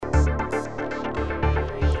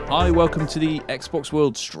Hi, welcome to the Xbox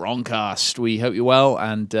World Strongcast. We hope you're well,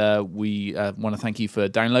 and we want to thank you for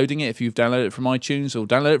downloading it. If you've downloaded it from iTunes or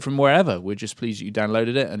downloaded it from wherever, we're just pleased that you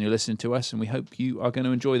downloaded it and you're listening to us, and we hope you are going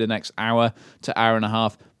to enjoy the next hour to hour and a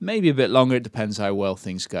half, maybe a bit longer. It depends how well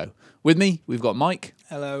things go. With me, we've got Mike.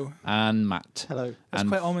 Hello. And Matt. Hello. It's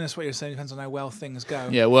quite ominous what you're saying. Depends on how well things go.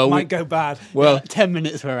 Yeah, well, might go bad. Well, 10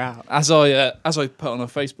 minutes we're out. As I put on our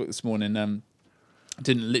Facebook this morning,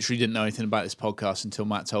 didn't know anything about this podcast until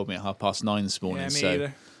Matt told me at 9:30 this morning. Yeah, me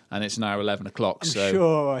either. And it's now 11 o'clock. I'm so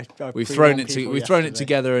sure we've thrown it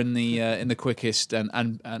together in the quickest and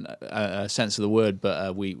sense of the word,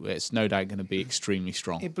 but it's no doubt going to be extremely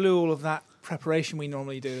strong. It blew all of that preparation we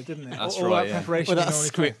normally do, didn't it? That's all right. That preparation. Well, we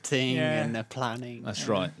that's normally scripting Yeah. and the planning. That's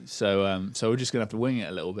right. So we're just going to have to wing it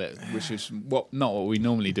a little bit, which is not what we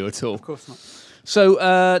normally do at all. Of course not.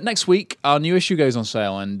 So next week our new issue goes on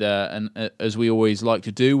sale, and as we always like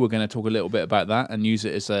to do, we're going to talk a little bit about that and use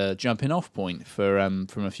it as a jumping-off point for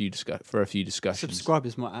a few discussions.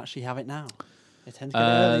 Subscribers might actually have it now. They tend to get it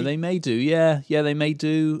early. They may do, yeah, they may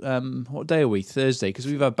do. What day are we? Thursday, because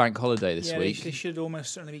we've had bank holiday this week. They should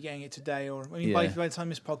almost certainly be getting it today, or by the time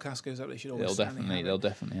this podcast goes up, they should almost. They'll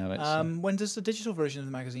definitely have it. When does the digital version of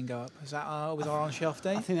the magazine go up? Is that with our on-shelf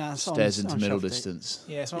day? I think that's Stairs on into middle shelf date. distance.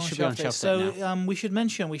 Yeah, it's It on should be shelf on day. shelf So date we should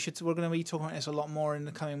mention we're going to be talking about this a lot more in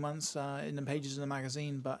the coming months in the pages of the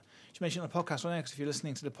magazine. But you should mention it on the podcast right now, because if you're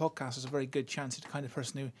listening to the podcast, there's a very good chance you're the kind of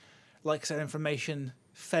person who likes that information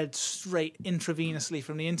fed straight intravenously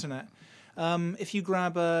from the internet. If you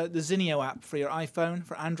grab the Zinio app for your iPhone,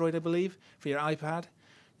 for Android, I believe, for your iPad,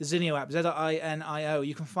 the Zinio app, Zinio,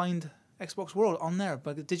 you can find Xbox World on there,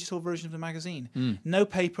 but the digital version of the magazine. No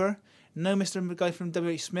paper, no Mr. Guy from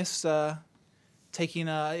W.H. Smith's taking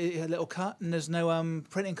a little cut, and there's no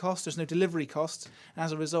printing costs, there's no delivery costs, and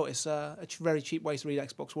as a result, it's a very cheap way to read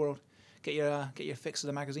Xbox World. Get your fix of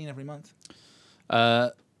the magazine every month.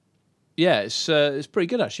 Yeah, it's pretty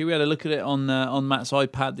good actually. We had a look at it on Matt's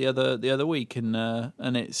iPad the other week, and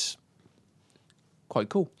it's quite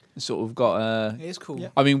cool. It's sort of got. It is cool. Yeah.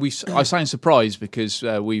 I mean, I sound surprised because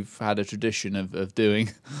we've had a tradition of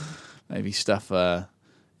doing maybe stuff in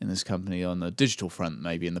this company on the digital front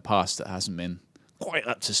maybe in the past that hasn't been quite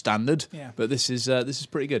up to standard. Yeah. But this is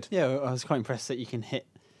pretty good. Yeah, I was quite impressed that you can hit,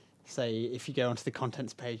 say, if you go onto the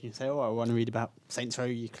contents page and you say, I want to read about Saints Row,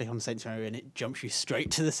 you click on Saints Row and it jumps you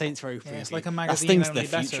straight to the Saints Row preview. Yeah, it's like a magazine, That's only the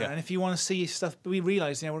better. future. And if you want to see stuff, we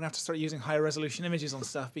realise, we're going to have to start using higher resolution images on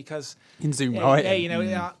stuff because In Zoom, yeah, right?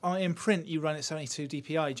 in print you run at 72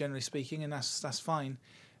 DPI generally speaking, and that's fine.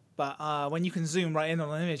 But when you can zoom right in on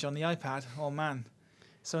an image on the iPad, oh man,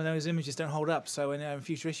 some of those images don't hold up. So in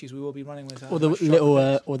future issues, we will be running with. Or the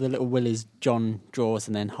little willies John draws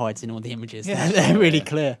and then hides in all the images. Yeah. They're really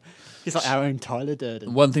clear. It's like our own Tyler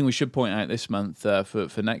Durden. One thing we should point out this month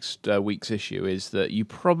for next week's issue is that you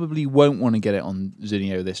probably won't want to get it on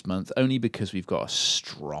Zinio this month, only because we've got a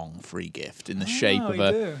strong free gift in the shape of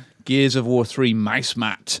a Gears of War 3 mouse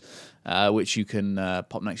mat, which you can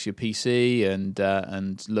pop next to your PC and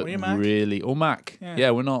look really, or Mac. Yeah,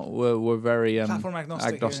 we're very platform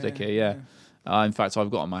agnostic here. Yeah. In fact, I've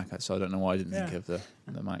got a Mac, so I don't know why I didn't think of the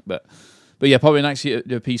Mac, But yeah, probably next to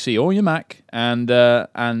your PC or your Mac, and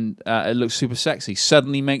it looks super sexy.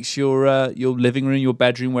 Suddenly makes your living room, your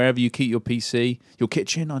bedroom, wherever you keep your PC, your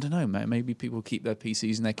kitchen. I don't know, maybe people keep their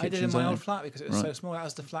PCs in their kitchens. I did in my old flat because it was so small. That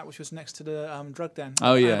was the flat which was next to the drug den.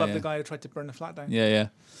 Oh yeah, above the guy who tried to burn the flat down. Yeah.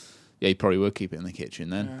 You probably would keep it in the kitchen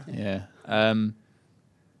then. Yeah.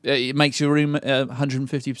 It makes your room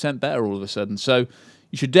 150% better all of a sudden. So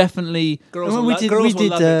you should definitely.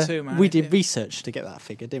 We did research to get that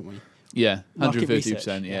figure, didn't we? Yeah,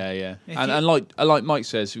 150%. Yeah. And like Mike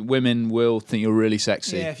says, women will think you're really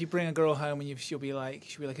sexy. Yeah, if you bring a girl home and she'll be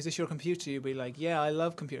like, "Is this your computer?" You'll be like, "Yeah, I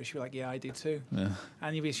love computers." She'll be like, "Yeah, I do too." Yeah.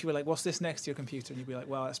 And she'll be like, "What's this next to your computer?" And you'll be like,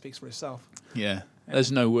 "Well, that speaks for itself." Yeah.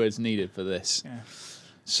 There's no words needed for this. Yeah.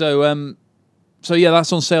 So yeah,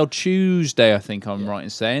 that's on sale Tuesday, I think I'm right in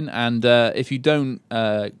saying. And if you don't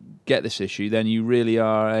get this issue, then you really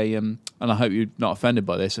are and I hope you're not offended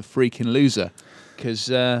by this, a freaking loser.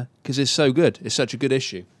 Because it's so good. It's such a good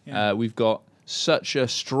issue. Yeah. We've got such a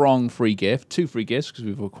strong free gift, 2 free gifts, because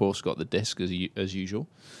we've, of course, got the disc as usual.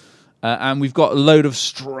 And we've got a load of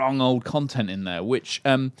strong old content in there, which,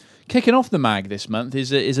 kicking off the mag this month,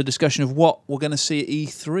 is a discussion of what we're going to see at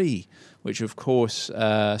E3, which, of course,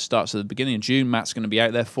 starts at the beginning of June. Matt's going to be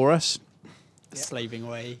out there for us. Slaving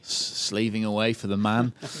away. Slaving away for the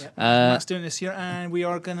man. Matt's doing this year, and we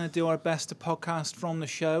are going to do our best to podcast from the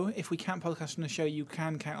show. If we can't podcast from the show, you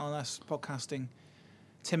can count on us podcasting,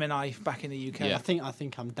 Tim and I, back in the UK. Yeah. I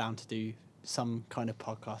think I'm down to do some kind of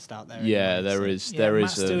podcast out there. Yeah, anyway, there so- is. Yeah, There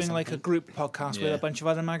Matt's is doing like a group podcast with Yeah. a bunch of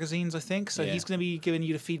other magazines, I think. So Yeah. he's going to be giving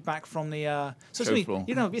you the feedback from the. So it's Show gonna floor.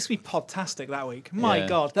 be, it's going to be podtastic that week. My Yeah.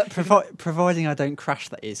 God, That providing I don't crash,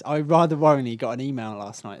 that is. I rather worryingly got an email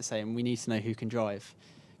last night saying we need to know who can drive.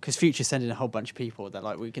 Because Future's sending a whole bunch of people. They're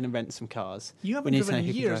like, we're going to rent some cars. you we haven't need to driven know in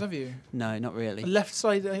who can years, drive. have you? No, not really. Left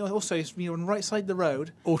side, also you're on right side of the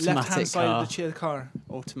road, Automatic left-hand side car. of the car.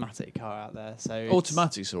 Automatic car out there. So it's-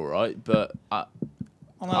 Automatic's all right, but On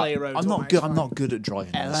LA roads. I'm not automatic's good. I'm fine. not good at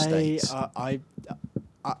driving in the LA, States.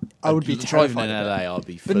 I would be driving terrified in of it. LA. I'd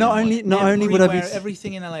be. But not filling only would I be Everywhere-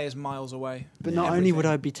 everything in LA is miles away. But not only would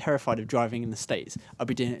Everything. I be terrified of driving in the States, I'd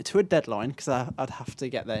be doing it to a deadline because I'd have to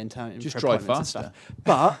get there in time. Just for drive appointments and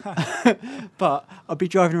faster. stuff. But I'd be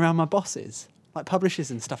driving around my bosses, like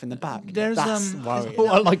publishers and stuff in the back. There's, That's worrying.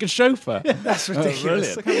 Oh, like a chauffeur. That's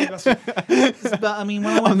ridiculous. brilliant. I can't believe that's- but I mean,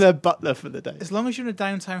 when I I'm went, their butler for the day. as long as you're in a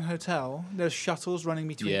downtown hotel, there's shuttles running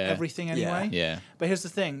between Yeah. everything anyway. Yeah. But here's the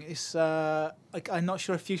thing: it's I'm not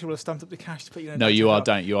sure if Future will have stumped up the cash to put you in. A No, downtown you are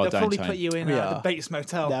hotel. down. You are They'll probably downtown. put you in We the are. Bates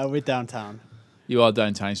Motel. No, we're downtown. You are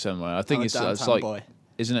downtown somewhere. I think I'm a it's downtown like, boy.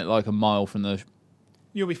 isn't it like a mile from the?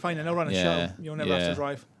 You'll be fine, and they'll run a Yeah, shuttle. You'll never have yeah. to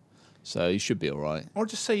drive, So you should be all right. or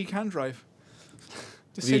just say you can drive.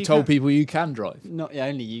 Just Have say you told can. people you can drive? Not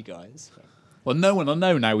only you guys. Well, no one will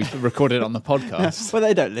know now. We've recorded it on the podcast. Well,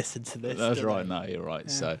 they don't listen to this. That's do right. they? No, you're right.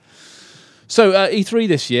 Yeah. So E3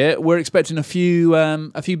 this year, we're expecting a few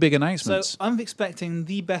big So announcements. I'm expecting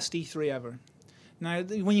the best E3 ever. Now,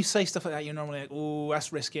 when you say stuff like that, you're normally like, "Oh,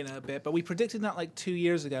 that's risking it a bit." But we predicted that like 2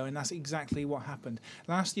 years ago, and that's exactly what happened.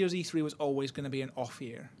 Last year's E3 was always going to be an off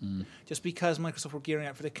year, just because Microsoft were gearing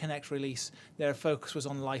up for the Kinect release. Their focus was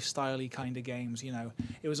on lifestyle-y kind of games. You know,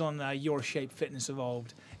 it was on Your Shape Fitness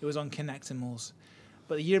Evolved. It was on Kinectimals.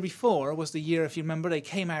 But the year before was the year, if you remember, they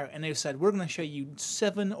came out and they said, we're going to show you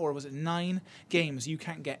 7 or was it 9 games you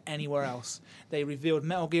can't get anywhere else. They revealed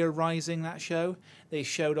Metal Gear Rising that show. They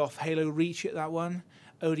showed off Halo Reach at that one,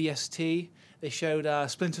 ODST. They showed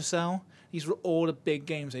Splinter Cell. These were all the big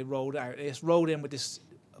games they rolled out. They just rolled in with this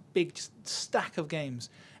big stack of games.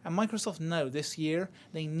 And Microsoft know this year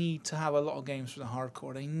they need to have a lot of games for the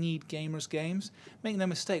hardcore. They need gamers games. Make no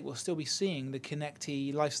mistake, we'll still be seeing the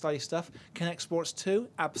Kinect-y lifestyle stuff. Kinect Sports 2,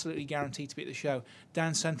 absolutely guaranteed to be at the show.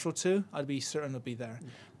 Dance Central 2, I'd be certain will be there.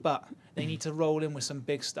 But they need to roll in with some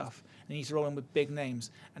big stuff. They need to roll in with big names.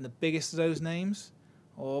 And the biggest of those names,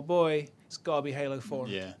 oh boy, it's got to be Halo 4.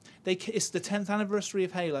 Yeah. It's the 10th anniversary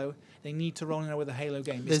of Halo. They need to roll in there with a Halo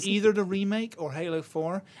game. It's There's- either the remake or Halo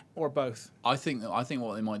 4 or both. I think what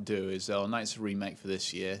they might do is they'll announce a remake for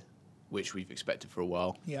this year, which we've expected for a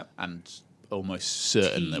while, Yep. and almost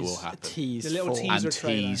certain that will Tease. happen. Tease The little for- teaser And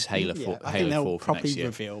trailer. tease Halo Yeah, 4, I think Halo they'll 4 for probably next year.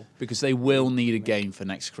 reveal. Because they will need a game for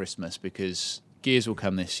next Christmas, because Gears will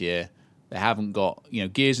come this year. They haven't got,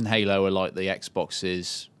 Gears and Halo are like the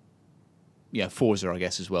Xbox's, Forza I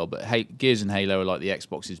guess as well, but Gears and Halo are like the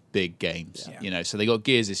Xbox's big games, Yeah. So they got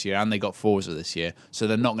Gears this year and they got Forza this year, so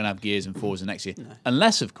they're not going to have Gears and Forza next year, No.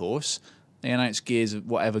 unless of course they announce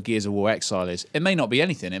whatever Gears of War Exile is. It may not be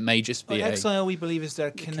anything. It may just be Well, Exile, we believe, is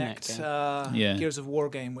their Kinect Kinect Yeah. Gears of War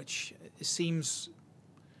game, which seems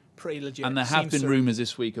pretty legit. And there have Seems been certain. rumours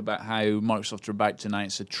this week about how Microsoft are about to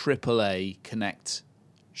announce a AAA Kinect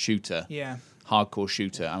shooter, Yeah. hardcore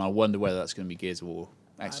shooter, and I wonder whether that's going to be Gears of War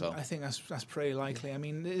Exile. I think that's pretty likely. I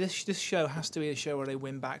mean, this show has to be a show where they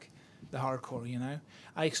win back the hardcore,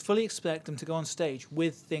 I fully expect them to go on stage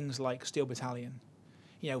with things like Steel Battalion,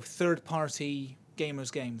 third-party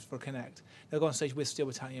gamers games for Kinect. They'll go on stage with Steel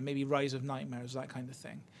Battalion, maybe Rise of Nightmares, that kind of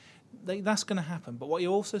thing. That's going to happen. But what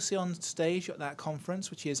you also see on stage at that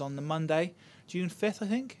conference, which is on the Monday, June 5th, I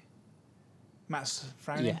think? Matt's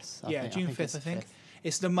frowning. Yes, I June think 5th, it's I think. 5th.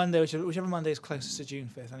 It's the Monday, whichever Monday is closest to June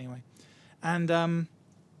 5th, anyway. And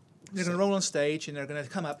they're going to roll on stage and they're going to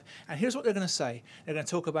come up. And here's what they're going to say. They're going to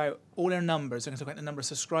talk about all their numbers. They're going to talk about the number of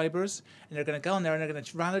subscribers. And they're going to go on there and they're going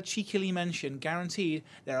to rather cheekily mention, guaranteed,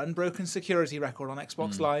 their unbroken security record on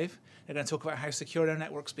Xbox Live. They're going to talk about how secure their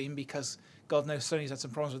network's been because God knows Sony's had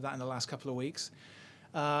some problems with that in the last couple of weeks.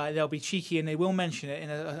 They'll be cheeky and they will mention it.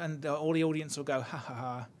 And all the audience will go, ha ha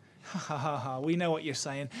ha. Ha ha ha ha. We know what you're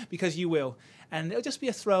saying because you will. And it'll just be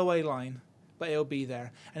a throwaway line, but it'll be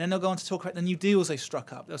there. And then they'll go on to talk about the new deals they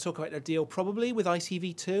struck up. They'll talk about their deal probably with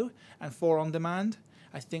ITV2 and 4 on Demand.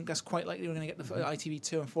 I think that's quite likely we're going to get the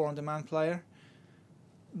ITV2 and 4 on Demand player.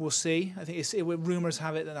 We'll see. I think rumours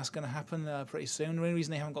have it that that's going to happen pretty soon. The only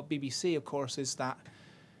reason they haven't got BBC, of course, is that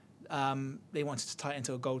they wanted to tie it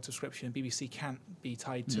into a gold subscription. And BBC can't be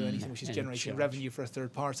tied to anything which is Any generating charge. revenue for a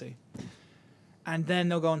third party. And then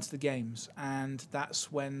they'll go on to the games, and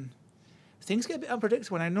that's when things get a bit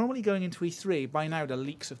unpredictable. Now, normally going into E3, by now the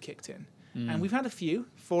leaks have kicked in. And we've had a few.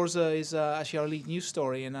 Forza is actually our lead news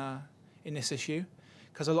story in this issue,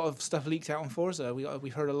 because a lot of stuff leaked out on Forza.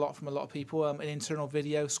 We've heard a lot from a lot of people. An internal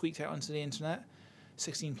video squeaked out onto the internet,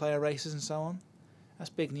 16-player races and so on. That's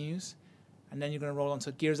big news. And then you're going to roll on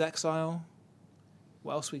to Gears Exile.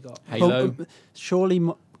 What else we got? Halo. Surely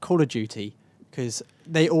Call of Duty, because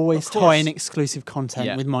they always tie in exclusive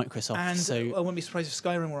content with Microsoft. And so I wouldn't be surprised if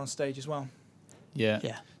Skyrim were on stage as well. Yeah.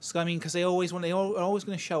 I mean, because they are always going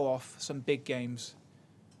to show off some big games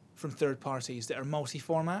from third parties that are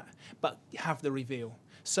multi-format, but have the reveal.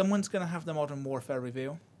 Someone's going to have the Modern Warfare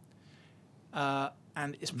reveal,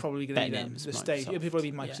 and it's probably going to be them. The stage. It'll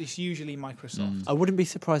probably be Microsoft. Yeah. It's usually Microsoft. I wouldn't be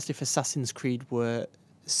surprised if Assassin's Creed were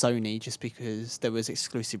Sony, just because there was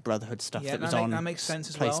exclusive Brotherhood stuff that was on that makes sense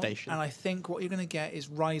as PlayStation. Well. And I think what you're going to get is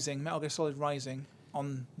Rising, Metal Gear Solid Rising,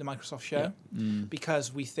 on the Microsoft show,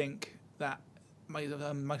 because we think that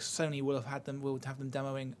Sony will have them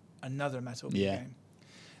demoing another Metal Gear game.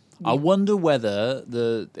 I wonder whether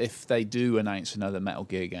if they do announce another Metal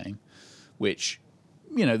Gear game, which,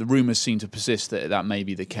 the rumours seem to persist that may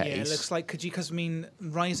be the case. Yeah, it looks like because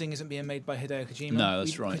Rising isn't being made by Hideo Kojima. No,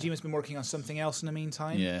 that's right. Kojima's been working on something else in the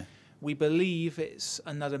meantime. Yeah. We believe it's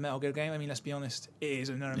another Metal Gear game. I mean, let's be honest, it is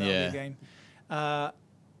another Metal Gear game. And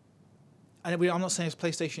I'm not saying it's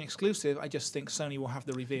PlayStation exclusive. I just think Sony will have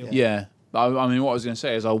the reveal. Yeah. I mean, what I was going to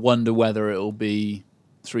say is I wonder whether it'll be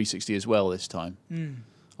 360 as well this time.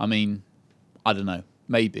 I mean, I don't know,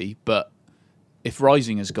 maybe, but if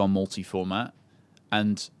Rising has gone multi-format,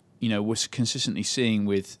 and we're consistently seeing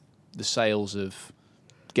with the sales of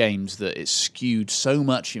games that it's skewed so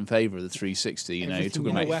much in favour of the 360. You're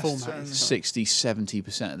talking about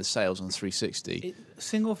 60-70% of the sales on 360.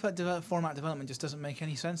 Single format development just doesn't make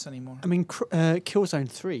any sense anymore. I mean, Killzone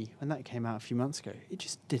 3, when that came out a few months ago, it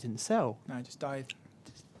just didn't sell. No, it just died.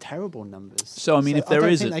 Terrible numbers. So I mean, if there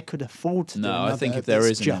is, they could afford to. No, I think if there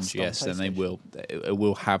is an MGS, then they will. It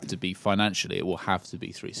will have to be financially. It will have to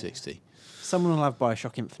be 360. Someone will have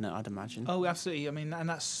BioShock Infinite, I'd imagine. Oh, absolutely. I mean, and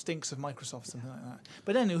that stinks of Microsoft, something like that.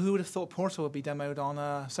 But then, who would have thought Portal would be demoed on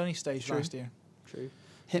Sony stage last year? True.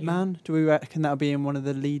 Hitman, do we reckon that'll be in one of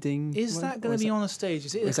the leading... Is that going to be on a stage?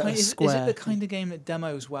 Is it the kind of game that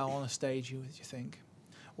demos well on a stage, you think?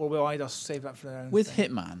 Or will Eidos save that for their own With thing?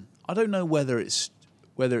 Hitman, I don't know whether it's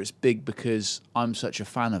big because I'm such a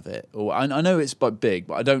fan of it. Or I know it's big,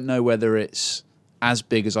 but I don't know whether it's as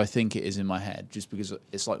big as I think it is in my head, just because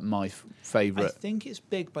it's like my favourite. I think it's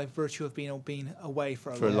big by virtue of being away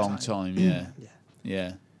for a long time.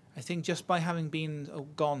 Yeah. I think just by having been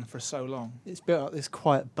gone for so long, it's built up this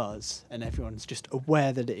quiet buzz, and everyone's just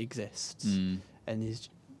aware that it exists. And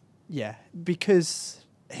because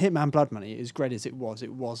Hitman Blood Money, as great as it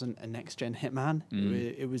wasn't a next gen Hitman.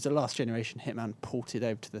 It was a last generation Hitman ported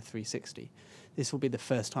over to the 360. This will be the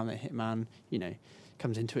first time that Hitman,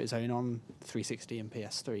 comes into its own on 360 and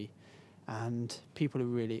PS3, and people are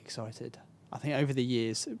really excited. I think over the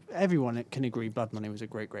years, everyone can agree Blood Money was a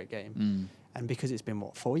great game. And because it's been,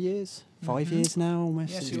 4 years? 5 years now,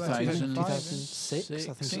 almost? Yeah, 2006,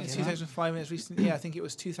 I think. 2005, and it's recently. Yeah, I think it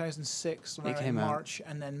was 2006, around March,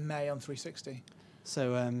 and then May on 360.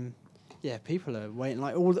 So, people are waiting.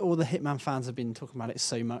 Like all the Hitman fans have been talking about it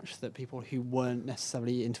so much that people who weren't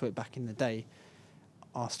necessarily into it back in the day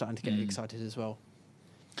are starting to get excited as well.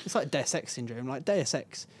 It's like Deus Ex syndrome. Like Deus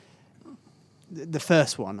Ex, the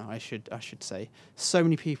first one, I should say. So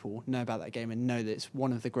many people know about that game and know that it's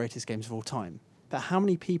one of the greatest games of all time. But how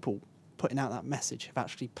many people putting out that message have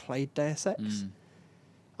actually played Deus Ex?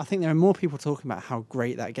 I think there are more people talking about how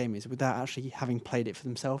great that game is without actually having played it for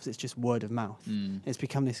themselves. It's just word of mouth. It's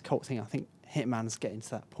become this cult thing. I think Hitman's getting to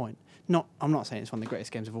that point. I'm not saying it's one of the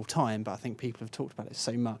greatest games of all time, but I think people have talked about it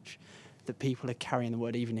so much that people are carrying the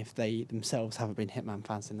word, even if they themselves haven't been Hitman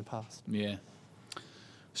fans in the past. Yeah.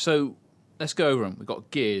 So let's go over them. We've got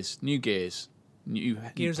new Gears.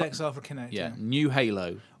 Gears Exile for Kinect. Yeah, new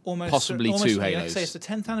Halo. Almost 2 Halos. Like I say, it's the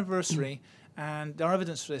 10th anniversary, and our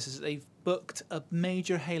evidence for this is that they've booked a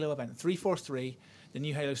major Halo event. 343, the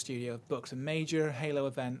new Halo studio, booked a major Halo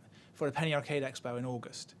event for the Penny Arcade Expo in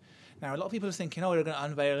August. Now, a lot of people are thinking, they're going to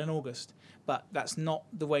unveil in August, but that's not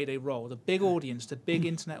the way they roll. The big audience, the big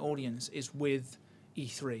internet audience, is with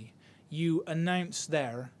E3. You announce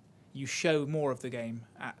there, you show more of the game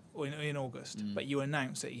in August, but you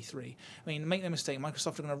announce at E3. I mean, make no mistake,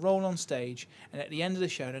 Microsoft are going to roll on stage, and at the end of the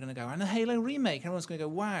show, they're going to go, and a Halo remake. Everyone's going to go,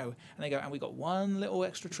 wow. And they go, and we got one little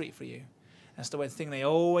extra treat for you. That's the thing they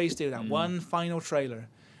always do, that one final trailer.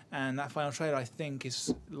 And that final trailer, I think,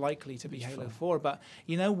 is likely to be Halo 4. But,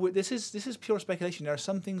 this is pure speculation. There are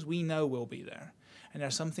some things we know will be there. And there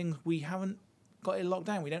are some things we haven't got it locked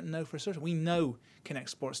down. We don't know for certain. We know Kinect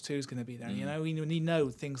Sports 2 is going to be there. You know, we know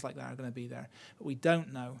things like that are going to be there, but we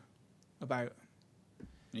don't know about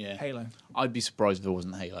Halo. I'd be surprised if it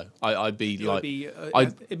wasn't Halo. I'd be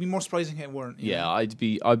it'd be more surprising if it weren't. You know?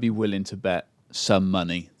 I'd be willing to bet some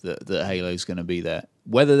money that Halo's going to be there.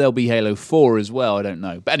 Whether there'll be Halo 4 as well, I don't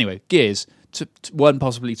know. But anyway, Gears, one,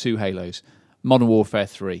 possibly two Halos. Modern Warfare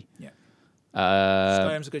 3. Yeah.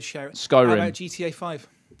 Skyrim's a good shout. Skyrim. How about GTA 5?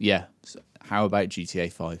 Yeah. How about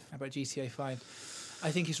GTA 5? How about GTA 5? I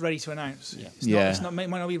think it's ready to announce. Yeah. It might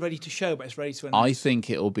not be ready to show, but it's ready to announce. I think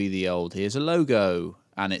it'll be the old, here's a logo,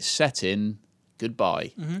 and it's set in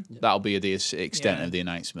Goodbye. Mm-hmm. That'll be the extent of the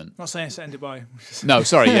announcement. I'm not saying it's set in Dubai. No,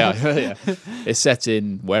 sorry, yeah. It's set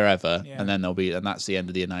in wherever, and then and that's the end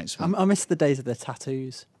of the announcement. I miss the days of the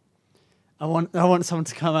tattoos. I want someone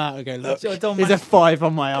to come out and go, look, Don there's a 5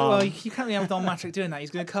 on my arm. Well, you can't really have Don Matrick doing that. He's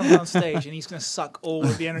going to come on stage and he's going to suck all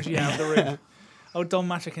of the energy out of the room. Oh, Don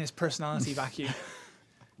Matrick and his personality vacuum.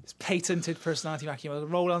 His patented personality vacuum. He'll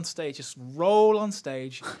roll on stage,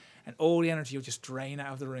 and all the energy will just drain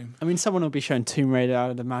out of the room. I mean, someone will be showing Tomb Raider, I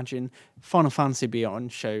would imagine. Final Fantasy will be on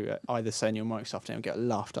show at either Sony or Microsoft, and it'll get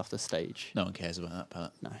laughed off the stage. No one cares about that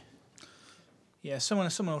part. No. Yeah, someone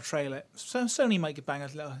will trail it. So Sony might bang a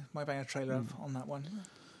trailer up on that one.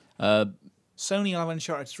 Sony will have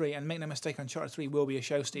Uncharted 3, and make no mistake, Uncharted 3 will be a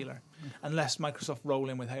show stealer, unless Microsoft roll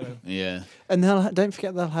in with Halo. Yeah. And don't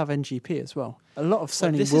forget they'll have NGP as well. A lot of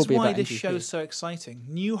Sony will be about NGP. This is why this show's so exciting.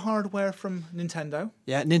 New hardware from Nintendo.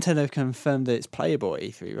 Yeah, Nintendo confirmed that it's playable at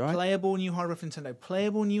E3, right? Playable new hardware from Nintendo.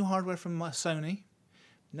 Playable new hardware from Sony.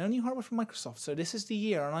 No new hardware from Microsoft. So this is the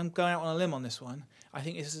year, and I'm going out on a limb on this one. I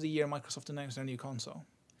think this is the year Microsoft announced their new console.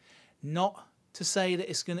 Not to say that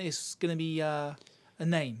it's gonna be a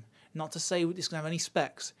name. Not to say it's going to have any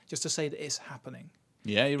specs, just to say that it's happening.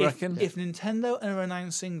 Yeah, you reckon? If Nintendo are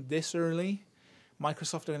announcing this early,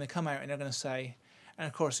 Microsoft are going to come out and they're going to say, and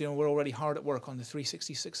of course, we're already hard at work on the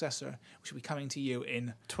 360 successor, which will be coming to you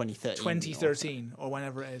in 2013 or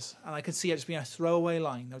whenever it is. And I could see it just being a throwaway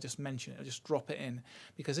line. They'll just mention it. They'll just drop it in.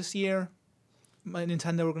 Because this year,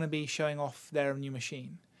 Nintendo are going to be showing off their new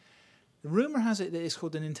machine. The rumor has it that it's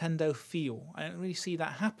called the Nintendo Feel. I don't really see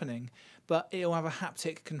that happening, but it'll have a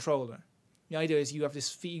haptic controller. The idea is you have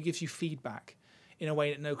this, it gives you feedback in a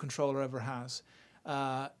way that no controller ever has.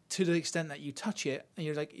 To the extent that you touch it, and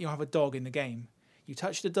you'll have a dog in the game. You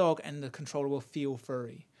touch the dog, and the controller will feel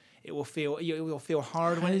furry. It will feel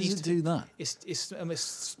hard. How does it do that?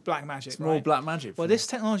 It's black magic. It's more black magic. Well, this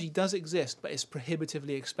technology does exist, but it's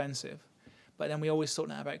prohibitively expensive. But then we always thought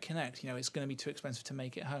that about Kinect. It's going to be too expensive to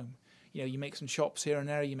make it home. You make some chops here and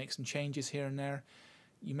there, you make some changes here and there,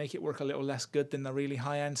 you make it work a little less good than the really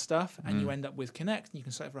high-end stuff, and you end up with Kinect, and you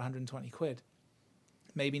can sell it for 120 quid.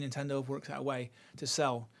 Maybe Nintendo have worked out a way to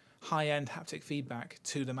sell high-end haptic feedback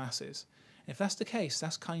to the masses. And if that's the case,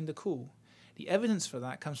 that's kind of cool. The evidence for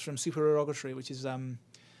that comes from Super Erogatory, which is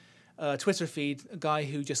a Twitter feed, a guy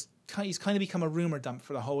who he's kind of become a rumor dump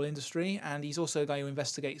for the whole industry, and he's also a guy who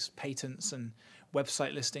investigates patents and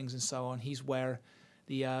website listings and so on. He's where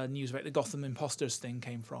the news about the Gotham Imposters thing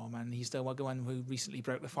came from, and he's the one who recently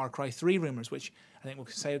broke the Far Cry 3 rumours, which I think we'll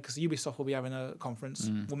say, because Ubisoft will be having a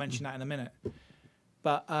conference, we'll mention that in a minute.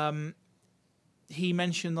 But he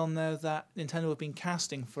mentioned on there that Nintendo have been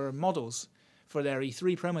casting for models for their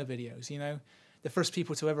E3 promo videos. The first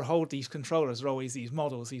people to ever hold these controllers are always these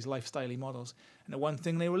models, these lifestyle-y models. And the one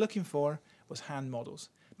thing they were looking for was hand models.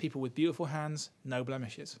 People with beautiful hands, no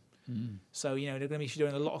blemishes. So, they're going to be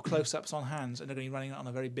doing a lot of close-ups on hands, and they're going to be running it on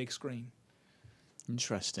a very big screen.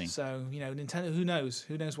 Interesting. So, Nintendo, who knows?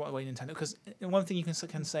 Who knows what way Nintendo... Because one thing you can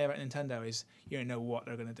say about Nintendo is you don't know what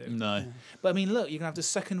they're going to do. No. But, I mean, look, you're going to have the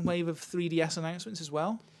second wave of 3DS announcements as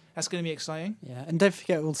well. That's going to be exciting. Yeah, and don't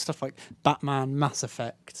forget all the stuff like Batman, Mass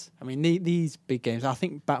Effect. I mean, these big games, I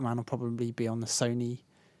think Batman will probably be on the Sony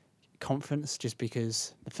conference just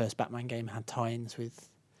because the first Batman game had tie-ins with...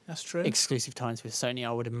 That's true. Exclusive tie-ins with Sony.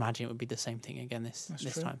 I would imagine it would be the same thing again this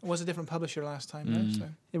time. It was a different publisher last time, though. So.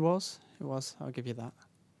 It was. I'll give you that.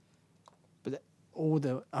 But there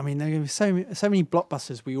are going to be so many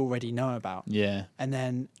blockbusters we already know about. Yeah. And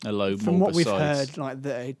then from what we've heard, that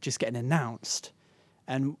are just getting announced,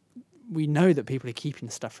 and we know that people are keeping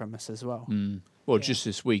stuff from us as well. Well, just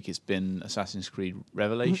this week it's been Assassin's Creed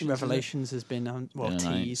Revelations. Revelations has been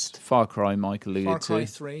teased. Far Cry, Mike alluded to. Far Cry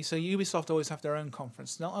 3. So Ubisoft always have their own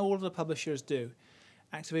conference. Not all of the publishers do.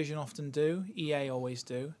 Activision often do. EA always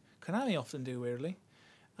do. Konami often do, weirdly.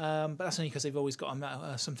 But that's only because they've always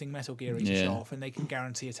got something Metal Gear to show off, and they can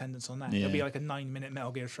guarantee attendance on that. It'll be like a 9-minute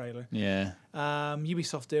Metal Gear trailer. Yeah.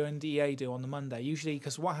 Ubisoft do and EA do on the Monday. Usually,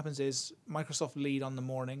 because what happens is Microsoft lead on the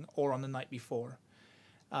morning or on the night before.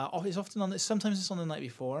 It's often sometimes it's on the night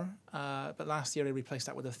before, but last year they replaced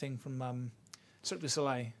that with a thing from Cirque du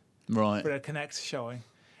Soleil. Right. For their Connect showing.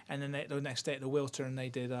 And then the next day at the Wiltern, they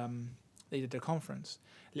did their conference.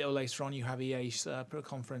 A little later on, you have EA's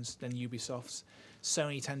conference, then Ubisoft's.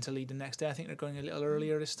 Sony tend to lead the next day. I think they're going a little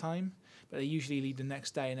earlier this time, but they usually lead the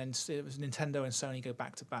next day, and then Nintendo and Sony go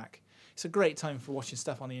back to back. It's a great time for watching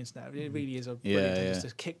stuff on the internet. It really is a brilliant time just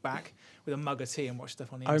to kick back with a mug of tea and watch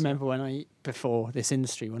stuff on the internet. I remember before this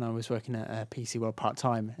industry, when I was working at PC World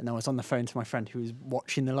part-time, and I was on the phone to my friend who was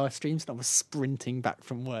watching the live streams, and I was sprinting back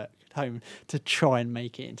from work home to try and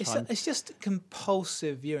make it in time. It's just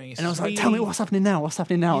compulsive viewing. And I was like, tell me what's happening now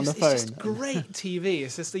on the phone. It's just great TV.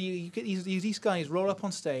 It's just these guys roll up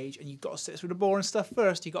on stage, and you've got to sit through the boring stuff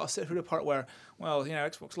first. You've got to sit through the part where,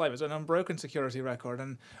 Xbox Live is an unbroken security record,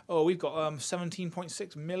 and we've got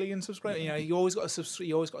 17.6 million subscribers. You always got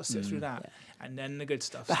to sit through that, and then the good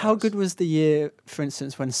stuff. But how good was the year, for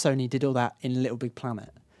instance, when Sony did all that in Little Big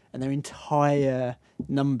Planet, and their entire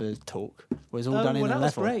numbers talk was all done in a level? That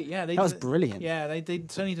was great. Yeah, that was brilliant. Yeah,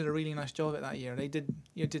 Sony did a really nice job of it that year. They did.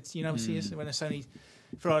 See when a Sony,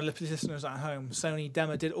 for our listeners at home, Sony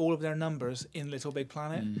did all of their numbers in Little Big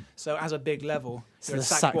Planet. So as a big level, so the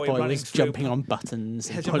Sackboy was jumping on buttons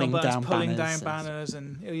and pulling down banners,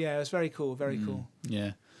 and it was very cool. Very cool.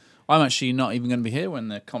 Yeah. I'm actually not even going to be here when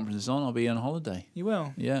the conference is on. I'll be on holiday. You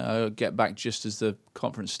will? Yeah, I'll get back just as the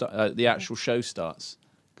conference the actual show starts.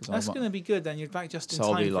 That's going to be good then. You're back just in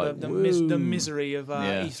time for the misery of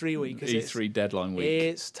E3 week. E3 deadline week.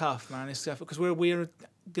 It's tough, man. It's tough because we're going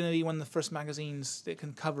to be one of the first magazines that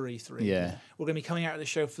can cover E3. Yeah. We're going to be coming out of the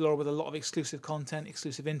show floor with a lot of exclusive content,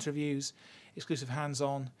 exclusive interviews, exclusive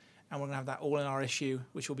hands-on, and we're going to have that all in our issue,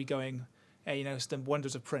 which will be going... it's the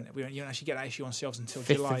wonders of print. You don't actually get that issue on shelves until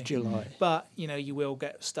 5th of July. But, you will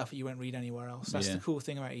get stuff that you won't read anywhere else. That's the cool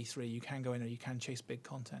thing about E3. You can go in there, you can chase big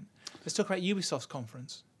content. Let's talk about Ubisoft's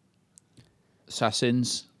conference.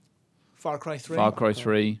 Assassins. Far Cry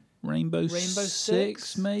 3. Rainbow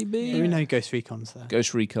Six, maybe? Yeah. We know Ghost Recon's there.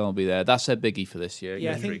 Ghost Recon will be there. That's their biggie for this year.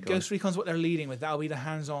 Yeah, I think Ghost Recon's what they're leading with. That'll be the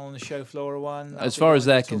hands-on on the show floor one. As far as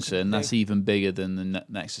they're concerned, that's even bigger than the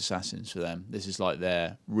next Assassins for them. This is like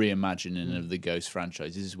their reimagining of the Ghost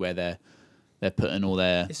franchise. This is where they're putting all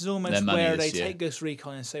their This is almost where they take Ghost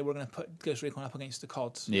Recon and say, we're going to put Ghost Recon up against the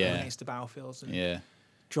CODs, against the Battlefields. And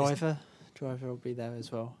Driver will be there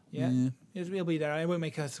as well. Yeah. It'll be there. It won't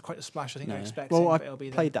make quite a splash. I think they're expecting. Well, it'll be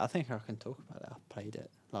there. Played that. I think I can talk about it. I played it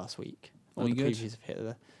last week. All the previews have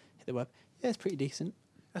hit the web. Yeah, it's pretty decent.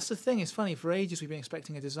 That's the thing. It's funny. For ages, we've been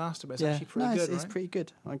expecting a disaster, but it's actually pretty good. It's pretty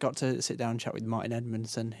good. I got to sit down and chat with Martin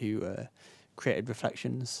Edmondson, who created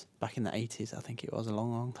Reflections back in the 80s. I think it was a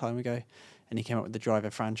long, long time ago, and he came up with the Driver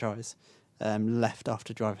franchise. Left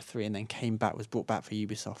after Driver 3 and then was brought back for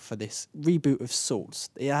Ubisoft for this reboot of sorts.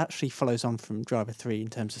 It actually follows on from Driver 3 in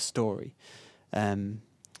terms of story.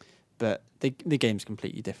 But the game's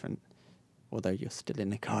completely different, although you're still in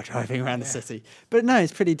the car driving around the city. But no,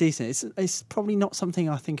 it's pretty decent. It's probably not something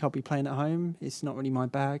I think I'll be playing at home. It's not really my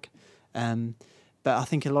bag. But I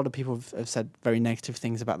think a lot of people have said very negative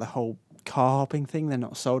things about the whole car hopping thing. They're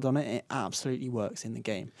not sold on it. It absolutely works in the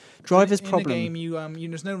game. Driver's problem... In the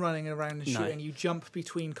game, there's no running around and shooting. You jump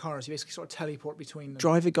between cars. You basically sort of teleport between them.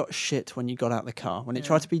 Driver got shit when you got out of the car. When it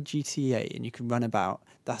tried to be GTA and you could run about,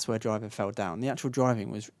 that's where Driver fell down. The actual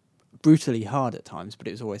driving was brutally hard at times, but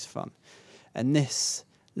it was always fun. And this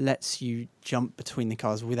lets you jump between the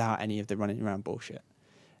cars without any of the running around bullshit.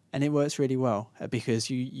 And it works really well because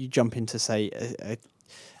you jump into, say,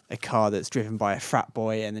 a car that's driven by a frat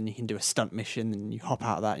boy, and then you can do a stunt mission, and you hop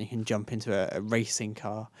out of that and you can jump into a racing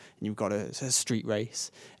car, and you've got a street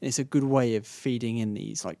race. And it's a good way of feeding in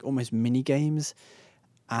these like almost mini games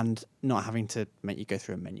and not having to make you go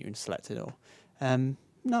through a menu and select it all.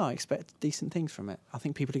 No, I expect decent things from it. I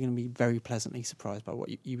think people are going to be very pleasantly surprised by what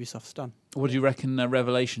Ubisoft's done. What do you reckon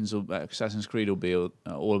Revelations or Assassin's Creed will be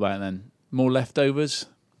all about then? More leftovers?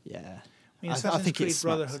 Yeah. I mean, Assassin's Creed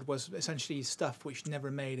Brotherhood was essentially stuff which never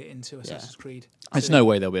made it into Assassin's Creed. There's no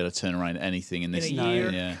way they'll be able to turn around anything in this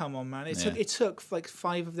year. Yeah. Come on, man! It took like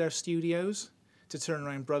 5 of their studios to turn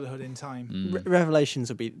around Brotherhood in time. Revelations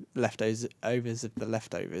will be leftovers of the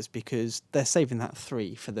leftovers because they're saving that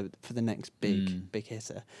 3 for the next big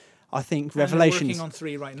hitter. I think Revelations. Working on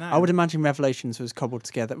 3 right now. I would imagine Revelations was cobbled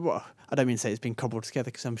together. Well, I don't mean to say it's been cobbled together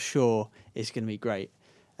because I'm sure it's going to be great.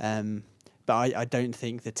 But I don't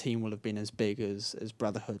think the team will have been as big as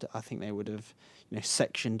Brotherhood. I think they would have,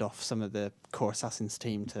 sectioned off some of the core Assassins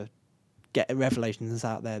team to get Revelations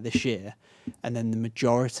out there this year, and then the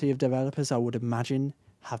majority of developers, I would imagine,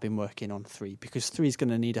 have been working on 3, because 3 is going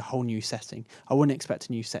to need a whole new setting. I wouldn't expect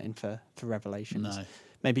a new setting for Revelations. No.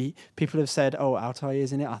 Maybe people have said, "Oh, Altair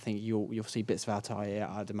is in it." I think you'll see bits of Altair.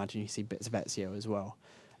 I'd imagine you see bits of Ezio as well.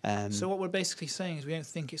 So what we're basically saying is we don't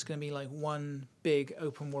think it's going to be like one big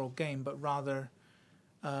open world game, but rather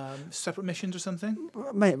separate missions or something.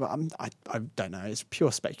 Mate, I don't know. It's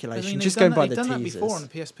pure speculation. I mean, just going by the teasers. They've done that before on the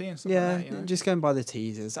PSP and stuff like that. Just going by the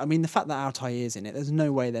teasers. I mean, the fact that Altair is in it, there's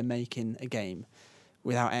no way they're making a game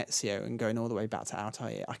without Ezio and going all the way back to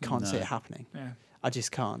Altair. I can't see it happening. Yeah. I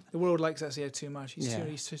just can't. The world likes Ezio too much.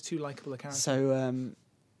 He's too likable a character. So,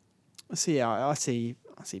 I see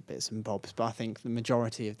bits and bobs, but I think the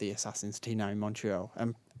majority of the Assassin's team now in Montreal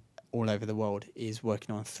and all over the world is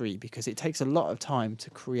working on 3, because it takes a lot of time to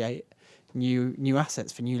create new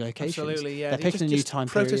assets for new locations. Absolutely, yeah. They're picking a new time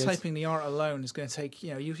period. Prototyping the art alone is going to take,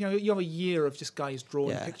 you have a year of just guys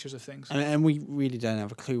drawing pictures of things. And we really don't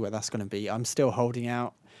have a clue where that's going to be. I'm still holding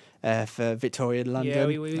out for Victorian London. Yeah,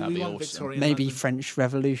 we want awesome. Victorian Maybe London. French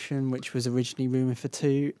Revolution, which was originally rumoured for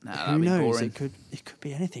 2. Nah, Who knows? boring. It could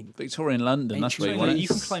be anything. Victorian London, that's where you want You it.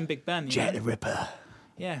 can climb Big Ben. Jack the Ripper.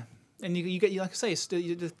 Yeah. And you get, like I say, it's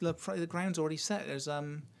the ground's already set. There's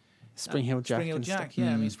Spring Hill Jack. Spring Hill and Jack, stuff.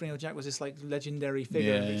 yeah. I mean, Spring Hill Jack was this like legendary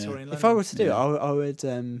figure in Victorian London. If I were to do it,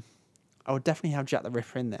 I would definitely have Jack the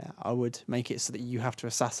Ripper in there. I would make it so that you have to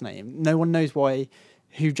assassinate him. No one knows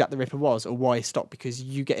who Jack the Ripper was or why he stopped, because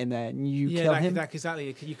you get in there and you kill him.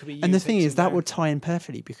 Exactly. You could be. And the thing is, that would tie in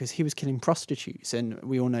perfectly, because he was killing prostitutes, and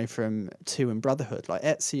we all know from 2 and Brotherhood, like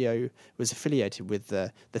Ezio was affiliated with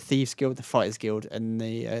the Thieves Guild, the Fighters Guild, and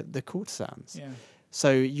the courtesans. Yeah.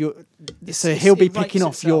 So he'll be picking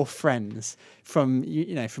off your itself. friends from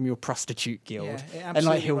from your prostitute guild, Yeah, and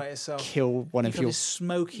like he'll right itself. kill one You of could have your. this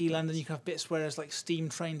smoky London. You could have bits where there's like steam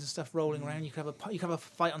trains and stuff rolling around. You could have a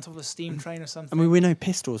fight on top of a steam train or something. I mean, we know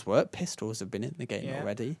pistols work. Pistols have been in the game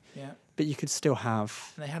already. Yeah. But you could still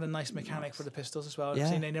have. And they had a nice mechanic for the pistols as well.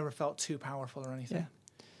 Yeah. They never felt too powerful or anything.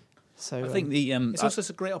 Yeah. So I think the it's also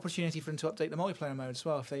a great opportunity for them to update the multiplayer mode as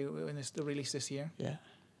well if they release this year. Yeah.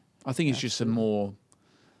 I think it's just a more.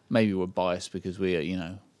 Maybe we're biased because we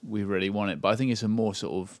really want it, but I think it's a more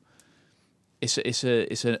sort of. It's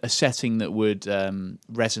a setting that would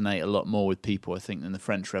resonate a lot more with people, I think, than the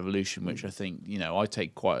French Revolution, which I think I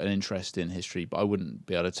take quite an interest in history, but I wouldn't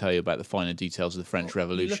be able to tell you about the finer details of the French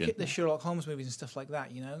Revolution. You look at the Sherlock Holmes movies and stuff like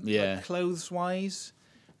that, Yeah. like clothes wise,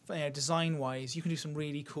 design wise, you can do some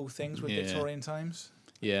really cool things with Victorian times.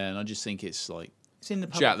 Yeah, and I just think it's like It's in the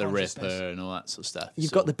public Jack the consciousness. Ripper and all that sort of stuff.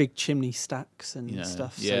 You've got the big chimney stacks and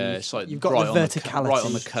stuff. So Yeah, it's like you've got right the on verticality. right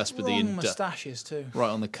on the cusp of the Strong moustaches too. right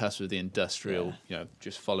on the cusp of the industrial,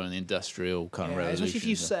 just following the industrial kind of revolution. Especially if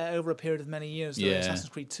you set it over a period of many years, the way Yeah. Assassin's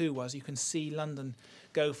Creed 2 was, you can see London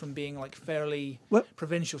go from being like fairly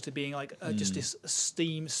provincial to being like just this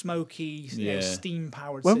smoky, steam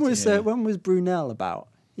powered When city. when was Brunel about?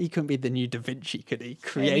 He couldn't be the new Da Vinci, could he?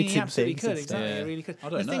 Creating he absolutely things could, and stuff. exactly. Yeah. He really could. I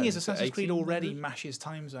don't The thing know, is, Assassin's Creed 18, already maybe? mashes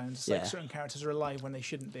time zones. It's Yeah. like certain characters are alive when they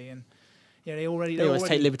shouldn't be, and they already. They always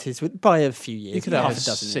take liberties by a few years. You could have half a a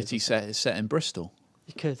dozen city years. set in Bristol.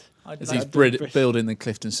 You could. I'd As like he's British. building the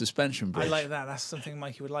Clifton suspension bridge. I like that. That's something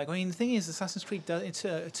Mikey would like. I mean, the thing is, Assassin's Creed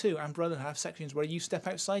 2 and Brotherhood have sections where you step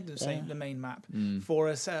outside the main map for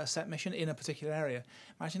a set mission in a particular area.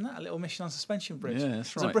 Imagine that, a little mission on suspension bridge. Yeah,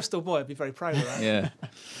 that's As a right. Bristol boy, I'd be very proud of that. Yeah.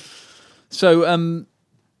 So,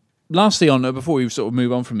 lastly, before we sort of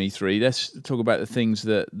move on from E3, let's talk about the things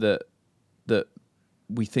that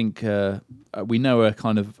we think we know are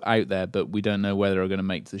kind of out there, but we don't know whether are going to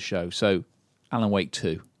make the show. So, Alan Wake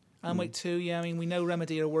 2. Alan Wake 2, I mean, we know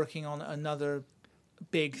Remedy are working on another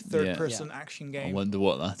big third-person action I game. wonder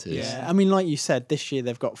what that is. Yeah, I mean, like you said, this year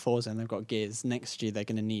they've got Forza and they've got Gears. Next year they're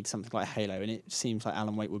going to need something like Halo, and it seems like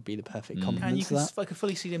Alan Wake would be the perfect complement And you to can that. I could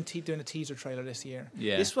fully see them doing a teaser trailer this year.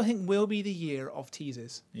 Yeah. This, I think, will be the year of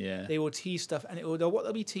teases. Yeah. They will tease stuff, and what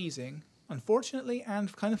they'll be teasing, unfortunately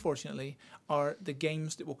and kind of fortunately, are the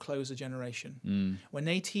games that will close a generation. When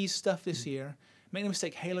they tease stuff this year, make no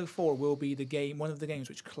mistake, Halo 4 will be one of the games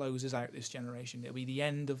which closes out this generation. It'll be the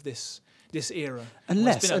end of this era.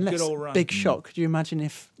 Unless, it's been a good old run. big shock. Could you imagine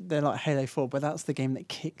if they're like Halo 4, but that's the game that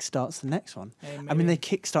kickstarts the next one? Yeah, I mean, maybe. they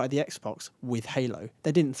kickstarted the Xbox with Halo.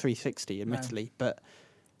 They didn't 360, admittedly, but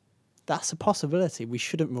that's a possibility we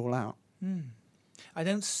shouldn't rule out. I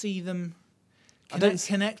don't see them. don't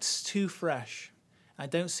Connect's too fresh. I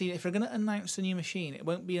don't see if they're going to announce a new machine. It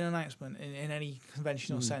won't be an announcement in any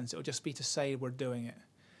conventional sense. It will just be to say we're doing it.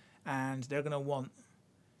 and they're going to want,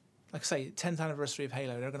 like I say, 10th anniversary of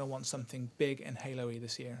Halo. They're going to want something big and Halo-y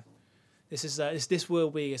this year. This will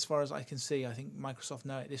be, as far as I can see, I think Microsoft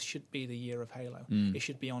know it. This should be the year of Halo. It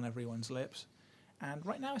should be on everyone's lips, and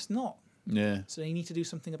right now it's not. Yeah. So you need to do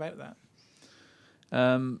something about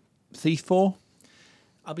that. Thief 4?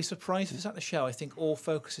 I'll be surprised if it's at the show. I think all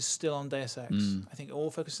focus is still on Deus Ex. I think all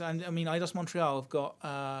focus, and I mean, Eidos Montreal have got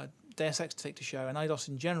Deus Ex to take to show, and Eidos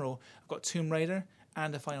in general have got Tomb Raider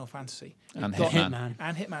and a Final Fantasy. And Hitman.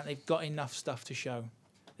 And Hitman. They've got enough stuff to show.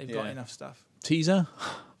 They've got enough stuff. Teaser?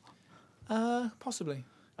 Possibly.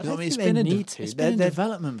 I don't it's think been they need to. It's been in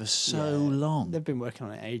development for so long. They've been working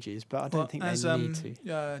on it ages, but I don't think they need to.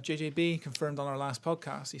 JJB confirmed on our last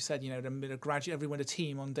podcast, he said, everyone, the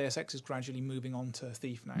team on Deus Ex is gradually moving on to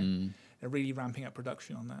Thief now. They're really ramping up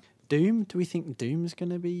production on that. Doom? Do we think Doom's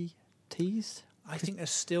going to be teased? I think they've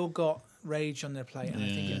still got Rage on their plate, and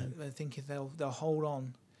I think they'll hold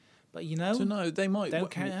on. But So no, they might. Don't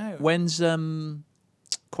count it out. When's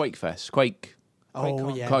Quake Fest? Quake.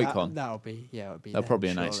 QuakeCon. Yeah, QuakeCon. that'll be. Yeah, it'll be. They'll probably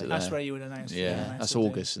announce it there. That's where you would announce. Yeah, that's the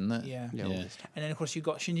August, isn't it? Yeah. August. And then of course you've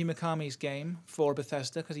got Shinji Mikami's game for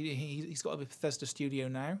Bethesda, because he's got a Bethesda studio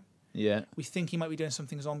now. Yeah. We think he might be doing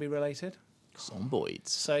something zombie related. Zomboids.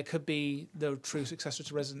 So it could be the true successor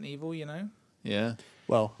to Resident Evil, Yeah.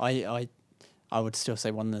 Well, I would still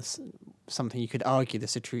say one that's something you could argue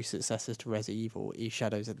that's a true successor to Resi Evil is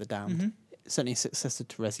Shadows of the Damned. Certainly a successor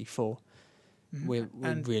to Resi 4. We're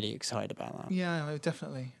really excited about that. Yeah,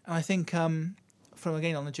 definitely. And I think from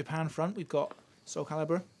again on the Japan front, we've got Soul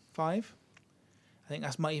Calibur 5. I think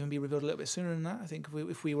that might even be revealed a little bit sooner than that. I think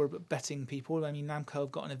if we were betting people, I mean, Namco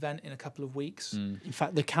have got an event in a couple of weeks. In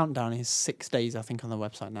fact, the countdown is 6 days, I think, on the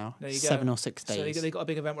website now. There you go. 7 or 6 days. So they've got a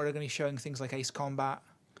big event where they're going to be showing things like Ace Combat.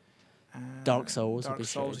 Dark Souls, which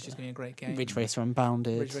is going to be a great game. Ridge Racer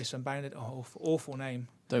Unbounded. Ridge Racer Unbounded, awful name.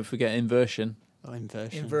 Don't forget Inversion.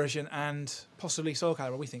 Inversion and possibly Soul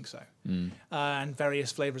Calibur, we think so. And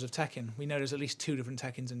various flavours of Tekken. We know there's at least 2 different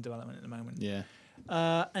Tekkens in development at the moment. Yeah.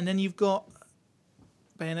 And then you've got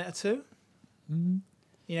Bayonetta 2.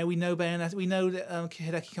 We know Bayonetta. We know that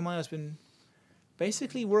Hideki Kamiya's been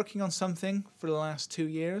basically working on something for the last 2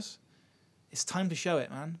 years. It's time to show it,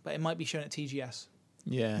 man. But it might be shown at TGS.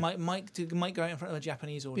 Yeah. Might go out in front of a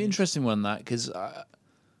Japanese audience. Be interesting one that, because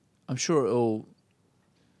I'm sure it'll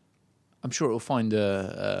find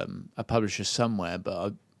a publisher somewhere,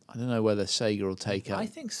 but I don't know whether Sega will take it. I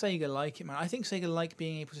think Sega like it, man. I think Sega like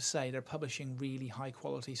being able to say they're publishing really high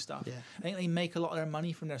quality stuff. Yeah. I think they make a lot of their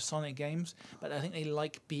money from their Sonic games, but I think they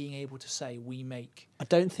like being able to say we make. I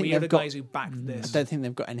don't think we are they've the got. guys who backed this. I don't think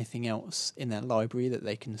they've got anything else in their library that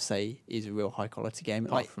they can say is a real high quality game.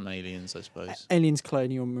 Apart from Aliens, I suppose. Aliens,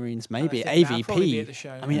 Colonial Marines, maybe. I think that'll probably be at the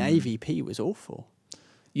show, I mean, AVP was awful.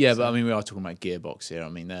 Yeah, but I mean, we are talking about Gearbox here. I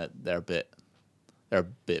mean, they're a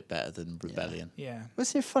bit better than Rebellion. Yeah.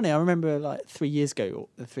 Wasn't it funny? I remember like 3 years ago,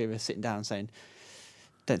 the three of us sitting down saying,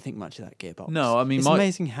 "Don't think much of that Gearbox." No, I mean, it's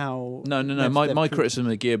amazing how. No. My criticism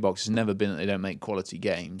of Gearbox has never been that they don't make quality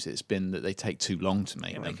games. It's been that they take too long to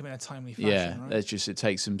make They them. make them in a timely fashion. Yeah, right? it's just it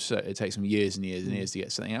takes them years and years and years to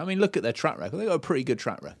get something out. I mean, look at their track record. They've got a pretty good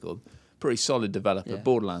track record. Pretty solid developer. Yeah.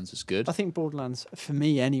 Borderlands is good. I think Borderlands, for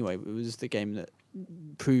me anyway, it was the game that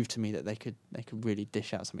proved to me that they could really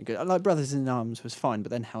dish out something good. Like Brothers in Arms was fine,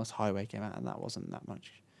 but then Hell's Highway came out, and that wasn't that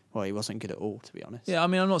much. Well, he wasn't good at all, to be honest. Yeah, I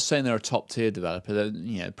mean, I'm not saying they're a top tier developer.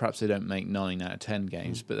 Perhaps they don't make 9 out of 10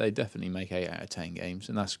 games, but they definitely make 8 out of 10 games,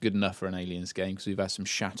 and that's good enough for an Aliens game because we've had some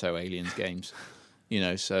Chateau Aliens games.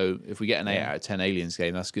 So if we get an 8 out of 10 Aliens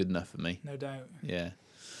game, that's good enough for me. No doubt. Yeah.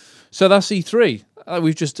 So that's E3.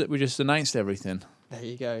 We just announced everything. There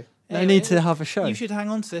you go. Hey, No need to have a show. You should hang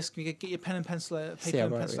on to this. Get your pen and pencil,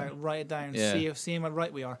 write it down. Yeah. See how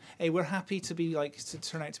right we are. Hey, we're happy to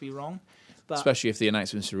turn out to be wrong, but Especially if the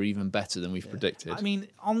announcements are even better than we've predicted. I mean,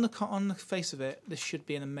 on the face of it, this should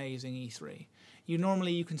be an amazing E3.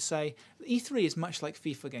 You can say E3 is much like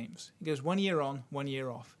FIFA games. It goes 1 year on, 1 year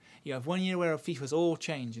off. You have 1 year where FIFA's all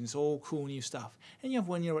changed and it's all cool new stuff, and you have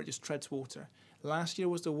 1 year where it just treads water. Last year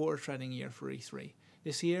was the water treading year for E3.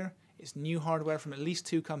 This year, it's new hardware from at least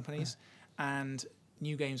 2 companies and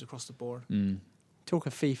new games across the board. Talk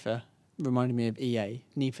of FIFA reminded me of EA.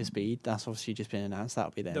 Need for Speed, that's obviously just been announced.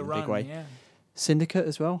 That'll be there in a big way. Yeah. Syndicate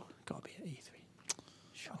as well. Got to be at E3.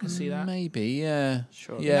 I can see that. Maybe, yeah.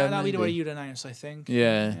 Sure. Yeah, that'll be the way maybe. you'd announce, I think.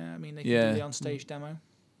 Yeah. I mean, they can do the on-stage demo.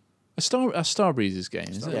 A Starbreezer's game,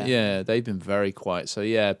 isn't it? Yeah, they've been very quiet. So,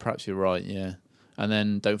 yeah, perhaps you're right, yeah. And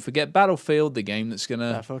then don't forget Battlefield, the game that's going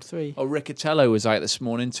to... Battlefield 3. Oh, Riccatello was out this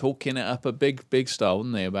morning talking it up a big style,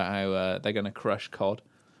 wasn't he, about how they're going to crush COD.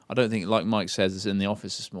 I don't think, like Mike says, it's in the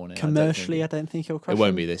office this morning. Commercially, I don't think he'll crush it won't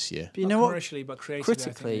him. be this year. But you Not know what? commercially, but creatively,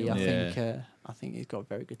 Critically, I think he's got a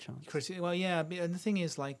very good chance. Well, yeah, and the thing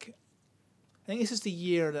is, like, I think this is the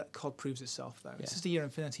year that COD proves itself, though. This is the year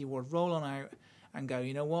Infinity Ward roll on out and go,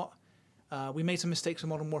 you know what? We made some mistakes in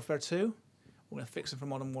Modern Warfare 2. We're going to fix them for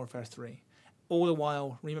Modern Warfare 3. All the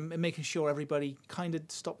while, making sure everybody kind of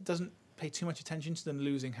doesn't pay too much attention to them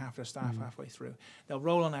losing half their staff halfway through. They'll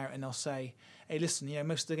roll on out and they'll say, hey, listen,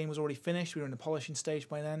 most of the game was already finished. We were in the polishing stage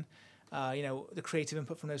by then. The creative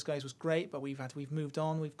input from those guys was great, but we've moved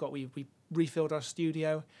on. We refilled our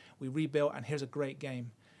studio, we rebuilt, and here's a great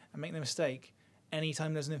game. And make no mistake,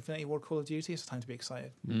 anytime there's an Infinity Ward Call of Duty, it's time to be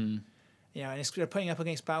excited. And they're putting up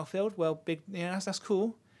against Battlefield. Well, that's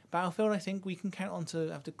cool. Battlefield, I think we can count on to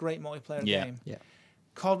have the great multiplayer game. Yeah.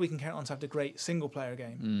 COD, we can count on to have the great single player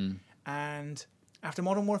game. And after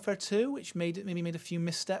Modern Warfare 2, which maybe made a few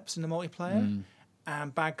missteps in the multiplayer.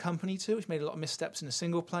 And Bad Company 2, which made a lot of missteps in the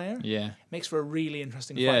single player. Yeah. Makes for a really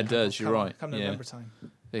interesting fight. Yeah, it does, you're right. Come November time.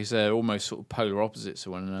 They're almost sort of polar opposites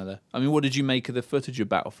of one another. I mean, what did you make of the footage of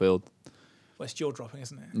Battlefield? Well, it's jaw-dropping,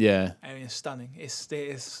 isn't it? Yeah. I mean, it's stunning.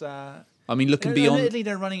 I mean, looking beyond... Admittedly,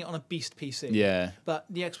 they're running it on a beast PC. Yeah. But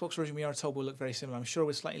the Xbox version, we are told, will look very similar. I'm sure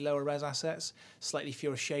with slightly lower res assets, slightly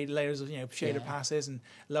fewer layers of shader passes, and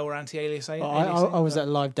lower anti-aliasing. I was at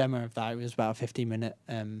a live demo of that. It was about a 15-minute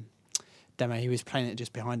demo. He was playing it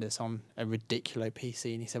just behind us on a ridiculous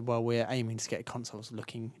PC, and he said, well, we're aiming to get consoles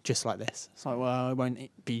looking just like this. It's like, well, it won't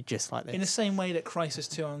be just like this. In the same way that Crysis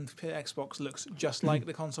 2 on Xbox looks just like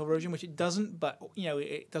the console version, which it doesn't, but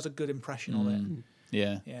it does a good impression of it.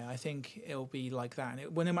 Yeah. Yeah, I think it'll be like that.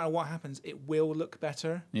 And no matter what happens, it will look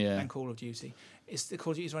better than Call of Duty. The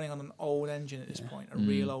Call of Duty is running on an old engine at this point, a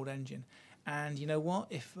real old engine. And you know what?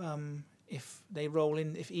 If EA roll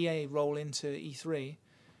into E3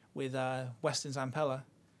 with Weston Zampella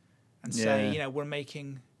and say, we're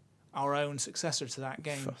making our own successor to that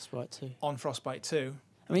game, Frostbite 2. On Frostbite 2.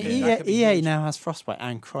 I mean, EA now has Frostbite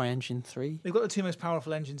and CryEngine 3. They've got the two most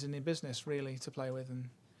powerful engines in the business, really, to play with.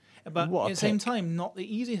 But at the same time, not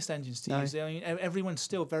the easiest engines to use. I mean, everyone's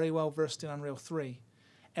still very well versed in Unreal 3.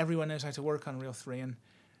 Everyone knows how to work on Unreal 3, and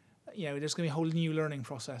there's going to be a whole new learning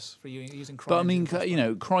process for you using CryEngine. But I mean,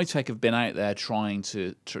 Crytek have been out there trying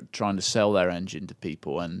to sell their engine to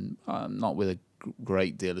people, and not with a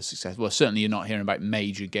great deal of success. Well, certainly you're not hearing about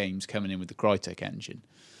major games coming in with the Crytek engine.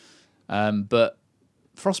 But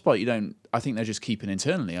Frostbite, I think they're just keeping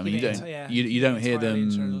internally. I mean, you don't hear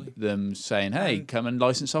them saying, "Hey, come and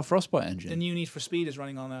license our Frostbite engine." The new Need for Speed is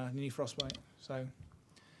running on a new Frostbite, so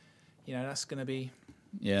that's going to be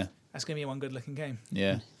one good looking game.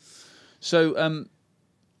 Yeah. So,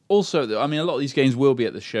 also, I mean, a lot of these games will be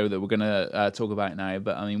at the show that we're going to talk about now.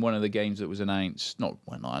 But I mean, one of the games that was announced,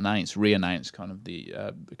 re-announced, kind of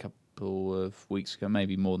a couple of weeks ago,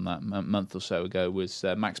 maybe more than that, a month or so ago, was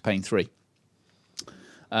Max Payne 3.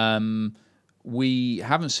 We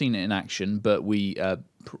haven't seen it in action, but I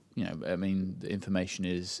mean, the information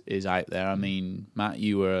is out there. I mean, Matt,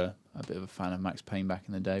 you were a bit of a fan of Max Payne back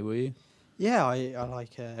in the day, were you? Yeah, I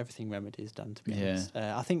like everything Remedy's done, to be honest.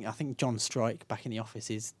 I think John Strike back in the office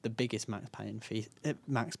is the biggest Max Payne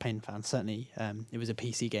fan. Certainly, it was a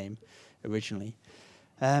PC game originally.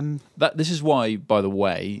 This is why, by the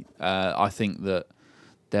way, I think that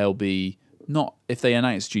there'll be. Not if they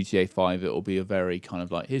announce GTA 5, it'll be a very kind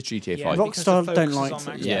of like here's GTA 5. Rockstar don't like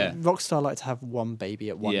to, Rockstar like to have one baby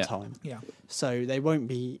at one time. Yeah. So they won't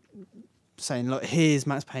be saying, look, here's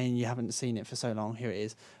Max Payne, you haven't seen it for so long, here it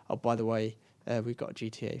is. Oh, by the way, we've got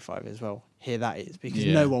GTA 5 as well. Here that is, because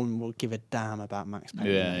no one will give a damn about Max Payne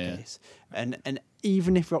in that case. And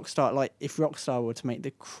even if Rockstar were to make the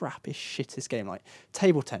crappiest, shittest game, like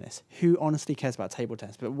table tennis, who honestly cares about table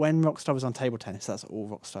tennis? But when Rockstar was on table tennis, that's all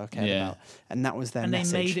Rockstar cared about. And that was their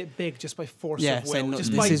message. And they made it big just by force of will. Saying,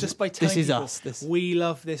 just by telling people, we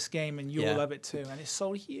love this game and you'll love it too. And it's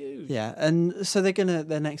so huge. Yeah, and so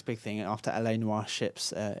their next big thing after LA Noire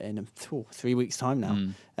ships in 3 weeks' time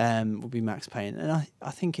now will be Max Payne. And I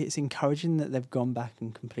think it's encouraging that they've gone back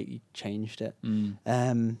and completely changed it.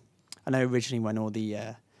 I know originally when all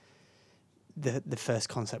the first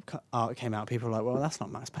concept art came out, people were like, "Well, that's not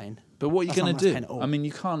Max Payne." But what are you going to do? I mean,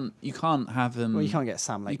 you can't have them. Well, you can't get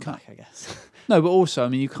Sam Lake back, I guess. No, but also, I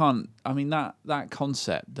mean, you can't. I mean, that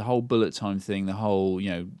concept, the whole bullet time thing, the whole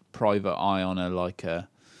private eye on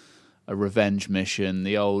a revenge mission,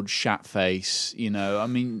 the old shat face, I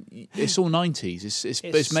mean, it's all 90s.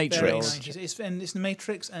 It's Matrix. 90s. It's the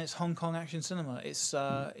Matrix and it's Hong Kong action cinema. It's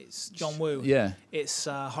John Woo. Yeah. It's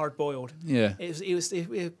Hard Boiled. Yeah.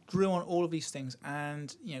 It grew on all of these things,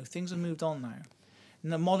 and things have moved on now.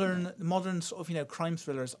 And the modern sort of crime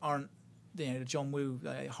thrillers aren't the John Woo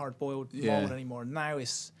hard boiled mold anymore. Now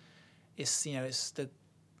it's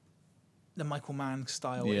the Michael Mann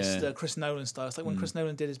style. Yeah. It's the Chris Nolan style. It's like when Chris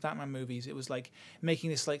Nolan did his Batman movies, it was like making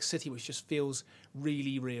this like city which just feels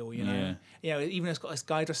really real, you know. Yeah. Even if it's got this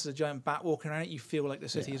guy dressed as a giant bat walking around it, you feel like the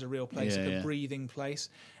city is a real place, like a breathing place.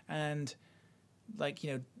 And like,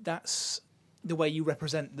 that's the way you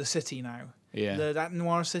represent the city now. Yeah. That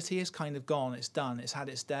noir city is kind of gone. It's done. It's had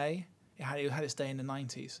its day. It had its day in the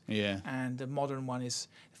 90s. Yeah. And the modern one is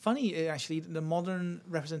funny. Actually, the modern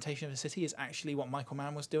representation of a city is actually what Michael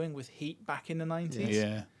Mann was doing with Heat back in the 90s.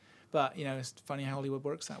 Yeah. But it's funny how Hollywood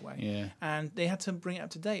works that way. Yeah. And they had to bring it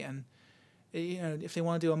up to date. And if they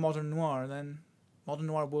want to do a modern noir, then modern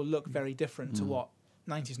noir will look very different to what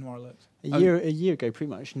 90s noir looked. A year ago,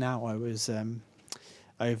 pretty much now, I was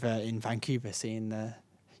over in Vancouver seeing the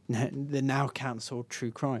now cancelled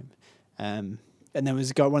True Crime. And there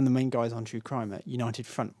was a guy, one of the main guys on True Crime at United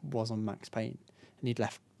Front was on Max Payne, and he'd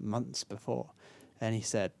left months before. And he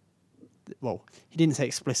said, well, he didn't say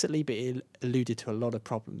explicitly, but he alluded to a lot of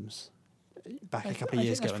problems back a couple of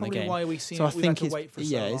years ago in the game. Why we've had to wait for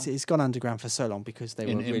so long. It's gone underground for so long because they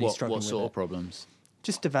were really struggling with what sort of problems?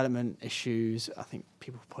 Just development issues. I think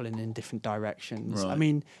people pulling in different directions. Right. I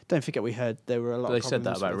mean, don't forget we heard there were a lot of problems. They said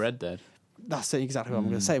that about Red Dead. That's exactly what I'm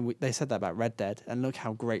going to say. They said that about Red Dead, and look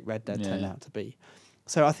how great Red Dead turned out to be.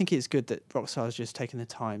 So I think it's good that Rockstar's just taken the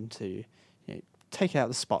time to take it out of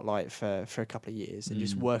the spotlight for a couple of years and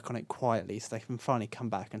just work on it quietly so they can finally come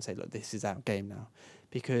back and say, look, this is our game now.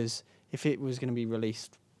 Because if it was going to be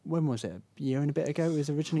released, when was it? A year and a bit ago it was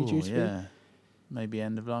originally due to be? Maybe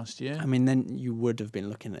end of last year. I mean, then you would have been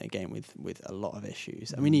looking at a game with a lot of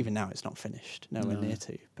issues. I mean, even now it's not finished, nowhere near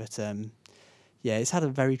to. But it's had a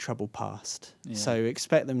very troubled past. Yeah. So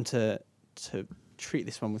expect them to treat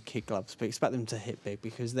this one with kid gloves, but expect them to hit big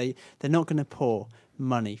because they're not going to pour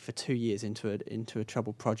money for 2 years into a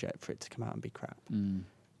troubled project for it to come out and be crap.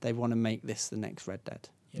 They want to make this the next Red Dead.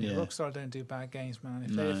 Rockstar don't do bad games, man.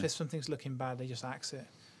 If something's looking bad, they just axe it.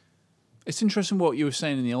 It's interesting what you were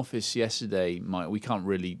saying in the office yesterday, Mike. We can't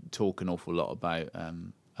really talk an awful lot about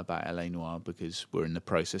LA Noire because we're in the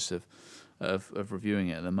process of reviewing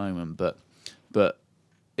it at the moment, but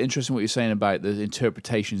interesting what you're saying about the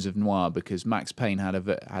interpretations of noir because Max Payne had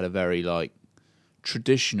a very like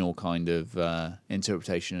traditional kind of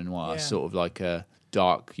interpretation of noir, sort of like a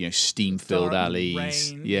dark, steam-filled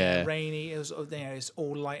alleys, rainy. It was, it's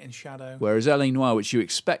all light and shadow. Whereas LA Noire, which you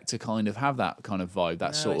expect to kind of have that kind of vibe,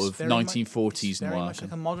 that sort of 1940s noir, very much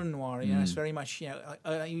like a modern noir. It's very much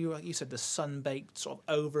you said the sun-baked, sort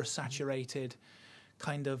of oversaturated,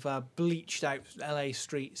 kind of bleached out LA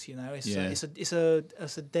streets. It's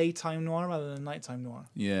a daytime noir rather than nighttime noir.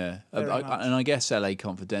 Yeah, and I guess LA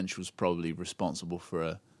Confidential is probably responsible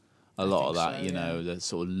for a lot of that. So, the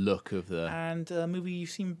sort of look of the. And a movie you've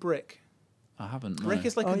seen, Brick. I haven't. Brick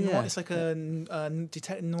is like noir, it's like a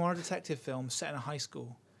noir detective film set in a high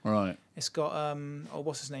school. Right. It's got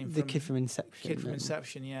what's his name? The kid from Inception. Kid from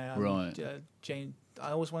Inception, yeah. Right. Jane. I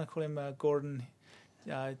always want to call him Gordon.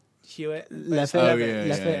 Hewitt,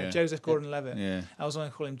 Levitt. Joseph Gordon-Levitt. Yeah. I always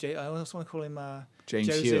want to call him I always want to call him James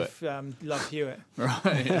Joseph Hewitt. Love Hewitt.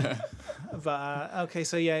 Right. Yeah. But okay,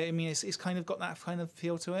 so I mean, it's kind of got that kind of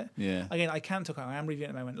feel to it. Yeah. Again, I can't talk about it. I am reviewing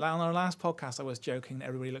it at the moment. Like on our last podcast, I was joking that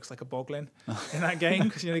everybody looks like a boglin in that game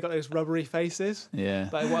because they got those rubbery faces. Yeah.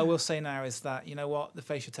 But what I will say now is that the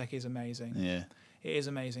facial tech is amazing. Yeah. It is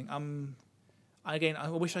amazing. Again, I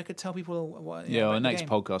wish I could tell people what. On the next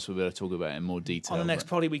podcast we'll be able to talk about it in more detail. On the next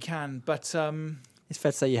poddy we can, but it's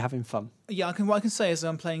fair to say you're having fun. Yeah, what I can say is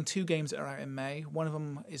I'm playing 2 games that are out in May. One of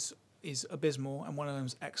them is abysmal, and one of them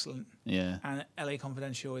is excellent. Yeah. And LA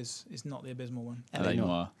Confidential is not the abysmal one. LA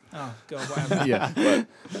Noire. Oh God, whatever. Yeah,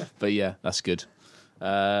 but yeah, that's good.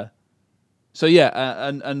 And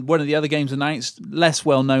one of the other games announced, less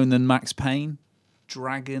well known than Max Payne,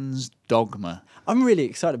 Dragon's Dogma. I'm really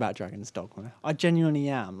excited about Dragon's Dogma. I genuinely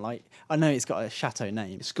am. Like, I know it's got a chateau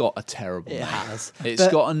name. It's got a terrible name. It has. It's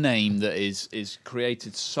got a name that is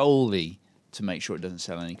created solely to make sure it doesn't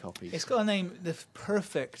sell any copies. It's got a name that's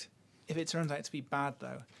perfect if it turns out to be bad,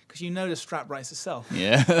 though. Because the strap writes itself.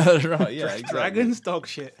 Yeah, that's right. Yeah, exactly. Dragon's dog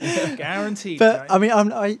shit. Guaranteed. But, right? I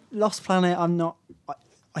mean, Lost Planet, I'm not...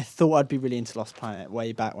 I thought I'd be really into Lost Planet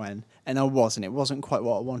way back when, and I wasn't. It wasn't quite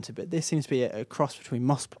what I wanted, but this seems to be a cross between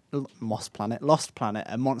Lost Planet,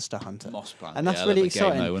 and Monster Hunter. Lost Planet, and that's really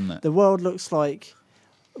exciting. Game, though, isn't it? The world looks like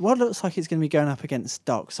it's going to be going up against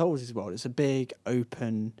Dark Souls' world. It's a big,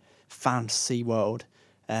 open fantasy world,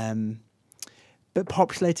 but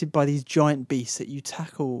populated by these giant beasts that you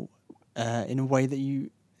tackle in a way that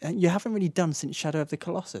you you haven't really done since Shadow of the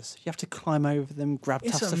Colossus. You have to climb over them, grab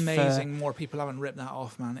It's tufts of fur. amazing more people haven't ripped that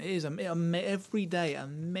off, man. It is every day it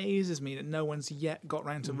amazes me that no one's yet got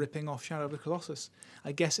round to ripping off Shadow of the Colossus.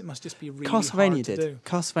 I guess it must just be really hard Castlevania to do.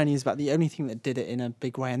 Castlevania is about the only thing that did it in a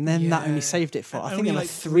big way, and then that only saved it for. And I think only there were like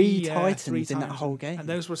three three titans in that times, whole game. and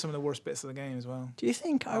those were some of the worst bits of the game as well. Do you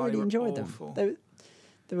think I Oh, really they were enjoyed awful. them?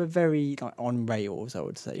 They were very like on rails, I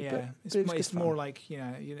would say. Yeah, but it's, it was it's good more fun. like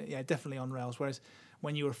yeah, definitely on rails. Whereas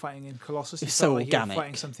when you were fighting in Colossus, It's you so felt like you were organic.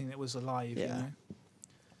 fighting something that was alive. Yeah. You know?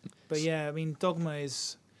 But yeah, I mean, Dogma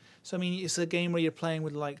is. So I mean, it's a game where you're playing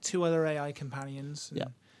with like 2 other AI companions.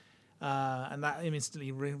 And, and that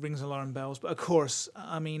instantly rings alarm bells. But of course,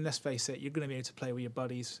 I mean, let's face it, you're going to be able to play with your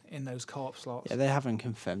buddies in those co-op slots. Yeah, they haven't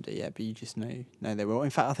confirmed it yet, but you just know they will. In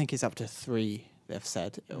fact, I think it's up to 3. They've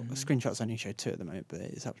said screenshots only show 2 at the moment, but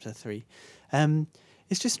it's up to 3.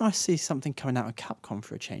 It's just nice to see something coming out of Capcom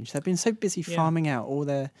for a change. They've been so busy farming out all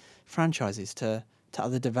their franchises to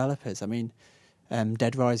other developers. I mean,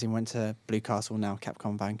 Dead Rising went to Blue Castle, now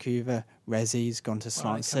Capcom Vancouver. Resi's gone to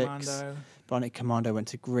Slant 6. Commando. Bionic Commando went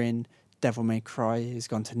to Grin. Devil May Cry has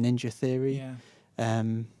gone to Ninja Theory. Yeah.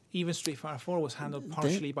 Even Street Fighter 4 was handled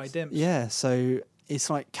partially by Dimps. Yeah, so it's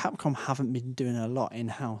like Capcom haven't been doing a lot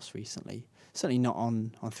in-house recently. Certainly not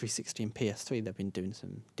on 360 and PS3. They've been doing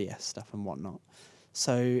some DS stuff and whatnot.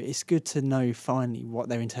 So it's good to know finally what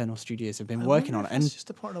their internal studios have been working on. And it's just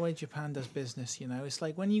a part of the way Japan does business, you know. It's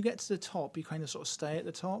like when you get to the top, you kind of sort of stay at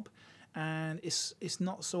the top, and it's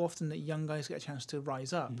not so often that young guys get a chance to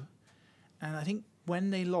rise up. And I think when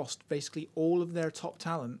they lost basically all of their top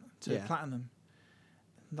talent to Platinum,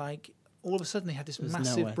 like all of a sudden they had this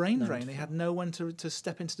massive brain drain. They had no one to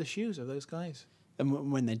step into the shoes of those guys.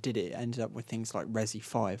 And when they did it ended up with things like Resi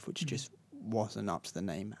 5, which just wasn't up to the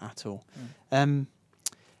name at all.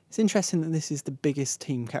 It's interesting that this is the biggest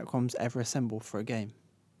team Capcom's ever assembled for a game.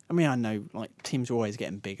 I mean, I know like teams are always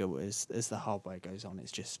getting bigger as the hardware goes on.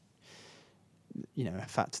 It's just, you know, a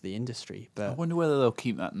fact of the industry. But I wonder whether they'll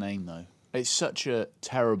keep that name though. It's such a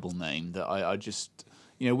terrible name that I just,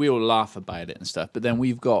 you know, we all laugh about it and stuff, but then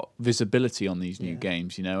we've got visibility on these new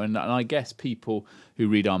games, you know, and I guess people who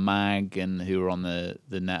read our mag and who are on the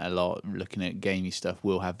net a lot looking at gamey stuff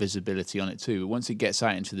will have visibility on it too. But once it gets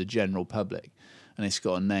out into the general public and it's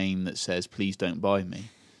got a name that says, please don't buy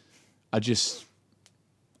me,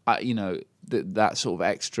 you know, that sort of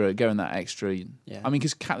extra, going that extra. I mean,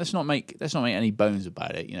 because let's not make any bones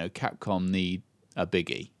about it. You know, Capcom need a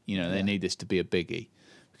biggie. You know, they need this to be a biggie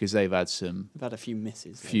because they've had a few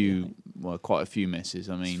misses. Quite a few misses.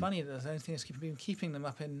 I mean, it's funny that the only thing that's been keeping them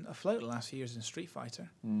afloat the last few years in Street Fighter.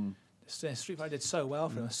 Street Fighter did so well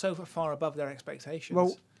for them, so far above their expectations.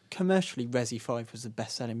 Well, commercially, Resi 5 was the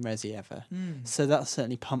best-selling Resi ever, so that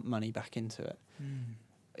certainly pumped money back into it.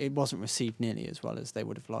 It wasn't received nearly as well as they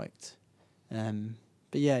would have liked.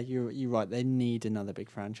 But yeah, you're right. They need another big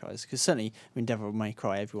franchise because certainly, I mean, Devil May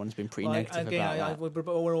Cry. Everyone's been pretty negative about that.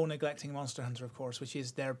 We're all neglecting Monster Hunter, of course, which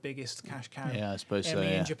is their biggest cash cow. Yeah, I suppose so.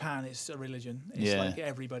 In Japan, it's a religion. It's like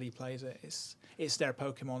everybody plays it. It's their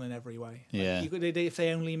Pokemon in every way. Yeah. If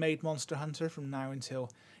they only made Monster Hunter from now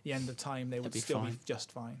until the end of time, they would still be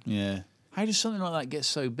just fine. Yeah. How does something like that get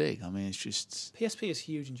so big? I mean, it's just PSP is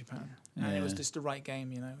huge in Japan, and it was just the right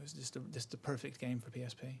game. You know, it was just the perfect game for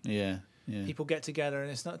PSP. Yeah. People get together, and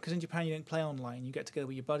it's not because in Japan you don't play online. You get together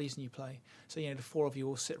with your buddies and you play. So you know, the 4 of you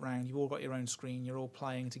all sit round. You've all got your own screen. You're all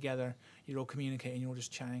playing together. You're all communicating. You're all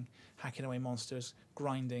just chatting, hacking away monsters,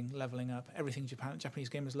 grinding, leveling up. Everything Japanese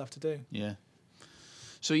gamers love to do. Yeah.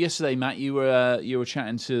 So yesterday, Matt, you were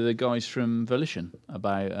chatting to the guys from Volition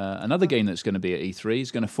about another game that's going to be at E3.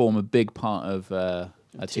 It's going to form a big part of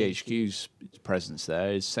THQ's presence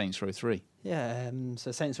there. Is Saints Row 3. Yeah,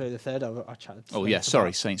 so Saints Row the Third. I chatted. Oh yeah,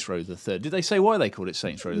 sorry, Saints Row the Third. Did they say why they called it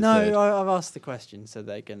Saints Row the Third? No, I've asked the question, so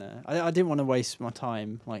they're gonna. I didn't want to waste my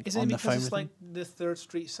time Is on it the phone. because it's like the Third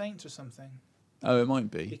Street Saints or something? Oh, it might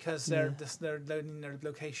be. Because they're loading their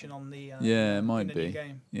location on the it might in the be. new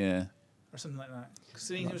game. Yeah. Or something like that. Because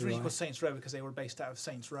it was really called Saints Row because they were based out of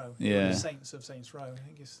Saints Row. Yeah. The Saints of Saints Row. I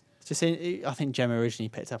think it's Just I think Gemma originally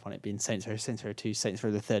picked up on it being Saints Row 2, Saints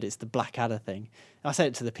Row the Third. It's the Blackadder thing. And I said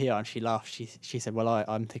it to the PR and she laughed. She said, "Well,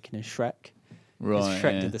 I'm thinking of Shrek." Right.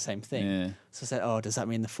 Shrek did the same thing. Yeah. So I said, "Oh, does that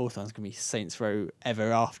mean the fourth one's gonna be Saints Row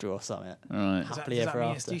Ever After or something?" Right. Happily Ever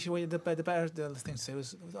After. The better thing to say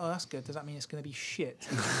was, "Oh, that's good. Does that mean it's going to be shit?"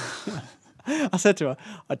 I said to her,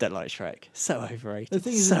 "I don't like Shrek. So overrated." The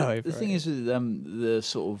thing is, with the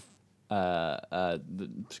sort of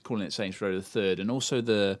calling it Saints Row the Third, and also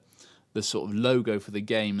the the sort of logo for the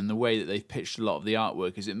game and the way that they've pitched a lot of the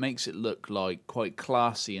artwork is it makes it look like quite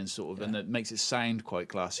classy and sort of, and it makes it sound quite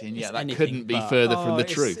classy. And that couldn't be further from the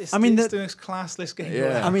truth. It's the most classless game.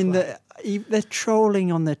 Yeah. I mean, they're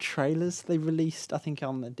trolling on their trailers. They released, I think,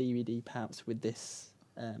 on the DVD perhaps with this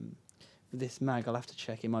mag. I'll have to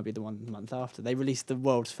check. It might be the one the month after. They released the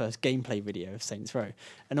world's first gameplay video of Saints Row,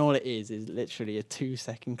 and all it is literally a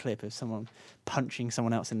 2-second clip of someone punching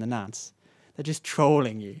someone else in the nads. They're just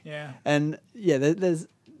trolling you. Yeah. And there's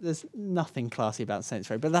nothing classy about Saints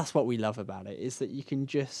Row, but that's what we love about it, is that you can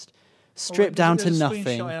just strip down to nothing.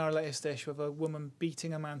 There's a screenshot in our latest dish of a woman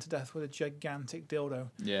beating a man to death with a gigantic dildo.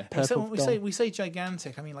 Yeah. So when we say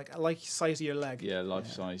gigantic, I mean like size of your leg. Yeah, life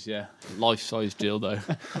size. Yeah, life size dildo.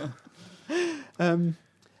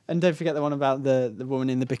 And don't forget the one about the woman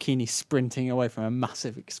in the bikini sprinting away from a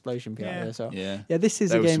massive explosion behind her as well. Yeah. Yeah, this is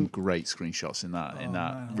there a were game. some great screenshots in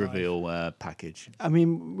that reveal package. I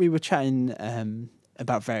mean, we were chatting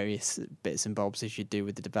about various bits and bobs as you do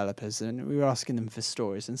with the developers, and we were asking them for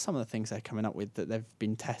stories, and some of the things they're coming up with that they've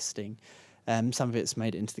been testing. Some of it's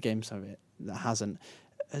made it into the game, some of it that hasn't.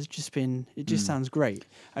 Has just been. It just sounds great.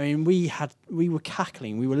 I mean, we were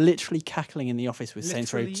cackling. We were literally cackling in the office with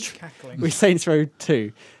Saints Row. With Saints Row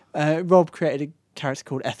 2. Rob created a character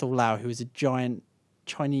called Ethel Lau, who was a giant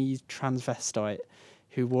Chinese transvestite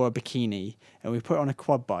who wore a bikini, and we put her on a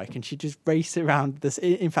quad bike, and she just raced around this.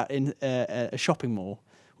 In fact, in a shopping mall.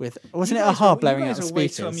 Wasn't it a hard blowing out of speakers? I was way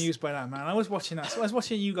too amused by that, man. I was watching that. So I was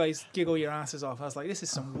watching you guys giggle your asses off. I was like, this is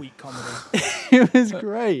some weak comedy. It was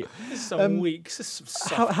great. This is some weak. This is some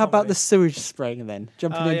soft how about the sewage spraying then?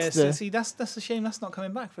 Jumping into the... See, that's a shame. That's not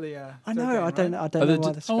coming back for the. I know. Game, I don't know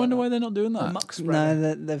why. I wonder why they're not doing that. Muck spray.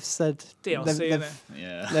 No, they've said DLC.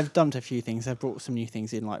 They've dumped a few things. They've brought some new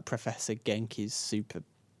things in, like Professor Genki's super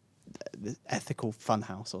ethical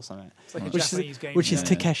funhouse or something. It's like a Japanese game. Which is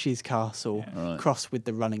Takeshi's Castle crossed with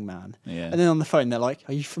the Running Man. Yeah. And then on the phone they're like,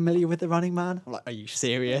 "Are you familiar with the Running Man?" I'm like, "Are you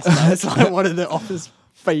serious?" No, it's like one of the author's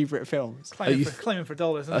favourite films. Claiming for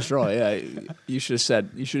dollars. That's right. Yeah, you should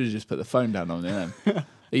have just put the phone down on it. Then.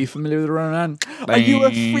 Are you familiar with the Running Man? Are you a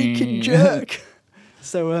freaking jerk?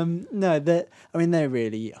 So they're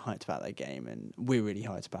really hyped about that game, and we're really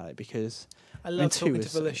hyped about it because I love talking to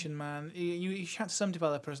Volition, man. You chat to some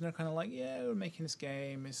developers, and they're kind of like, "Yeah, we're making this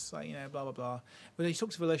game. It's like blah blah blah." But you talk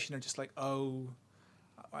to Volition, they're just like, "Oh,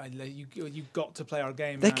 you got to play our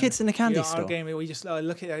game." They're kids in a candy store. Our game. We just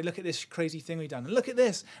look at this crazy thing we've done. And look at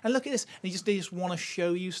this, and look at this. And they just want to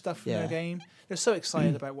show you stuff from their game. They're so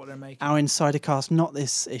excited about what they're making. Our Insider Cast, not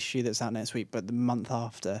this issue that's out next week, but the month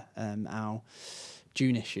after, our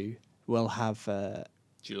June issue will have the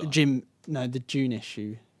June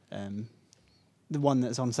issue. The one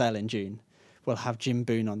that's on sale in June will have Jim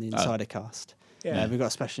Boone on the Insider Cast. Yeah, we've got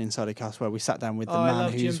a special Insider Cast where we sat down with the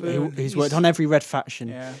man who's worked on every Red Faction,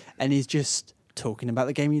 and he's just talking about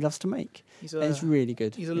the game he loves to make. It's really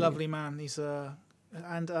good. He's a lovely man. He's absolutely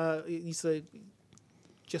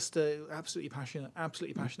passionate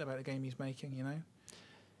about the game he's making.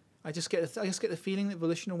 I just get the feeling that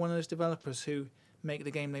Volition are one of those developers who make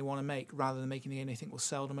the game they want to make rather than making the game they think will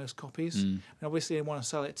sell the most copies. And obviously they want to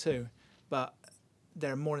sell it too, but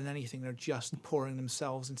they're more than anything, they're just pouring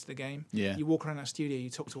themselves into the game. Yeah. You walk around that studio, you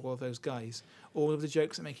talk to all of those guys. All of the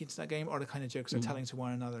jokes that make it into that game are the kind of jokes they're telling to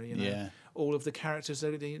one another. Yeah. All of the characters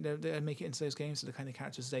that they make it into those games are the kind of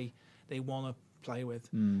characters they want to play with.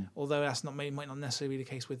 Although that's might not necessarily be the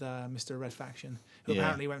case with Mr. Red Faction, who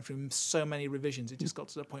apparently went through so many revisions. It just got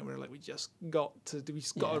to the point where we just got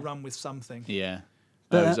to run with something. Yeah.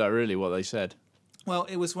 But is that really what they said? Well,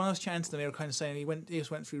 it was when I was chatting to them, they were kind of saying he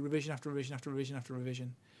just went through revision after revision after revision after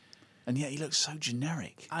revision. And yet he looks so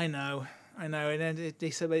generic. I know. And then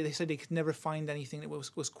they said they could never find anything that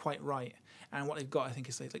was quite right. And what they've got, I think,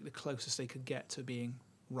 is like the closest they could get to being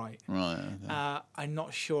right. Right. Okay. I'm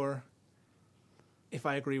not sure if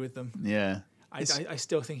I agree with them. Yeah. I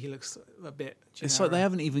still think he looks a bit generic. It's like they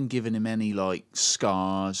haven't even given him any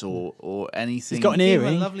scars or anything. He's got an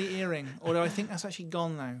earring. A lovely earring, although I think that's actually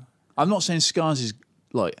gone now. I'm not saying scars is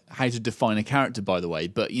how to define a character, by the way,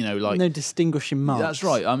 but no distinguishing marks. That's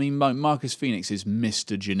right. I mean, Marcus Phoenix is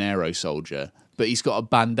Mr. Gennaro Soldier, but he's got a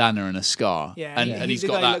bandana and a scar. Yeah, and he's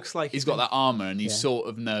got that. He's got that armor, and you sort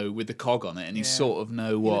of know with the cog on it, and you sort of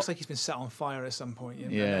know what. He looks like he's been set on fire at some point.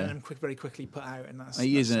 And then very quickly put out, and that's.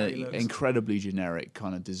 He is an incredibly generic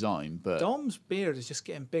kind of design, but Dom's beard is just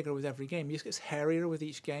getting bigger with every game. He just gets hairier with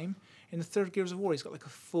each game. In the third Gears of War, he's got like a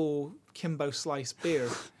full Kimbo Slice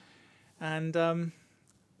beard. And I'm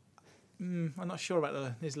not sure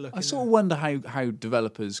about his look. I sort of wonder how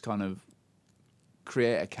developers kind of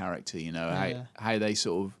create a character, how they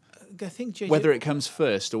sort of think JJ, whether it comes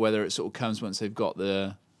first or whether it sort of comes once they've got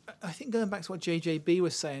the. I think going back to what JJB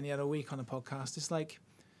was saying the other week on the podcast, it's like,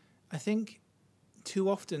 I think too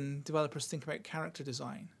often developers think about character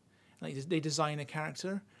design. Like they design a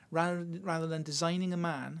character rather than designing a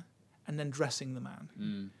man and then dressing the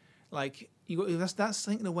man. Like that's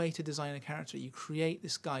I think the way to design a character. You create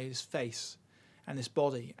this guy, his face, and this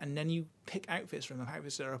body, and then you pick outfits from them,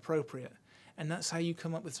 outfits that are appropriate, and that's how you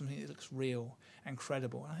come up with something that looks real and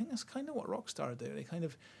credible. And I think that's kind of what Rockstar do. They kind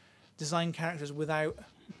of design characters without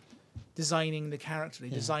designing the character. They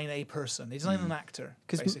design a person. They design an actor.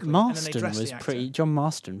 Because Marston was pretty. John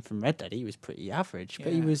Marston from Red Dead, he was pretty average,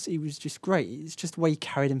 but he was just great. It's just the way he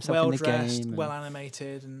carried himself in the game. Well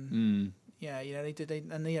animated, and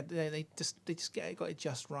they just got it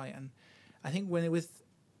just right. And I think with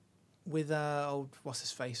what's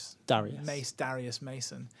his face, Darius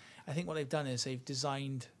Mason. I think what they've done is they've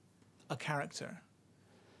designed a character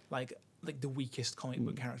like the weakest comic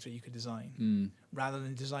book character you could design, rather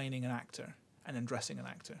than designing an actor and then dressing an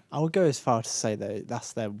actor. I would go as far to say though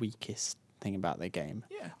that's their weakest thing about their game.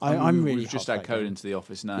 Yeah, I'm really just add code into the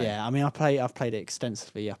office now. Yeah, I mean I've played it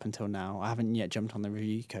extensively up until now. I haven't yet jumped on the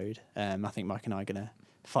review code. I think Mike and I are gonna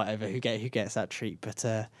fight over who gets that treat, but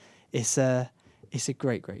it's a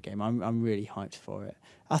great game. I'm really hyped for it.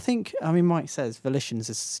 I think, Mike says Volition's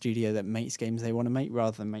a studio that makes games they want to make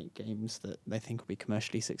rather than make games that they think will be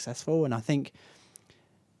commercially successful. And I think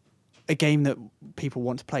a game that people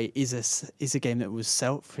want to play is a game that was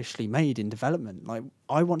selfishly made in development. Like,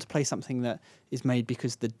 I want to play something that is made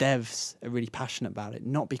because the devs are really passionate about it,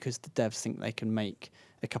 not because the devs think they can make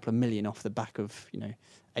a couple of million off the back of,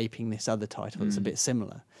 aping this other title that's a bit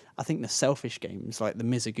similar. I think the selfish games, like the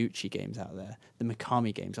Mizoguchi games out there, the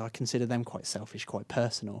Mikami games, I consider them quite selfish, quite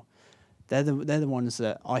personal. They're the ones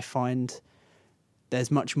that I find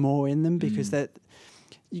there's much more in them because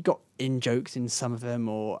you got in-jokes in some of them,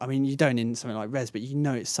 or, you don't in something like Rez, but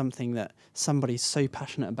it's something that somebody's so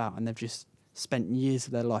passionate about and they've just spent years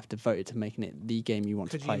of their life devoted to making it the game you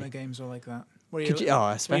want to play. Kojima games are like that.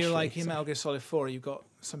 Especially. Where you're like in Metal Gear Solid 4, you've got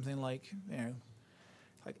something like,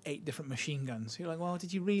 like 8 different machine guns. You're like, well,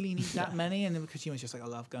 did you really need that many? And then Kojima's just like, I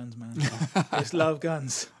love guns, man. I just love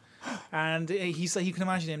guns. And he's like, you can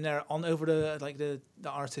imagine him there over the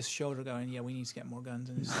artist's shoulder going, yeah, we need to get more guns,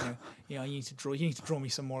 and it's, you need to draw me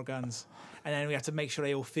some more guns, and then we have to make sure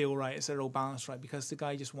they all feel right, so they're all balanced right, because the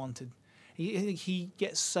guy just wanted. He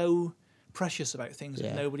gets so precious about things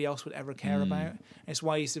that nobody else would ever care about. It's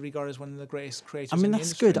why he's regarded as one of the greatest creators. In the that's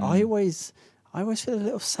industry. good. I always feel a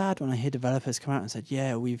little sad when I hear developers come out and said,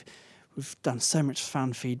 yeah, we've done so much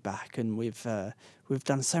fan feedback and we've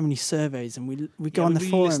done so many surveys and we go on the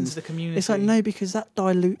really forums. Listen to the community. It's like, no, because that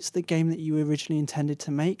dilutes the game that you originally intended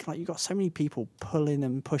to make. Like, you've got so many people pulling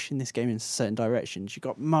and pushing this game in certain directions. You've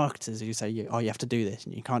got marketers who say, oh, you have to do this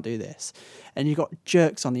and you can't do this. And you've got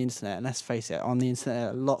jerks on the internet, and let's face it, on the internet there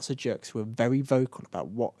are lots of jerks who are very vocal about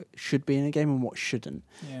what should be in a game and what shouldn't.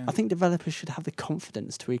 Yeah. I think developers should have the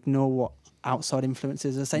confidence to ignore what outside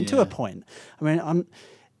influences are saying to a point.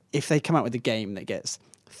 If they come out with a game that gets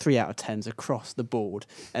 3 out of 10s across the board,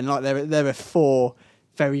 and like there are 4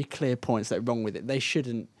 very clear points that are wrong with it, they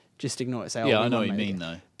shouldn't just ignore it. Say, I know what you mean,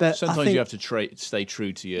 though. But sometimes you have to stay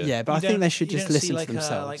true to your. Yeah, but I think they should just listen to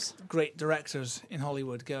themselves. Like great directors in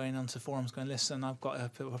Hollywood going onto forums, going, "Listen, I've got a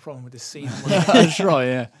problem with this scene." That's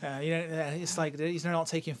right. Yeah. It's like they're not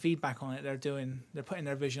taking feedback on it. They're putting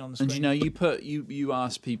their vision on the screen. And you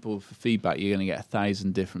ask people for feedback, you're going to get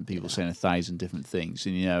 1,000 different people saying 1,000 different things,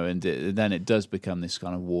 and then it does become this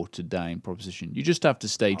kind of watered down proposition. You just have to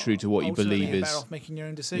stay true to what you believe is. You're better off making your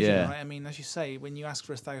own decision, right? As you say, when you ask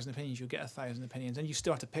for 1,000 opinions, you'll get 1,000 opinions, and you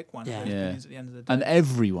still have to pick one. At the end of the day. And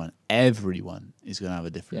everyone is going to have a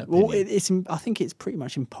different opinion. I think it's pretty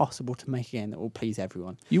much impossible to make a game that will please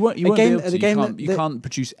everyone. You won't be able to. You can't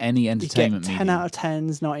produce any entertainment medium. 10 out of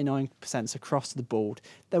 10s, 99% across the board.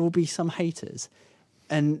 There will be some haters.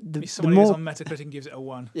 And the more on Metacritic gives it a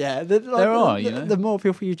 1. Yeah, the more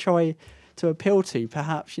people you try to appeal to,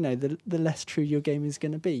 perhaps the less true your game is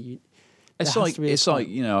going to be. It's like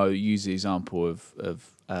I use the example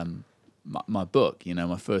of my book,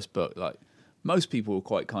 my first book. Like, most people were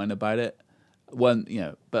quite kind about it. But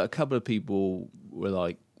a couple of people were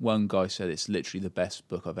like, one guy said it's literally the best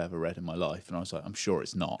book I've ever read in my life, and I was like, I'm sure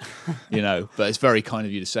it's not, but it's very kind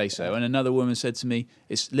of you to say so. And another woman said to me,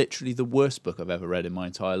 it's literally the worst book I've ever read in my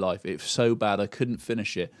entire life. It was so bad I couldn't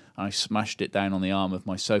finish it, and I smashed it down on the arm of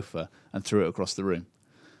my sofa and threw it across the room.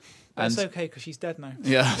 But it's okay because she's dead now.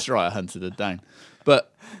 Yeah, that's right. I hunted her down.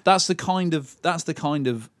 But that's the kind of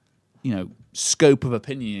scope of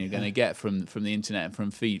opinion you're going to get from the internet and from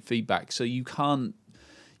feedback. So you can't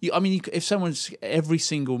if someone's every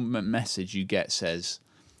single message you get says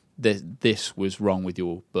this was wrong with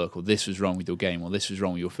your book, or this was wrong with your game, or this was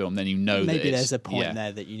wrong with your film, then you know maybe that there's a point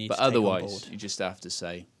there that you need to take on board. But otherwise, you just have to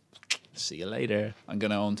say, "See you later." I'm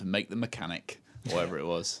going on to Make the Mechanic, whatever it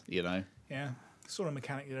was, Yeah, saw a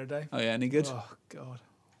Mechanic the other day. Oh yeah, any good? Oh god,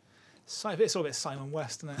 it's all a bit Simon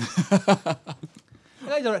West, isn't it? The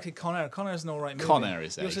guy directed Con Air. Con Air's an alright movie. Con Air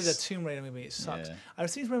is He also ace. did a Tomb Raider movie. It sucks. Yeah. I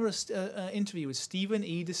seem to remember an interview with Stephen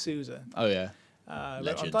E. D'Souza. Oh yeah, On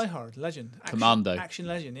legend. Die Hard, legend. Commando. Action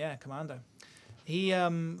legend, yeah, Commando. He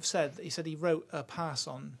said he wrote a pass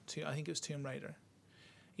on to, I think it was Tomb Raider.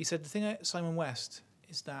 He said the thing about Simon West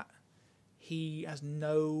is that he has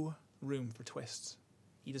no room for twists.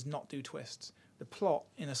 He does not do twists. The plot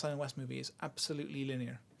in a Simon West movie is absolutely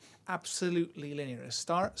linear. Absolutely linear. It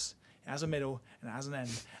starts, it has a middle, and it has an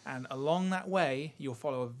end. And along that way, you'll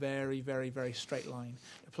follow a very, very, very straight line.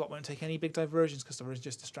 The plot won't take any big diversions because diversions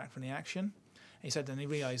just distract from the action. And he said then he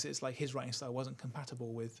realised it's like his writing style wasn't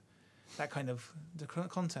compatible with that kind of the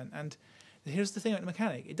content. And here's the thing about The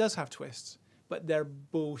Mechanic. It does have twists, but they're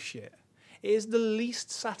bullshit. It is the least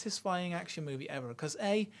satisfying action movie ever because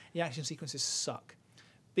A, the action sequences suck.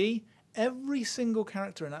 B, every single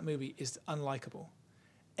character in that movie is unlikable.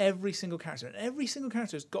 Every single character. And every single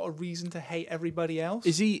character has got a reason to hate everybody else.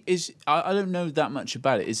 I don't know that much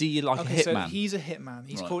about it. Is he like a hitman? So he's a hitman.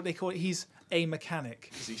 They call it he's a mechanic.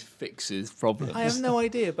 Because he fixes problems. I have no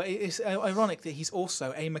idea, but it's ironic that he's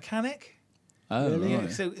also a mechanic. Oh, really?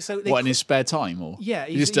 right. So in his spare time, or yeah,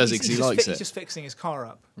 he just does it because he likes it. He's just fixing his car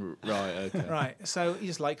up. Right. Okay. Right. So he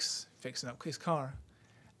just likes fixing up his car,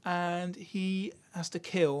 and he has to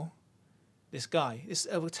kill this guy. This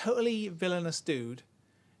a totally villainous dude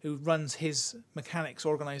who runs his mechanics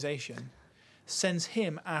organization. Sends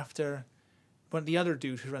him after the other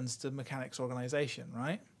dude who runs the mechanics organization,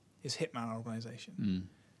 right? His hitman organization. Mm.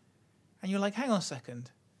 And you're like, hang on a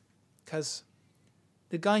second, because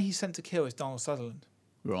the guy he's sent to kill is Donald Sutherland.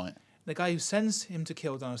 Right. The guy who sends him to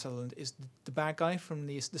kill Donald Sutherland is the bad guy from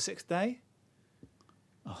the Sixth Day.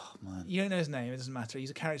 Oh man. You don't know his name. It doesn't matter.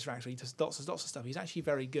 He's a character actor. He does lots of stuff. He's actually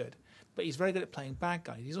very good, but he's very good at playing bad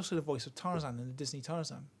guys. He's also the voice of Tarzan in the Disney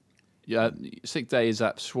Tarzan. Yeah, Sick Day is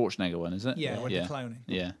that Schwarzenegger one, is it? Yeah, with the cloning.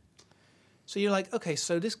 Yeah. So you're like, okay,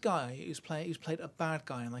 so this guy who's played a bad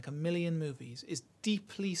guy in like a million movies is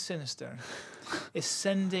deeply sinister, is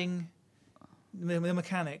sending the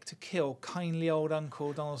mechanic to kill kindly old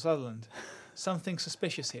Uncle Donald Sutherland. Something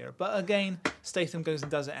suspicious here. But again, Statham goes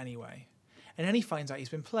and does it anyway. And then he finds out he's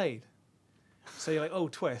been played. So you're like, oh,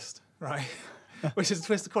 twist, right? Which is a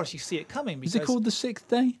twist, of course, you see it coming. Because, is it called The Sixth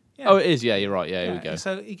Day? Yeah. Oh, it is. Yeah, you're right. Yeah, here we go.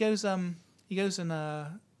 So he goes and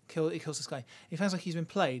kills this guy. He finds like he's been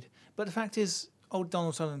played. But the fact is, old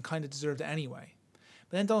Donald Sutherland kind of deserved it anyway.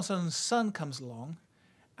 But then Donald Sutherland's son comes along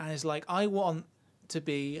and is like, I want to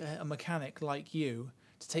be a mechanic like you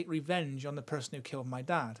to take revenge on the person who killed my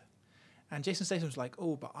dad. And Jason Statham's like,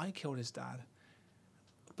 oh, but I killed his dad.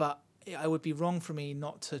 But it would be wrong for me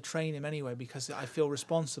not to train him anyway because I feel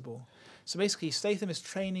responsible. So basically, Statham is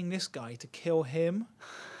training this guy to kill him,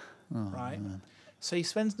 right? Man. So he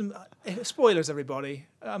spends them. Spoilers, everybody.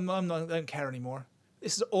 I don't care anymore.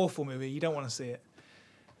 This is an awful movie. You don't want to see it.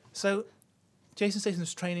 So Jason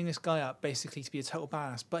Statham's training this guy up basically to be a total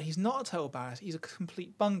badass, but he's not a total badass. He's a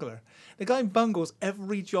complete bungler. The guy bungles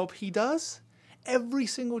every job he does. Every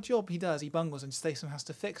single job he does, he bungles, and Statham has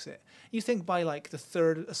to fix it. You think by like the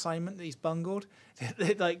third assignment that he's bungled,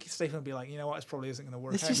 like Statham would be like, you know what, this probably isn't going to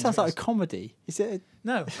work. This just sounds like a comedy. Is it?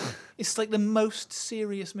 No, it's like the most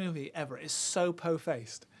serious movie ever. It's so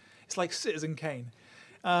po-faced. It's like Citizen Kane,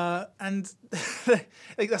 and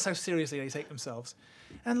like, that's how seriously they take themselves.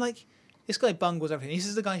 And like this guy bungles everything. This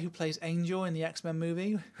is the guy who plays Angel in the X-Men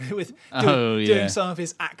movie with doing some of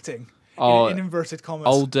his acting in inverted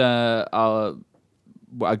commas.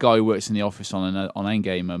 A guy who works in the office on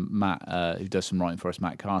Endgame, Matt, who does some writing for us,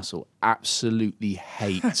 Matt Castle, absolutely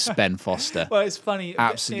hates Ben Foster. Well, it's funny.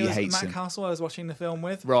 Absolutely hates Matt him. Castle I was watching the film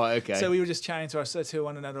with. Right, okay. So we were just chatting to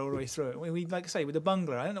one another all the way through it. We like I say, with the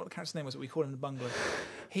bungler, I don't know what the character's name was, but we call him the bungler.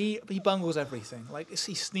 He bungles everything. Like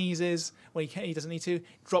he sneezes when he doesn't need to,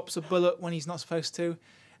 drops a bullet when he's not supposed to,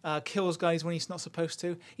 kills guys when he's not supposed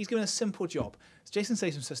to. He's given a simple job. So Jason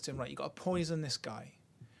Statham says to him, right, you got to poison this guy.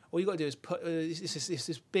 All you got to do is put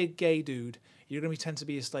this big gay dude. You're going to pretend to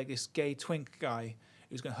be this gay twink guy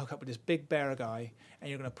who's going to hook up with this big bear guy, and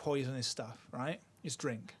you're going to poison his stuff, right? His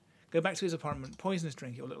drink. Go back to his apartment, poison his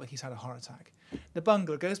drink. It will look like he's had a heart attack. The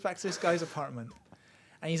bungler goes back to this guy's apartment,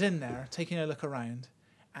 and he's in there taking a look around,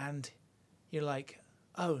 and you're like,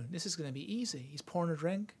 oh, this is going to be easy. He's pouring a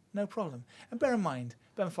drink. No problem. And bear in mind,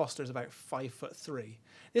 Ben Foster is about 5'3".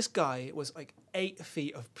 This guy was like 8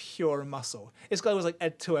 feet of pure muscle. This guy was like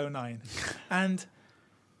Ed 209. and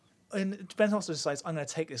Ben Foster decides, I'm going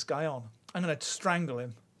to take this guy on. I'm going to strangle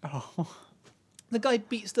him. Oh. The guy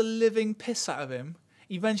beats the living piss out of him.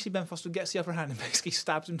 Eventually, Ben Foster gets the upper hand and basically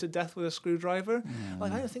stabs him to death with a screwdriver.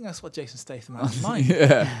 Like, I don't think that's what Jason Statham had in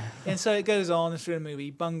mind. And so it goes on through the movie,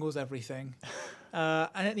 he bungles everything. And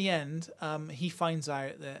at the end, he finds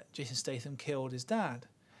out that Jason Statham killed his dad.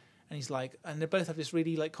 And he's like, and they both have this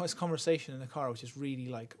really like conversation in the car, which is really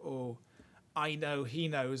like, oh, I know he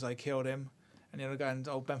knows I killed him. And the other guy, and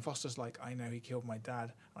Ben Foster's like, I know he killed my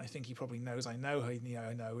dad. And I think he probably knows I know,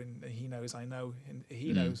 I know, and he knows I know, and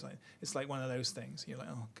he knows. It's like one of those things. You're like,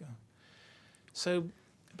 oh god. So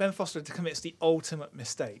Ben Foster commits the ultimate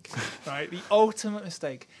mistake, right? The ultimate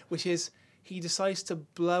mistake, which is he decides to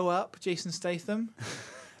blow up Jason Statham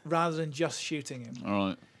rather than just shooting him. All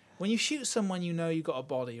right. When you shoot someone, you know you got a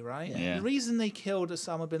body, right? Yeah. The reason they killed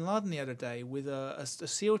Osama bin Laden the other day with a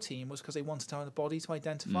SEAL team was because they wanted to have a body to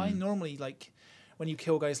identify. Normally, like when you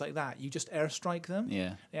kill guys like that, you just airstrike them.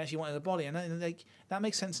 Yeah. They actually wanted a body, and that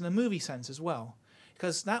makes sense in a movie sense as well,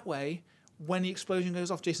 because that way, when the explosion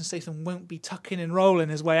goes off, Jason Statham won't be tucking and rolling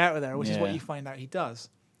his way out of there, which is what you find out he does.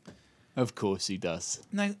 Of course he does.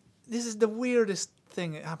 Now, this is the weirdest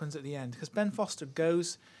thing that happens at the end, because Ben Foster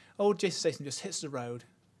goes, old Jason Statham just hits the road,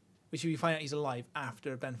 which you find out he's alive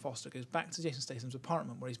after Ben Foster goes back to Jason Statham's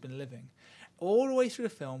apartment where he's been living. All the way through the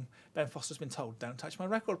film, Ben Foster's been told, don't touch my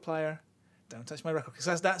record player, don't touch my record,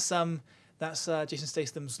 because that's Jason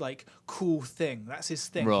Statham's like cool thing. That's his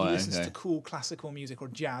thing. Right, he listens to cool classical music or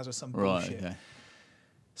jazz or some Right, bullshit. okay.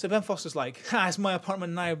 So Ben Foster's like, it's my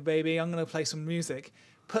apartment now, baby. I'm going to play some music.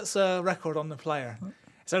 Puts a record on the player.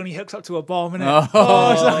 It's only hooked up to a bomb, isn't it?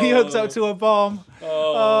 Oh, it's only hooked up to a bomb.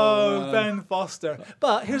 Oh, Ben Foster.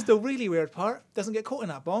 But here's the really weird part. Doesn't get caught in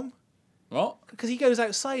that bomb. What? Because he goes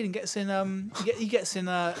outside and gets in he gets in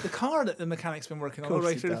the car that the mechanic's been working on all the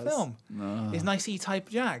way through the film. His nice E-Type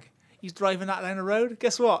Jag. He's driving that down the road.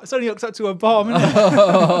 Guess what? It's only hooked up to a bomb, isn't it?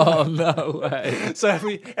 Oh, no way. So at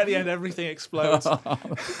the end, everything explodes.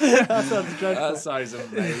 That sounds dreadful. That sounds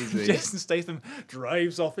amazing. Jason Statham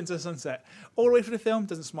drives off into the sunset. All the way through the film,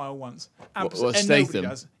 doesn't smile once. What, And Statham? nobody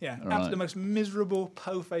does. Yeah, Right. the most miserable,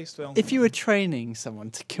 po-faced film. If you were training someone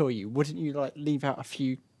to kill you, wouldn't you like leave out a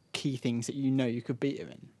few key things that you know you could beat him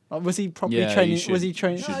in? Like, was he probably Yeah, training? you should- Was he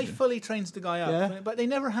training? No, he fully trains the guy up. Yeah. But they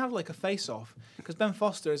never have like a face-off because Ben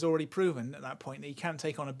Foster has already proven at that point that he can't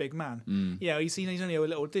take on a big man. You know, he's only a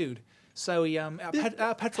little dude. So he at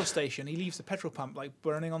a petrol station, he leaves the petrol pump like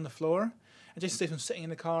burning on the floor, and Jason Statham's sitting in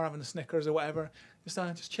the car having a Snickers or whatever,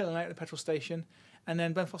 just chilling out at the petrol station. And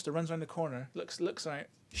then Ben Foster runs around the corner, looks out,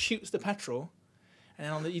 shoots the petrol,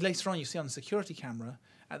 and then later on you see on the security camera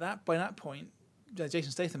by that point.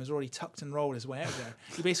 Jason Statham has already tucked and rolled his way out of there.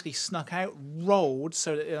 He basically snuck out, rolled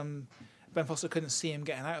so that Ben Foster couldn't see him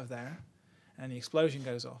getting out of there, and the explosion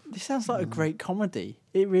goes off. This sounds like a great comedy.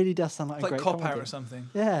 It really does sound like It's a like great Cop comedy. Out or something.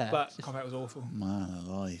 Yeah. But Cop Out was awful. Man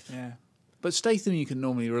alive. Yeah. But Statham, you can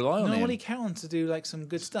normally rely on Normally him. count on to do like some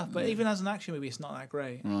good stuff, but even as an action movie, it's not that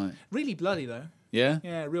great. Right. Really bloody though. Yeah?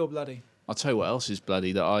 Yeah, real bloody. I'll tell you what else is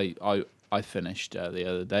bloody that I finished the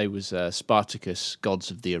other day was Spartacus,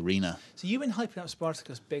 Gods of the Arena. So you've been hyping up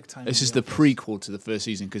Spartacus big time. This in is the office. prequel to the first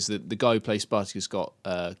season because the guy who plays Spartacus got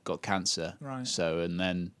cancer. Right. So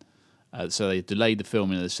so they delayed the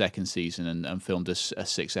filming of the second season and filmed a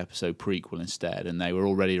 6-episode prequel instead. And they were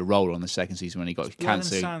all ready to roll on the second season when he got Blood and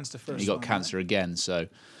cancer. Sand's the first He got one, cancer again. So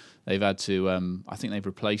they've had to. I think they've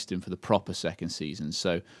replaced him for the proper second season.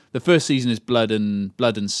 So the first season is Blood and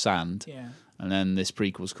Sand. Yeah. And then this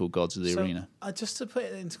prequel is called Gods of the So, Arena. just to put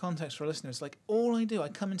it into context for our listeners, like all I do, I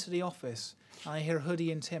come into the office and I hear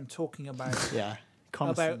Hoodie and Tim talking about Yeah.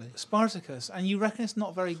 Constantly. about Spartacus, and you reckon it's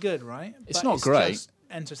not very good, right? It's But not great. Just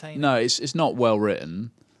entertaining. No, it's not well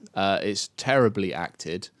written. It's terribly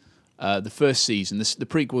acted. The first season, the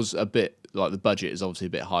prequel's a bit like the budget is obviously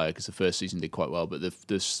a bit higher because the first season did quite well, but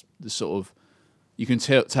the sort of you can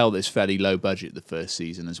tell that it's fairly low budget the first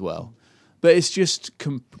season as well. But it's just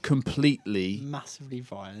completely Massively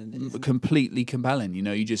violent. isn't it? completely compelling. You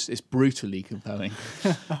know, it's brutally compelling.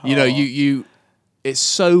 You know, you it's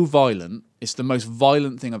so violent. It's the most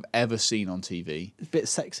violent thing I've ever seen on TV. It's a bit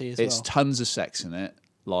sexy as It's well. tons of sex in it.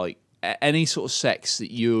 Like any sort of sex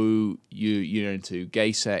that you're into,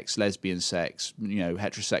 gay sex, lesbian sex,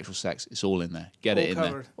 heterosexual sex, it's all in there. Get All it in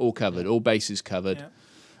covered. there. All covered. All bases covered.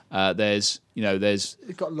 Yeah. There's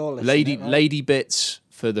It's got lawless. lady in it, right? lady bits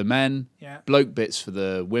for the men, Yeah. bloke bits for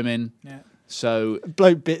the women. Yeah. So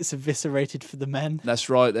bloke bits eviscerated for the men. that's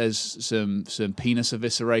right. There's some penis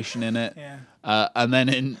evisceration in it. Yeah. And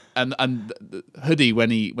then and Hoodie when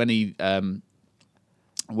he lent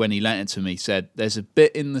it to me said there's a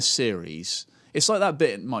bit in the series. It's like that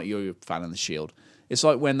bit, Mike, you're a fan of The Shield. It's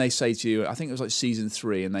like when they say to you, I think it was like season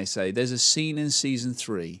 3, and they say there's a scene in season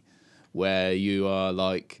 3 where you are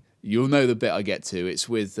like, you'll know the bit I get to. It's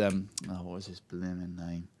with what was his blooming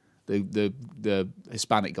name? The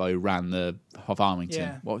Hispanic guy who ran the Armington.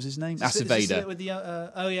 Yeah. What was his name? Is this Acevedo. it with the,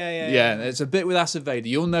 yeah. Yeah, it's a bit with Acevedo.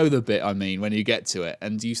 You'll know the bit I mean when you get to it,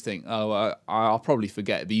 and you think, I'll probably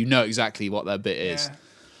forget it, but you know exactly what that bit is,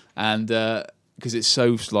 and because it's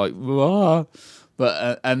so like, wah.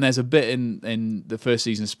 But and there's a bit in the first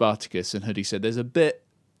season of Spartacus, and Hoodie said there's a bit.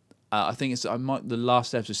 I think it's the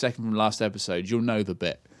last episode, second from last episode. You'll know the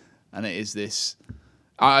bit, and it is this.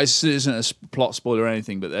 It isn't a plot spoiler or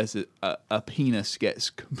anything, but there's a penis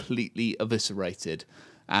gets completely eviscerated,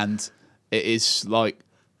 and it is like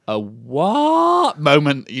a what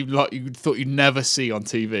moment you thought you'd never see on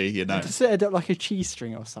TV. You know, Does it end up like a cheese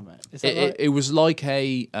string or something? Is that right? It was like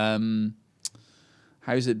a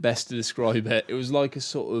how is it best to describe it? It was like a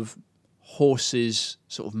sort of horse's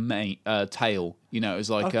sort of tail. You know, it was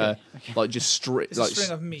like like just String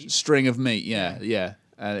of meat. String of meat. Yeah.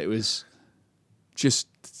 And it was just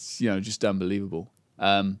just unbelievable.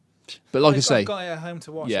 But like I say, I've got it at home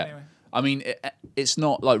to watch anyway. I mean, it's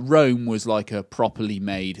not like Rome was like a properly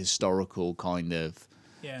made historical kind of,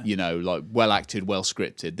 like well acted, well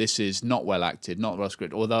scripted. This is not well acted, not well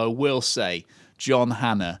scripted. Although I will say, John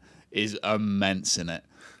Hannah is immense in it.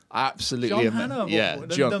 Absolutely John Hannah? Yeah,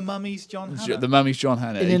 the Mummy's John Hannah? The Mummy's John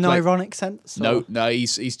Hannah. In an ironic sense? No, he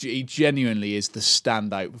genuinely is the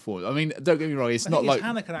standout performer. I mean, don't get me wrong, it's not like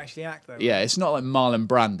Hannah can actually act though. Yeah, it's not like Marlon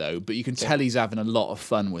Brando, but you can tell he's having a lot of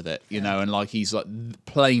fun with it, you know, and like he's like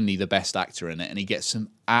plainly the best actor in it, and he gets some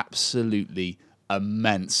absolutely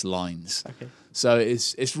immense lines. Okay. So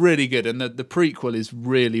it's really good, and the prequel is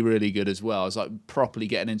really, really good as well. I was like properly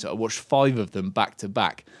getting into it. I watched 5 of them back to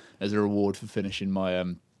back as a reward for finishing my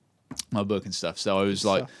my book and stuff. So I was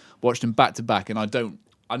like watched them back to back, and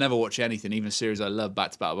I never watch anything, even a series I love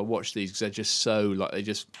back to back. But I watch these because they're just so like they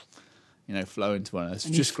just flow into one another. It's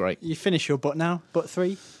just great. You finish your book now, book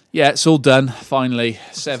 3? Yeah, it's all done finally.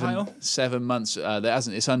 What's the title? 7 months.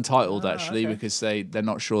 It's untitled actually because they're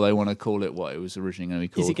not sure they want to call it what it was originally going to be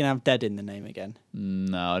called. Is it going to have dead in the name again?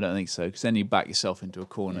 No, I don't think so. Because then you back yourself into a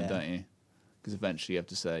corner, don't you? Because eventually you have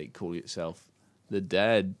to call yourself the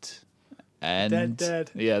Dead. And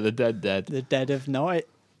Dead. Yeah, the Dead. The Dead of Night.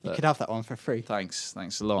 You could have that one for free. Thanks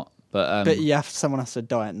a lot. But someone has to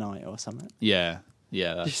die at night or something. Yeah.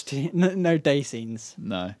 That's, Just no day scenes.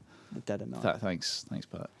 No. The Dead of Night. Thanks,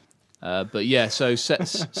 Pat. But yeah, so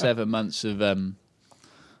 7 months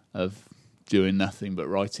of doing nothing but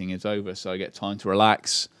writing is over. So I get time to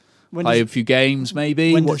relax, play a few games,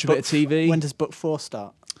 maybe watch a bit of TV. When does book 4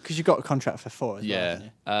 start? Because you've got a contract for 4 as well.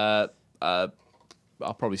 Yeah.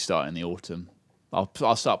 I'll probably start in the autumn.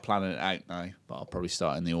 I'll start planning it out now, but I'll probably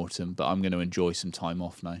start in the autumn. But I'm going to enjoy some time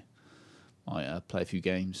off now. Might play a few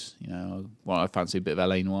games. I fancy a bit of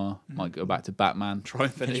LA Noire. Might go back to Batman. Try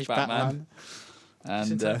and finish Batman. And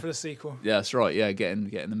it's in time for the sequel. Yeah, that's right. Yeah, get in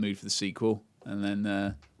the mood for the sequel, and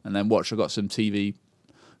then watch. I got some TV.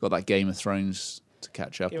 Got that Game of Thrones to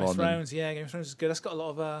catch up on. Game of Thrones is good. That's got a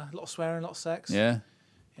lot of swearing, a lot of sex. Yeah.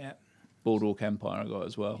 Yeah. Boardwalk Empire I got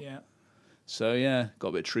as well. Yeah. So yeah, got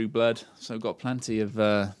a bit of True Blood. So got plenty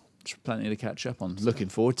to catch up on. Looking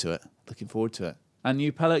forward to it. And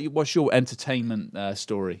you, Pella, what's your entertainment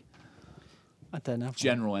story? I don't know.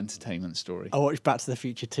 General entertainment story. I watched Back to the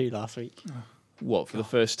Future 2 last week. What, for the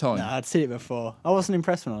first time? No, I'd seen it before. I wasn't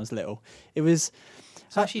impressed when I was little. It was...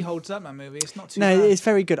 It actually holds up, that movie. It's not too bad. No, it's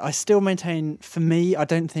very good. I still maintain, for me, I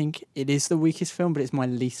don't think it is the weakest film, but it's my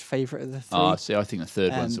least favourite of the 3. Oh, see, I think the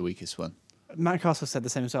third one's the weakest one. Matt Castle said the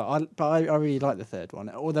same as well. But I really like the third one,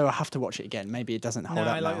 although I have to watch it again. Maybe it doesn't hold up.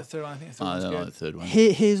 I like the third one. I think the third one's good. Like the third one.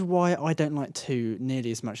 Here's why I don't like 2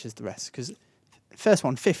 nearly as much as the rest. Because first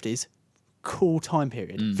one, 50s, cool time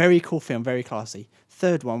period. Very cool film, very classy.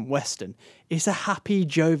 Third one, Western. It's a happy,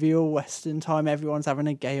 jovial Western time. Everyone's having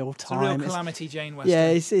a gay old time. It's a real Calamity Jane Western. Yeah,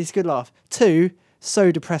 it's a good laugh. 2,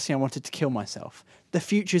 so depressing I wanted to kill myself. The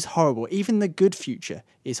future's horrible. Even the good future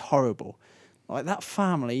is horrible. Like that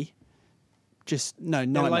family... Just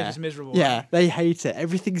nightmare. Their life is miserable. Yeah, right? They hate it.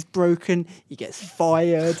 Everything's broken. He gets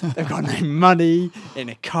fired. They've got no money in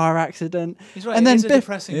a car accident. He's right. And then Biff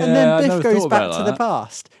goes back to the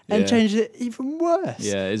past and changes it even worse.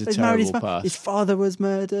 Yeah, it's a He's terrible married past. His father was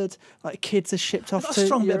murdered. Like kids are shipped off I've got to a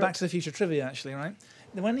strong bit of Europe. Back to the Future trivia, actually. Right?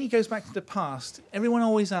 when he goes back to the past, everyone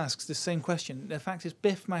always asks the same question. The fact is,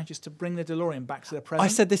 Biff manages to bring the DeLorean back to the present. I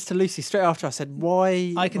said this to Lucy straight after. I said,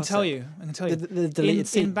 "Why?" I can tell you. The deleted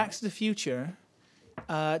scene. In Back to the Future,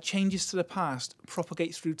 changes to the past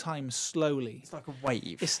propagates through time slowly. It's like a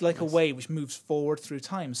wave. It's like a wave which moves forward through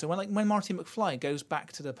time. So when Marty McFly goes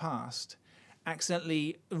back to the past,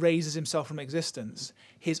 accidentally raises himself from existence,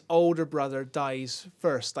 his older brother dies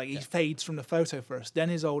first. Like he fades from the photo first, then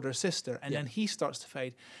his older sister, and then he starts to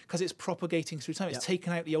fade because it's propagating through time. It's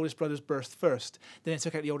taken out the oldest brother's birth first, then it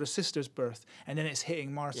took out the older sister's birth, and then it's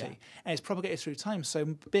hitting Marty, and it's propagated through time. So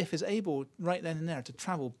Biff is able right then and there to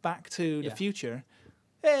travel back to the future.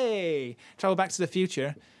 Travel back to the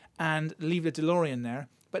future and leave the DeLorean there.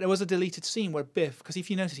 But there was a deleted scene where Biff, because if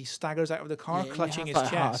you notice, he staggers out of the car, clutching his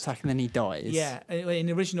chest. Heart attack, and then he dies. Yeah, in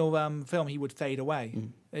the original film, he would fade away.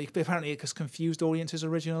 Apparently, it confused audiences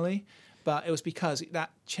originally, but it was because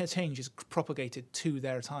that change is propagated to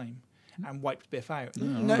their time and wiped Biff out.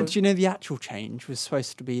 No, do you know the actual change was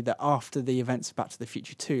supposed to be that after the events of Back to the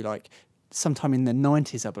Future 2, like sometime in the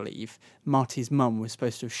 90s, I believe, Marty's mum was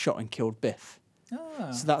supposed to have shot and killed Biff.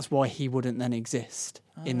 So that's why he wouldn't then exist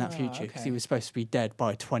in that future, because he was supposed to be dead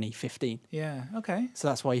by 2015. Yeah. Okay. So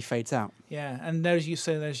that's why he fades out. Yeah, and there's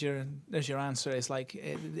your answer. It's like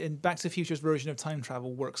in Back to the Future's version of time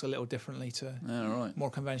travel works a little differently to more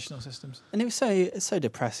conventional systems. And it was so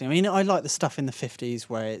depressing. I mean, I like the stuff in the 50s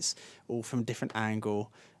where it's all from a different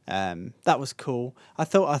angle. That was cool. I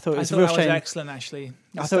thought it was a real shame. That was excellent, actually.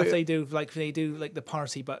 The stuff they do the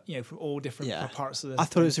party, but from all different parts of the. I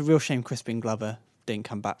thought it was a real shame Crispin Glover didn't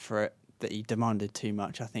come back for it. That he demanded too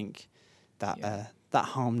much. I think that that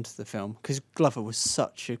harmed the film because Glover was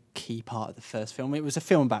such a key part of the first film. It was a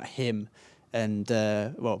film about him and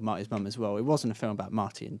Marty's mum as well. It wasn't a film about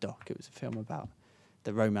Marty and Doc. It was a film about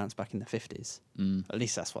the romance back in the 50s. At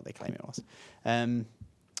least that's what they claim it was. And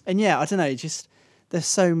yeah, I don't know. Just there's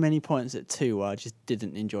so many points at 2 where I just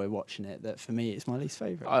didn't enjoy watching it. That for me, it's my least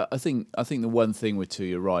favourite. I think the one thing with 2,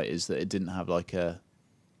 you're right, is that it didn't have like a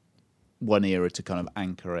one era to kind of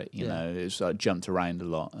anchor it. You know, it was like jumped around a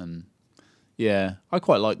lot, and I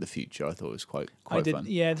quite liked the future. I thought it was quite fun.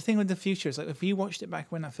 Yeah, the thing with the future is like if you watched it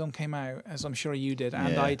back when that film came out, as I'm sure you did,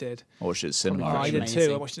 and I did. I watched it at cinema. I did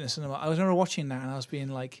too. I watched it in the cinema. I was remember watching that, and I was being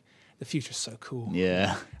like, the future's so cool.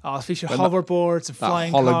 Yeah. Oh, the future hoverboards and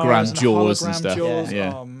flying hologram cars jaws and stuff. Jaws.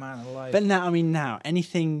 Yeah. Oh man, alive. But now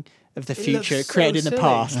anything of the future created in the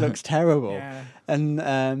past looks terrible. Yeah.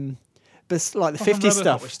 And but like the 50s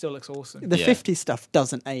stuff, which still looks awesome. The 50s stuff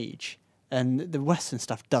doesn't age, and the Western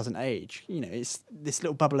stuff doesn't age. You know, it's this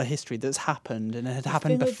little bubble of history that's happened, and it had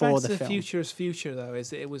happened before the film. The future's future, though,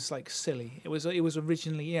 is that it was like silly. It was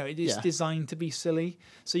originally, it is designed to be silly.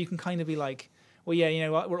 So you can kind of be like, well, yeah, you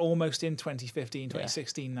know what, we're almost in 2015,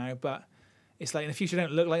 2016 now, but it's like in the future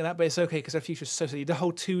don't look like that, but it's okay because our future's so silly. The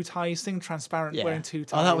whole 2 ties thing, transparent, wearing 2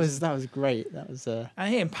 ties. Oh, that was great. That was. And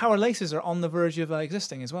and power laces are on the verge of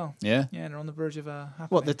existing as well. Yeah. Yeah, they're on the verge of happening.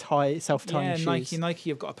 What, the self-tying shoes? Yeah,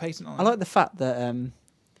 Nike have got a patent on it. I like the fact that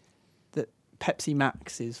that Pepsi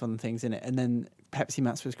Max is one of the things in it, and then Pepsi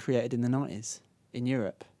Max was created in the 90s in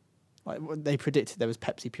Europe. Like they predicted there was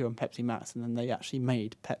Pepsi Pure and Pepsi Max, and then they actually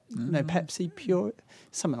made Pepsi Pure,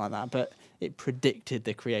 something like that. But it predicted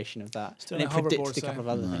the creation of that, and it predicted a couple of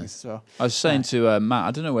other things as well. I was saying to Matt,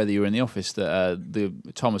 I don't know whether you were in the office, that the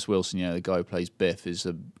Thomas Wilson, the guy who plays Biff, is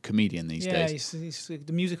a comedian these days. Yeah, he's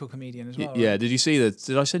the musical comedian as well. Yeah, did you see that?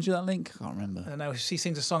 Did I send you that link? I can't remember. No, he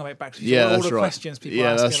sings a song about Back to the Future. Yeah, all that's the right. Questions people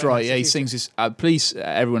that's right. Yeah, he sings this. Please,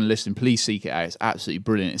 everyone listening, please seek it out. It's absolutely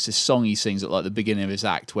brilliant. It's this song he sings at like the beginning of his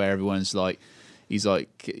act, where everyone's like. He's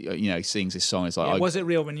like, he sings this song. It's like, was it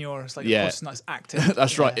real when you're? It's like, it's nice acting.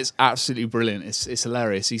 That's right. It's absolutely brilliant. It's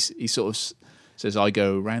hilarious. He sort of says, "I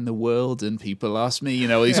go around the world and people ask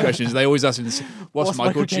me, all these questions." They always ask him, "What's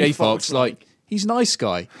Michael J. Fox like?" He's nice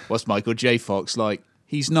guy. What's Michael J. Fox like?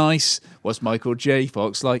 He's nice. What's Michael J.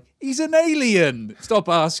 Fox like? He's an alien. Stop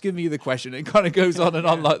asking me the question. It kind of goes on and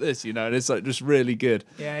on like this, and it's like just really good.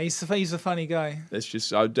 Yeah, he's a funny guy.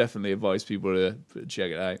 I would definitely advise people to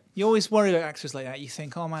check it out. You always worry about actors like that. You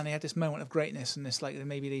think, oh man, they had this moment of greatness, and it's like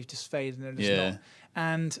maybe they've just faded and they're just not.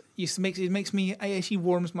 And it makes me. It actually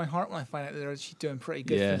warms my heart when I find out that they're actually doing pretty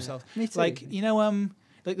good for themselves. Me too. Like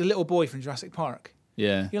like the little boy from Jurassic Park.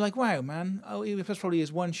 Yeah. You're like, wow, man. Oh, he was probably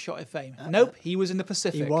his one shot at fame. Nope, he was in the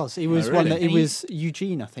Pacific. He was. He was really? one. He was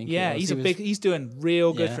Eugene, I think. Yeah, he was. he's doing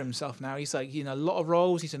real good Yeah. for himself now. He's like, a lot of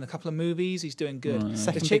roles. He's in a couple of movies. He's doing good. Right. The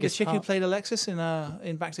Second chick biggest who part. played Alexis in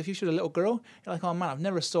Back to the Future, the little girl. You're like, oh man, I've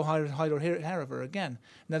never saw hide or hair of her again.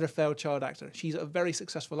 Another failed child actor. She's a very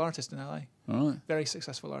successful artist in LA. All right. Very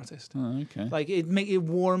successful artist. Oh, okay. Like it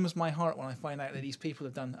warms my heart when I find out that these people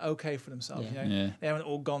have done okay for themselves. Yeah. You know? Yeah. They haven't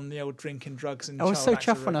all gone the old drinking drugs and. I was so child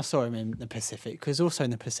actor chuffed when route. I saw him in the Pacific, because also in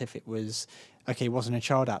the Pacific was, okay, it wasn't a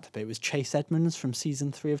child actor, but it was Chase Edmonds from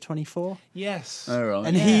season 3 of 24. Yes. All right.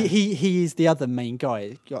 And Yeah. he is the other main guy.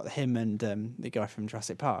 You got him and the guy from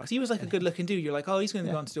Jurassic Park. 'Cause he was like a good-looking dude. You're like, oh, he's going to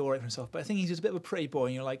Yeah. go on to do all right for himself. But I think he's just a bit of a pretty boy,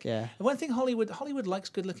 and you're like, Yeah. the one thing Hollywood likes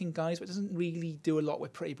good-looking guys, but doesn't really do a lot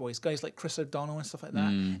with pretty boys. Guys like Chris O'Donnell and stuff like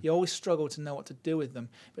that. You always struggle to know what to do with them.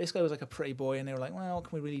 But this guy was like a pretty boy, and they were like, well, what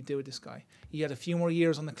can we really do with this guy? He had a few more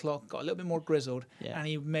years on the clock, got a little bit more grizzled, Yeah. and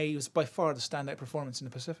he was by far the standout performance in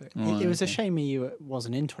the Pacific. It was a shame he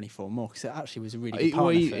wasn't in 24 more, because it actually was a really He- good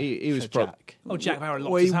partner well, for, he was for prob- Jack. Oh, Jack Bauer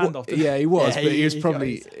locked Well, his hand off. didn't he? yeah, he was, Yeah, but he was he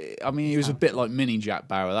probably. got I mean, he was a bit like mini Jack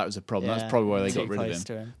Bauer. That was a problem. That's Yeah, probably why they too got rid of close him.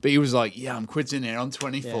 to him. But he was like, "Yeah, I'm quitting here. I'm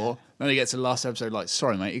 24." Yeah. Then he gets to the last episode, like,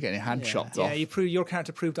 "Sorry, mate, you're getting your hand Yeah. chopped Yeah, off." your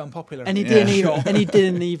character proved unpopular. And he Yeah. didn't even, and he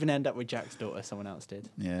didn't even end up with Jack's daughter. Someone else did.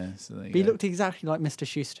 Yeah, so there you But he go. looked exactly like Mr.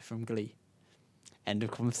 Schuster from Glee. End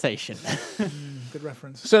of conversation. Good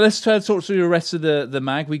reference. So let's try to talk through the rest of the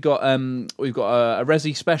mag. We've got a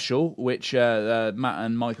Resi special, which Matt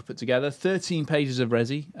and Mike have put together. 13 pages of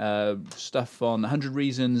Resi stuff on 100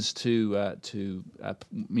 reasons to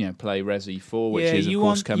play Resi 4, which is of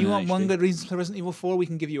course coming. You in want one HD. good reason to play Resident Evil 4? We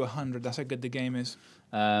can give you 100. That's how good the game is.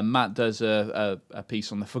 Matt does a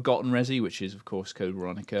piece on the Forgotten Resi, which is of course Code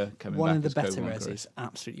Veronica coming One back of the as Code better Veronica. Resis.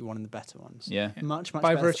 Absolutely one of the better ones. Yeah. Much By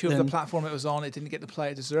better virtue of the than- platform it was on, it didn't get the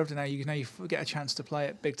play it deserved, and now you get a chance to play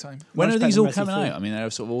it big time. When Much are these better all than Resi coming 3. out? I mean, they're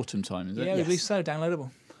sort of autumn time, is it? Yeah, we Yes. believe so.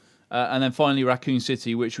 Downloadable. And then finally, Raccoon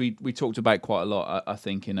City, which we talked about quite a lot, I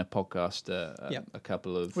think, in a podcast Yep. a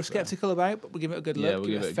couple of. We're skeptical about, but we'll give it a good yeah, look. we'll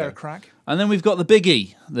give give it it a a fair go. crack. And then we've got the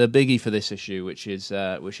biggie for this issue, which is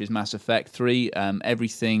Mass Effect 3.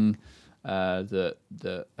 Everything that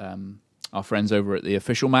our friends over at the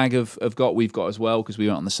official mag have got, we've got as well, because we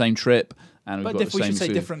went on the same trip. And we've But got the we same should say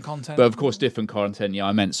food. different content. But of course, different content. Yeah,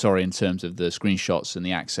 I meant in terms of the screenshots and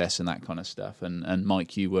the access and that kind of stuff. And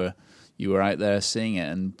Mike, you were out there seeing it,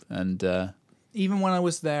 and Even when I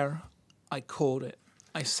was there, I called it.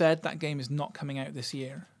 I said that game is not coming out this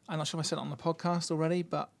year. I'm not sure if I said it on the podcast already,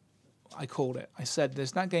 but I called it. I said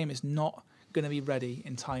that game is not going to be ready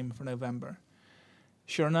in time for November.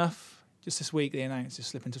 Sure enough, just this week they announced to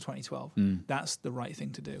slip into 2012. That's the right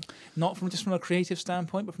thing to do. Not just from a creative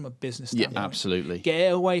standpoint, but from a business yeah, standpoint. absolutely. Get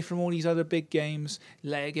it away from all these other big games.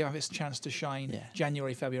 Let it give its chance to shine. Yeah.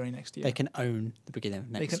 January, February next year. They can own the beginning of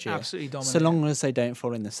next They can year. absolutely dominate. So long as they don't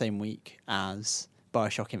fall in the same week as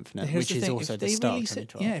Bioshock Infinite, Here's which the is thing, also if the they start of release it-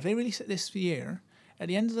 2012. Yeah, if they release it this year, at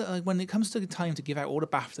the end of when it comes to the time to give out all the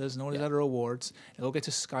BAFTAs and all these other awards, it'll all go to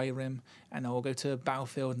Skyrim and they'll all go to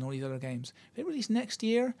Battlefield and all these other games. If they release next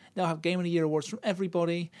year, they'll have Game of the Year awards from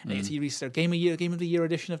everybody. They get to release their Game of the Year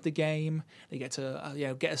edition of the game. They get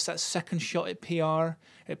to get us that second shot at PR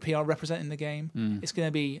representing the game. It's going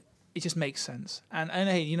to be. It just makes sense. And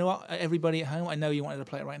hey, you know what? Everybody at home, I know you wanted to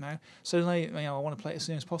play it right now. So I want to play it as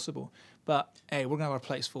soon as possible. But hey, we're going to have our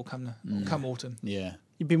plates full come autumn. Yeah.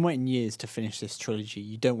 You've been waiting years to finish this trilogy.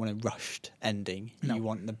 You don't want a rushed ending. No. You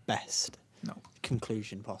want the best No.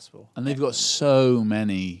 conclusion possible. And they've got so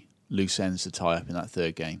many loose ends to tie up in that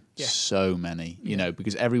third game. Yeah. So many,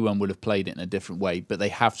 because everyone would have played it in a different way, but they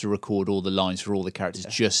have to record all the lines for all the characters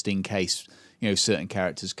just in case, certain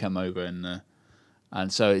characters come over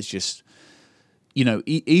and so it's just,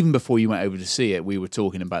 even before you went over to see it, we were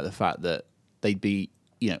talking about the fact that they'd be,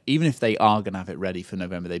 even if they are going to have it ready for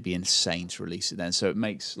November, they'd be insane to release it then. So it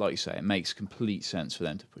makes, like you say, it makes complete sense for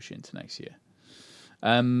them to push it into next year.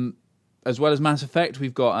 As well as Mass Effect,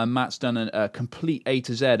 we've got Matt's done a complete A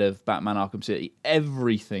to Z of Batman Arkham City.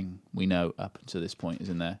 Everything we know up until this point is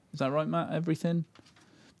in there. Is that right, Matt? Everything?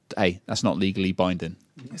 Hey, that's not legally binding.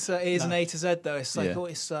 It is an A to Z though. It's like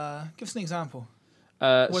Yeah. give us an example.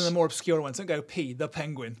 Uh, One of the more obscure ones. Don't go P, the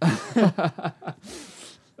Penguin.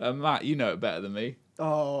 Matt, you know it better than me.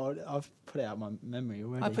 Oh, I've put it out of my memory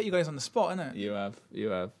already. I put you guys on the spot, innit? You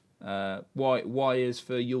have. Y is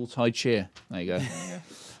for Yuletide cheer. There you go.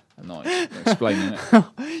 I'm not explaining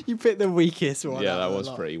it. You picked the weakest one. Yeah, out that of the was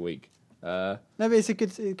lot. pretty weak. No, but it's a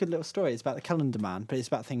good little story. It's about the Calendar Man, but it's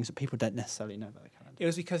about things that people don't necessarily know about the calendar. It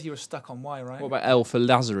was because you were stuck on Y, right? What about L for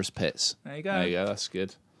Lazarus Pits? There you go. There you go. That's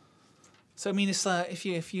good. So I mean, it's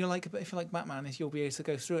if you like Batman, you'll be able to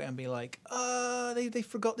go through it and be like, they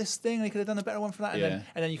forgot this thing. They could have done a better one for that. And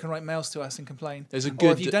then you can write mails to us and complain. There's a Or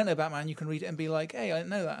good. if you don't know Batman, you can read it and be like, hey, I didn't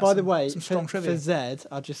know that. By the way, some strong trivia. for Zed,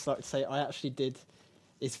 I'd just like to say I actually did.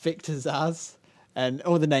 It's Victor Zaz, and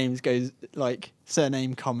all the names goes like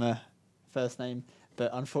surname, comma, first name.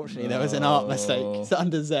 But unfortunately, there was an art mistake. So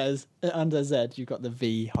under Z, you got the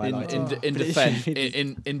V highlighted.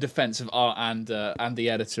 In defense of Art and the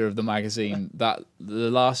editor of the magazine, that the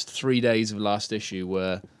last 3 days of last issue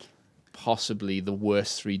were possibly the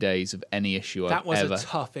worst 3 days of any issue That was a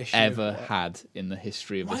tough issue. ever had in the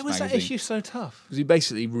history of this Why was magazine. that issue so tough? Because we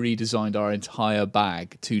basically redesigned our entire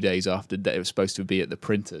bag 2 days after it was supposed to be at the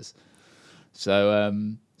printers.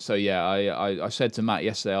 So yeah, I said to Matt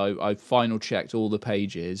yesterday, I final checked all the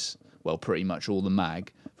pages, well, pretty much all the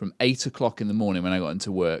mag, from 8 o'clock in the morning when I got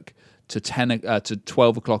into work to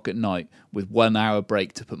 12 o'clock at night, with 1 hour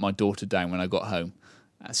break to put my daughter down when I got home.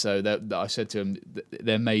 So that I said to him,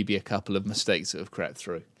 there may be a couple of mistakes that have crept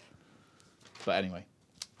through. But anyway,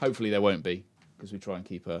 hopefully there won't be, because we try and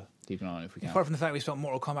keep an eye on it if we can. Apart from the fact we spelled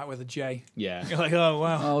Mortal Kombat with a J. Yeah. You're like, oh,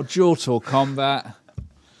 wow. Oh, Mortal Kombat.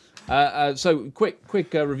 So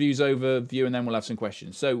quick reviews overview, and then we'll have some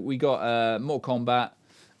questions. So we got Mortal Kombat,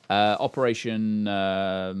 Operation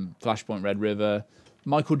Flashpoint Red River,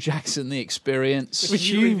 Michael Jackson The Experience,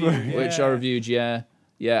 Which I reviewed, yeah,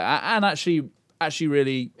 and actually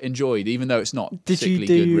really enjoyed, even though it's not particularly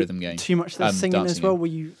good rhythm game. Too much of the singing as well? Game. Were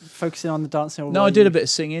you focusing on the dancing? Or No, I did a bit of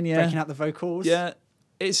singing, yeah. Breaking out the vocals? Yeah.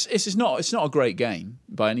 It's not a great game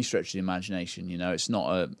by any stretch of the imagination. You know, it's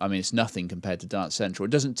nothing compared to Dance Central.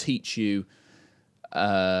 It doesn't teach you,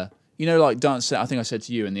 like Dance. I think I said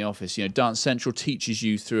to you in the office. You know, Dance Central teaches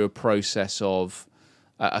you through a process of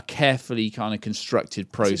a carefully kind of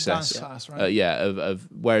constructed process. It's a dance class, right? Of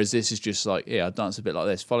whereas this is just like, I dance a bit like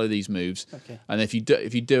this. Follow these moves, okay. And if you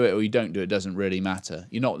do it or you don't do it, doesn't really matter.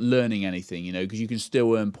 You're not learning anything, because you can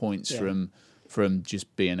still earn points from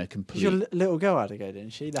just being a complete... Your little girl had a go,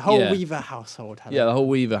 didn't she? The whole Weaver household had a go. The whole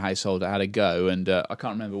Weaver household had a go, and I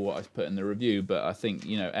can't remember what I put in the review, but I think,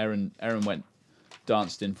 Erin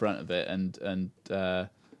danced in front of it and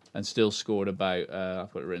still scored about,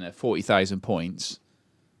 I've got it written there, 40,000 points.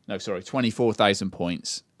 No, sorry, 24,000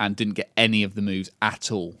 points, and didn't get any of the moves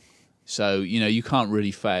at all. So, you can't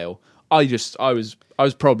really fail. I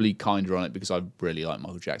was probably kinder on it because I really like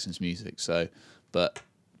Michael Jackson's music, so, but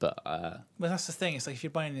well, that's the thing. It's like if you're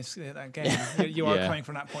buying that game, you are coming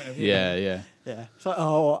from that point of view. Yeah. It's like,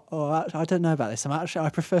 I don't know about this. I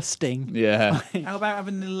prefer Sting. Yeah. How about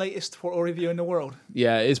having the latest Portal review in the world?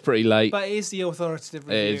 Yeah, it is pretty late. But it is the authoritative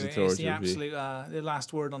review. It is authoritative the absolute the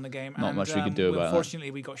last word on the game. Not much we could do about that. Unfortunately,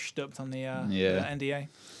 we got stooped on the NDA.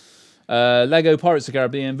 Lego Pirates of the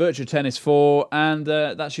Caribbean, Virtua Tennis 4, and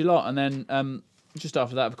that's your lot. And then just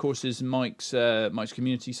after that, of course, is Mike's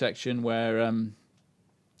community section where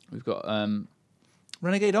we've got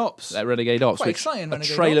Renegade Ops. Renegade Ops. Quite exciting. A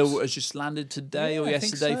trailer has just landed today or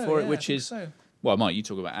yesterday for it, which is so. Well, Mike, you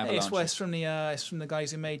talk about Avalanche. It's from the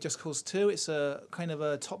guys who made Just Cause 2. It's a kind of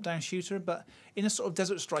a top-down shooter, but in a sort of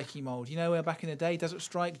Desert Strike-y mode. Back in the day, Desert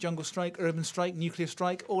Strike, Jungle Strike, Urban Strike, Nuclear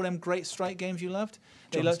Strike, all them great strike games you loved.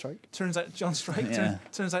 Strike. Turns out John Strike. Yeah.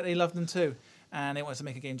 Turns out they loved them too, and they wanted to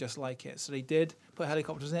make a game just like it. So they did put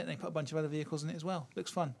helicopters in it, and they put a bunch of other vehicles in it as well. Looks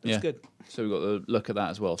fun. Looks good. So we've got to look at that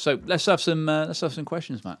as well. So let's have some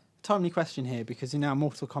questions, Matt. Timely question here, because in our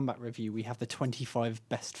Mortal Kombat review we have the 25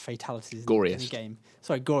 best fatalities in the game.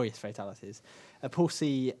 Sorry, goriest fatalities. Paul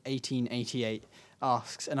C 1888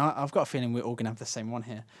 asks, and I've got a feeling we're all going to have the same one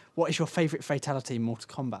here. What is your favourite fatality in Mortal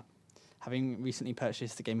Kombat? Having recently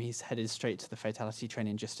purchased the game, he's headed straight to the fatality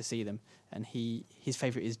training just to see them, and his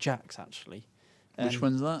favourite is Jax, actually. Which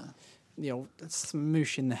one's that? The old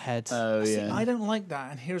smoosh in the head. Oh, See, I don't like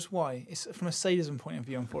that, and here's why. It's from a sadism point of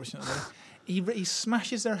view, unfortunately. He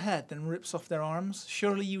smashes their head, then rips off their arms.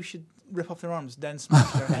 Surely you should rip off their arms, then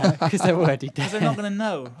smash their head. Because they're already dead. Because they're not going to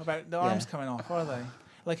know about the arms coming off, are they?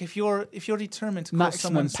 Like, if you're determined to cause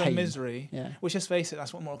someone some misery, which, let's face it,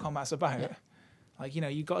 that's what Mortal Kombat's about. Yeah. Like,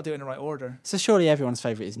 you've got to do it in the right order. So surely everyone's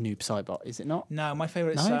favourite is Noob Saibot, is it not? No, my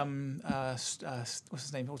favourite is what's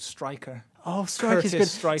his name? Oh, Stryker. Oh, Striker's good.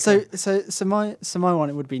 Stryker. So my one,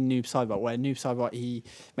 it would be Noob Saibot, where Noob Saibot, he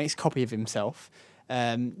makes a copy of himself.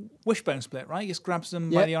 Wishbone split, right? He just grabs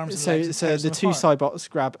them by the arms and legs. So the two Saibots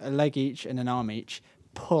grab a leg each and an arm each,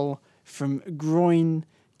 pull from groin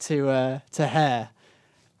to hair.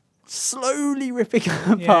 slowly ripping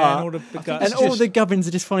apart. Yeah, and all the guts. And all the gubbins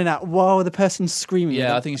are just falling out while the person's screaming.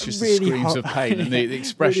 Yeah, I think it's just really the screams of pain and the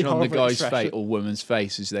expression really on the horrible guy's expression. face or woman's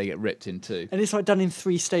face as they get ripped in two. And it's like done in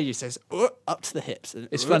 3 stages. So it's up to the hips. And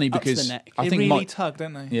It's funny up to because the neck. I they think really Mike, tug,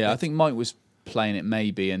 don't they? I think Mike was playing it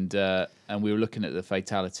maybe, and we were looking at the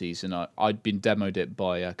fatalities, and I'd been demoed it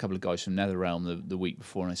by a couple of guys from NetherRealm the week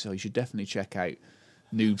before, and I said, oh, you should definitely check out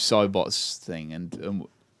Noob Saibot's thing, and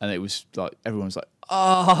it was like everyone's like,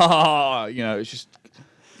 it's just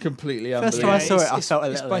completely First unbelievable. time I saw it, I felt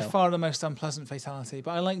a It's little by ill. far the most unpleasant fatality.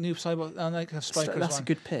 But I like Noob Saibot. I like Striker's That's one, a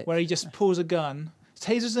good pick. where he just pulls a gun,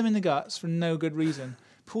 tasers them in the guts for no good reason,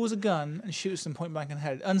 pulls a gun and shoots them point blank in the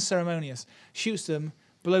head, unceremonious, shoots them,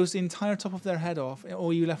 blows the entire top of their head off, and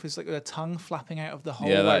all you left is like a tongue flapping out of the hole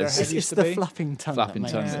Yeah, where their that head is- It's used to the be. flapping tongue. Flapping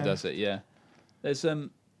that tongue makes that it. does it. Yeah,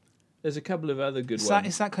 there's a couple of other good It's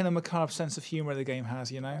ones. that kind of macabre sense of humour the game has,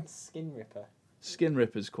 Skin Ripper. Skin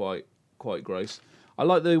Ripper's quite gross. I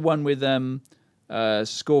like the one with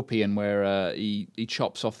Scorpion where he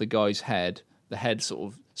chops off the guy's head. The head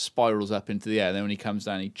sort of spirals up into the air. And then when he comes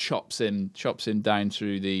down, he chops him down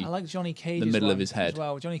through the. I like Johnny Cage's middle of one his head. as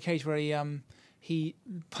well. Johnny Cage, where he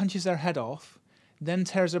punches their head off, then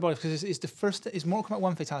tears their body, because it's the first. His Mortal Kombat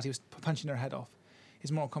 1 fatality was punching their head off.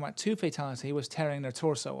 His Mortal Kombat 2 fatality was tearing their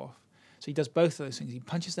torso off. So he does both of those things. He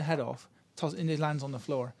punches the head off, and it lands on the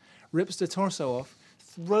floor, rips the torso off,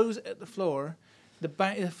 throws it at the floor.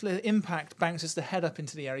 The impact bounces the head up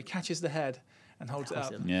into the air. He catches the head and holds it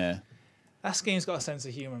up. Yeah. That game's got a sense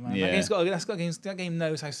of humour, man. Yeah. That game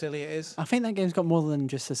knows how silly it is. I think that game's got more than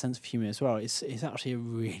just a sense of humour as well. It's actually a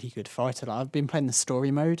really good fighter. Like, I've been playing the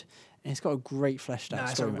story mode, and it's got a great fleshed out Nah,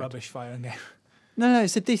 it's a story mode. rubbish fighting game. No,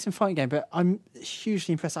 it's a decent fighting game, but I'm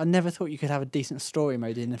hugely impressed. I never thought you could have a decent story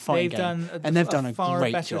mode in a fighting game. They've done a far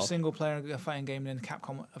great better job. single player fighting game than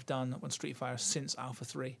Capcom have done on Street Fighter since Alpha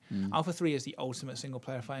 3. Alpha 3 is the ultimate single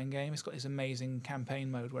player fighting game. It's got this amazing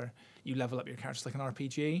campaign mode where you level up your characters like an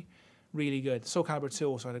RPG. Really good. Soul Calibur 2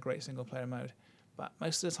 also had a great single player mode. But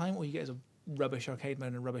most of the time, all you get is a rubbish arcade mode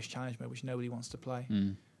and a rubbish challenge mode, which nobody wants to play.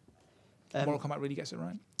 Mortal Kombat really gets it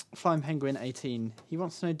right. Flying Penguin 18, he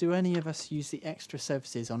wants to know, do any of us use the extra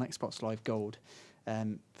services on Xbox Live Gold?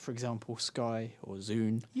 For example, Sky or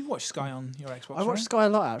Zune. You've watched Sky on your Xbox, I watch Sky a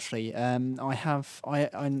lot, actually. I'm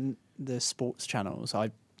the sports channels.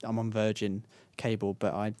 I'm on Virgin cable,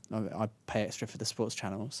 but I pay extra for the sports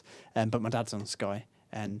channels. But my dad's on Sky,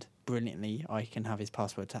 and brilliantly, I can have his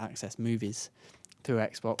password to access movies through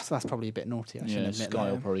Xbox. That's probably a bit naughty, I shouldn't admit Sky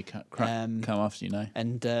that. will probably come after you now.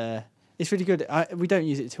 And it's really good. We don't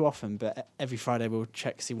use it too often, but every Friday we'll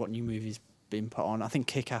check to see what new movie's been put on. I think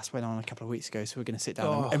Kick-Ass went on a couple of weeks ago, so we're going to sit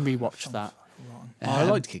down and rewatch that. I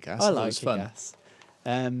liked Kick-Ass. I It like was fun. Kick-Ass.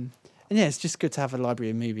 And yeah, it's just good to have a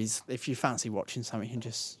library of movies. If you fancy watching something, you can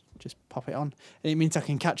just pop it on. And it means I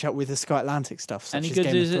can catch up with the Sky Atlantic stuff, such Any as good?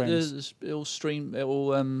 Game of Is Thrones. it all stream? It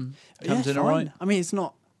all comes Yeah, in fine. all right. I mean, it's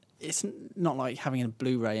not like having a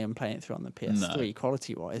Blu-ray and playing it through on the PS3 No.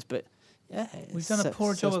 quality-wise, but yeah, We've done a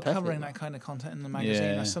poor job of covering that kind of content in the magazine.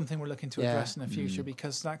 Yeah. That's something we're looking to address in the future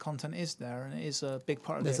because that content is there and it is a big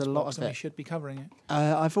part of There's the a Xbox lot of and we it. should be covering it.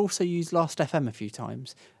 I've also used Last.fm a few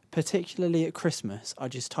times, particularly at Christmas. I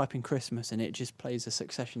just type in Christmas and it just plays a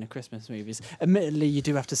succession of Christmas movies. Admittedly, you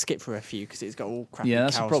do have to skip for a few because it's got all crappy Yeah,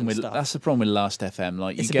 that's the cows problem and with stuff. that's the problem with Last FM.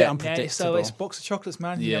 Like It's you a bit get unpredictable. Yeah, so it's a box of chocolates,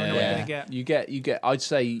 man. You never know what you're going to get. You get. I'd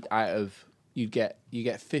say out of you get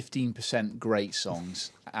 15% great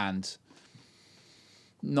songs and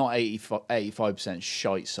not 85%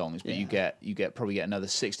 shite songs, but you get probably another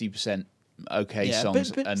 60% okay songs,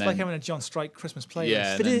 but and It's then like having a John Strike Christmas playlist. yeah,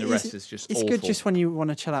 and But then the it rest is- is just It's awful. good just when you want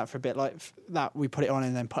to chill out for a bit, like that. We put it on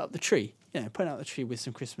and then put up the tree. Putting out the tree with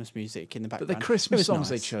some Christmas music in the But background. the It Christmas was songs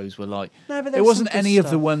they nice. chose were like No, but it there was some wasn't good any of the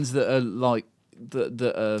stuff. ones that are like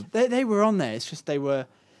that are. They were on there. It's just they were.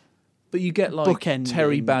 But you get like Bookending.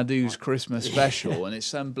 Terry Badu's Christmas special, and it's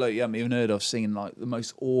some bloke you haven't even heard of singing like the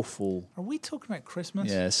most awful. Are we talking about Christmas?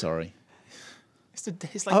 Yeah, sorry.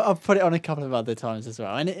 It's like I've put it on a couple of other times as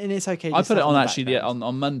well, and it's okay. I just put it have on in the actually background.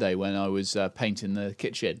 on Monday when I was painting the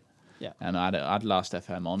kitchen. Yeah. And I had Last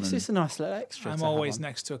FM on. It's And just a nice little extra. I'm to have always on.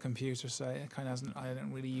 next to a computer, so it kind of hasn't. I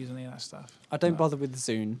don't really use any of that stuff. I don't bother with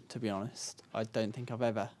Zune, to be honest. I don't think I've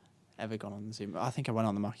ever gone on Zune. I think I went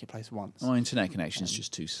on the marketplace once. my internet connection is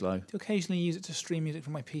just too slow. To occasionally use it to stream music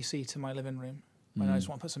from my PC to my living room when I just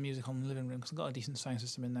want to put some music on in the living room because I've got a decent sound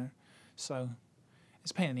system in there. So it's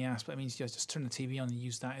a pain in the ass, but it means you just turn the TV on and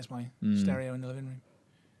use that as my stereo in the living room.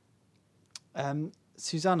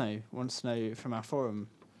 Susano wants to know from our forum.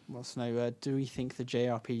 Wants to know: do we think the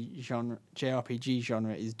JRPG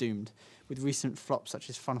genre is doomed with recent flops such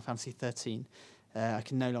as Final Fantasy 13? I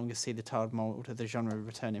can no longer see the tiled mould of the genre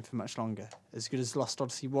returning for much longer. As good as Lost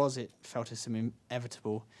Odyssey was, it felt as some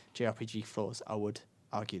inevitable JRPG flaws. I would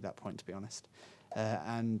argue that point, to be honest.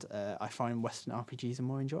 And I find Western RPGs are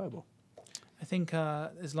more enjoyable. I think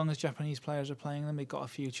as long as Japanese players are playing them, they've got a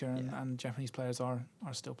future, and Japanese players are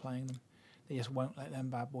still playing them. They just won't let them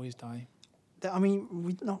bad boys die. I mean,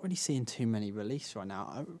 we're not really seeing too many release right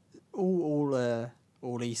now.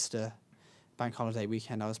 All Easter bank holiday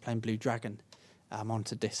weekend, I was playing Blue Dragon. I'm on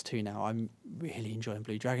to Disc 2 now. I'm really enjoying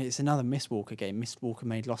Blue Dragon. It's another Mistwalker game. Mistwalker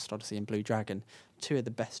made Lost Odyssey and Blue Dragon, two of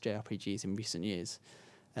the best JRPGs in recent years.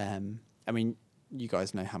 I mean, you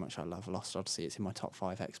guys know how much I love Lost Odyssey. It's in my top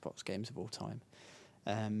 5 Xbox games of all time.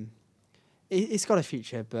 It's got a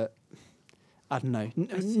future, but I don't know.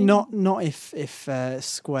 Not if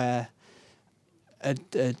Square are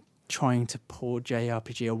trying to pull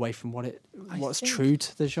JRPG away from what's true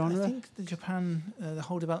to the genre. I think the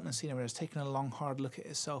whole development scene over there has taken a long, hard look at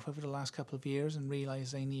itself over the last couple of years and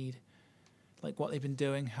realised they need, like, what they've been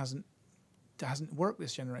doing hasn't worked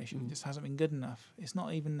this generation. It just hasn't been good enough. It's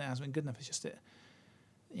not even that it hasn't been good enough. It's just that,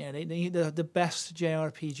 they need the best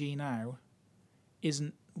JRPG now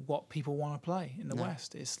isn't what people want to play in the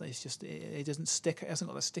West. It's just it doesn't stick. It hasn't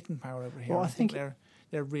got the sticking power over here. Well, I think they're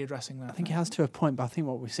readdressing that. I think it has to a point, but I think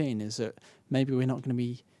what we're seeing is that maybe we're not going to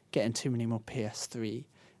be getting too many more PS3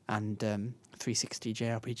 and 360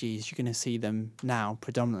 JRPGs. You're going to see them now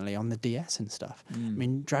predominantly on the DS and stuff. I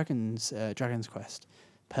mean, Dragon's Quest,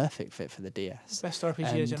 perfect fit for the DS. Best RPG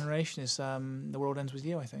of the generation is The World Ends With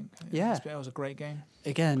You, I think. Yeah. That was a great game.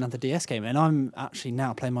 Again, another DS game, and I'm actually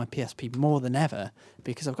now playing my PSP more than ever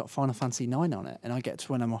because I've got Final Fantasy 9 on it, and I get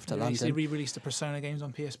to, when I'm off to London. They re-released the Persona games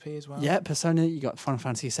on PSP as well. Yeah, Persona, you got Final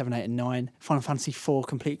Fantasy 7, 8 and 9. Final Fantasy 4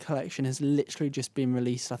 Complete Collection has literally just been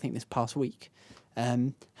released, I think, this past week.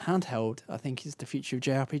 Handheld, I think, is the future of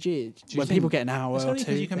JRPG. When people get an hour it's or only two,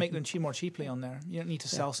 because you can make them more cheaply on there. You don't need to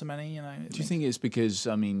sell so many. Do you think it's because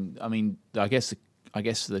I guess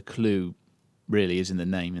the clue really is in the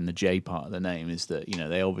name, in the J part of the name, is that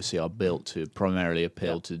they obviously are built to primarily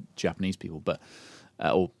appeal to Japanese people, but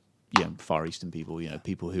or Far Eastern people,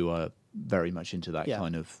 people who are very much into that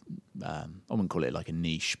kind of I wouldn't call it like a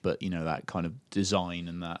niche, but that kind of design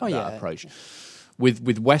and that approach.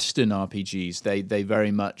 With Western RPGs, they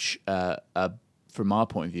very much, from our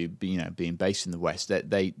point of view, being based in the West,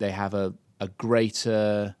 they have a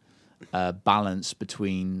greater balance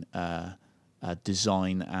between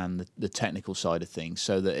design and the technical side of things,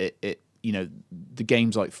 so that it the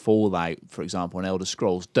games like Fallout, for example, and Elder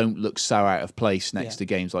Scrolls don't look so out of place next to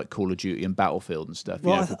games like Call of Duty and Battlefield and stuff.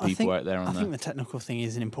 Well, for people out there on I think the technical thing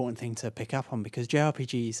is an important thing to pick up on, because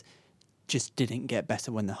JRPGs just didn't get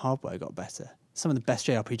better when the hardware got better. Some of the best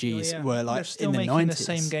JRPGs were like in the 90s. They're still making the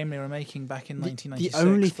same game they were making back in 1996. The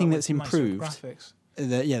only thing that's improved, graphics.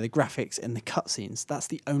 The graphics and the cutscenes, that's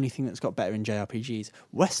the only thing that's got better in JRPGs.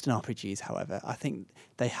 Western RPGs, however, I think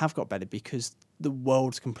they have got better because the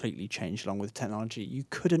world's completely changed along with technology. You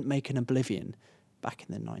couldn't make an Oblivion back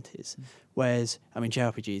in the 90s. Whereas,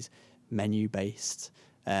 JRPGs, menu-based,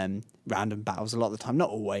 random battles a lot of the time, not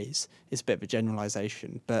always. It's a bit of a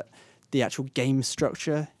generalisation, but the actual game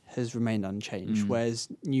structure has remained unchanged, whereas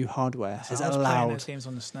new hardware has allowed those games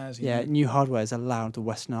on the SNES. New hardware has allowed the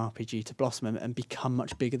Western RPG to blossom and become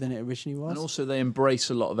much bigger than it originally was. And also, they embrace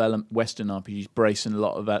a lot of Western RPGs,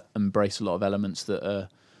 embrace a lot of elements that are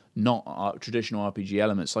not traditional RPG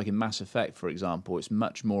elements. Like in Mass Effect, for example, it's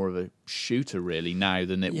much more of a shooter really now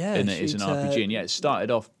than it is an RPG. And it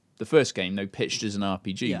started off, the first game pitched as an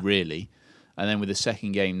RPG really, and then with the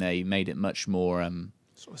second game they made it much more.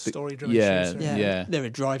 Sort of story-driven shooter. Yeah. There are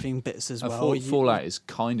driving bits as well. Fallout is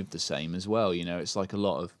kind of the same as well. It's like a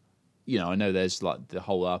lot of, I know there's like the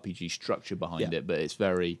whole RPG structure behind it, but it's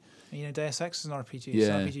very. Deus Ex is an RPG. It's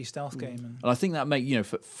an RPG stealth game, and I think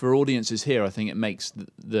that for audiences here, I think it makes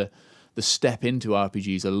the step into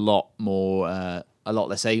RPGs a lot more. A lot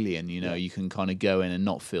less alien, you can kind of go in and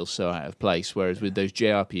not feel so out of place. Whereas with those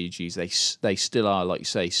JRPGs, they still are, like you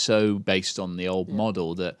say, so based on the old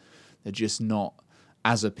model that they're just not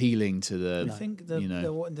as appealing to the. I think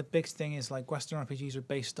the big thing is like Western RPGs are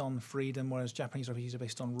based on freedom, whereas Japanese RPGs are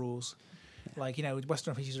based on rules. Like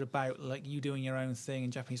Western RPGs are about like you doing your own thing,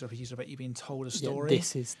 and Japanese RPGs are about you being told a story.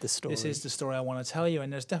 This is the story. This is the story I want to tell you,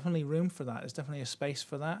 and there's definitely room for that. There's definitely a space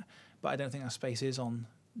for that, but I don't think that space is on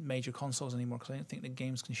major consoles anymore, because I don't think the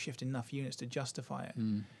games can shift enough units to justify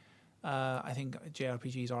it. I think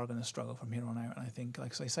JRPGs are going to struggle from here on out, and I think,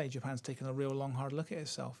 like I say, Japan's taken a real long, hard look at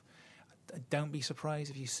itself. Don't be surprised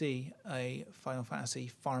if you see a Final Fantasy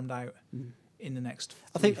farmed out in the next.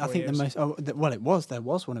 I think years. the most. There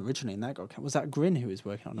was one originally, and that got. Was that Grin who was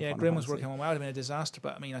working on? Yeah, Grin was working on. That would have been a disaster,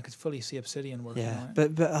 but I mean, I could fully see Obsidian working on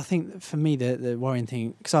it. But I think for me the worrying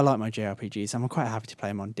thing, because I like my JRPGs, I'm quite happy to play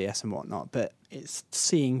them on DS and whatnot. But it's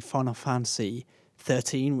seeing Final Fantasy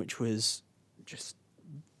 13, which was just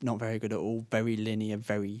not very good at all, very linear,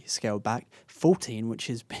 very scaled back. 14, which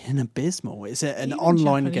has been abysmal. It's an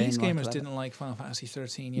online game. Japanese gamers didn't like Final Fantasy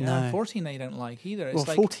 13. You know, 14 they don't like either. It's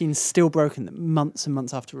 14's still broken months and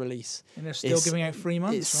months after release. And they're still giving out free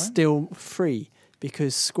months, It's right? still free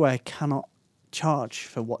because Square cannot charge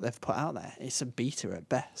for what they've put out there. It's a beta at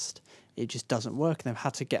best. It just doesn't work. They've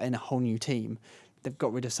had to get in a whole new team. They've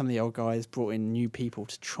got rid of some of the old guys, brought in new people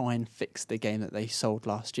to try and fix the game that they sold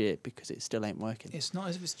last year because it still ain't working. It's not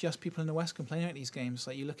as if it's just people in the West complaining about these games.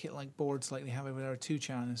 Like you look at like boards like they have over there,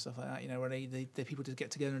 2chan and stuff like that. You know, where they people just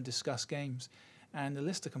get together and discuss games. And the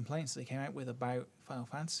list of complaints they came out with about Final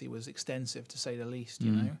Fantasy was extensive, to say the least.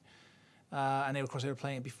 You know, and they were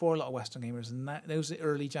playing it before a lot of Western gamers, and those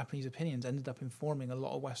early Japanese opinions ended up informing a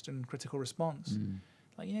lot of Western critical response.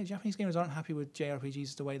 Like Japanese gamers aren't happy with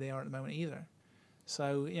JRPGs the way they are at the moment either.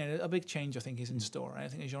 So, a big change, I think, is in store. I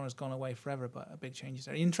don't think the genre's gone away forever, but a big change is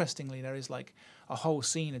there. Interestingly, there is like a whole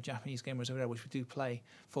scene of Japanese gamers over there which do play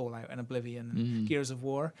Fallout and Oblivion and Gears of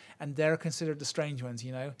War, and they're considered the strange ones,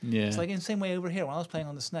 Yeah. It's like in the same way over here, when I was playing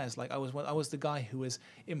on the SNES, like I was the guy who was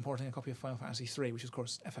importing a copy of Final Fantasy 3, which is, of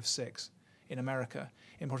course, FF6 in America,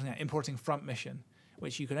 importing Front Mission,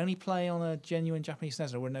 which you could only play on a genuine Japanese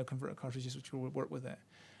SNES. There were no converter cartridges which would work with it.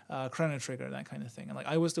 Chrono Trigger, that kind of thing. And like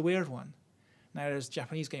I was the weird one. Now there's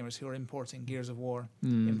Japanese gamers who are importing Gears of War,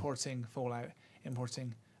 importing Fallout,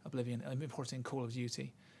 importing Oblivion, importing Call of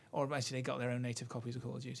Duty. Or actually they got their own native copies of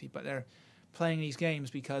Call of Duty. But they're playing these games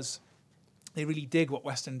because they really dig what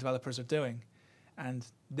Western developers are doing. And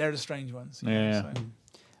they're the strange ones.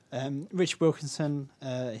 Rich Wilkinson,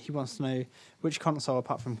 he wants to know which console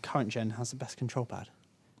apart from current gen has the best control pad?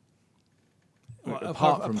 Well,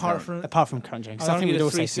 apart from current gen. I think the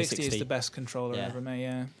 360 is the best controller ever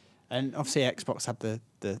made, And obviously Xbox had the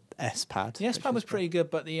S pad. The S pad was pretty good,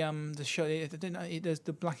 but the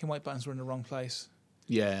black and white buttons were in the wrong place.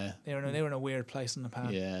 Yeah, they were in a weird place on the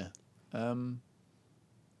pad. Yeah,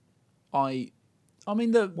 I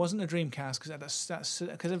mean, there wasn't a Dreamcast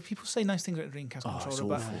because people say nice things about the Dreamcast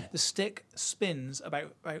controller, but the stick spins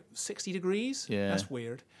about 60 degrees. Yeah, that's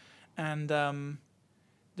weird. And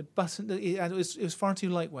the button it was far too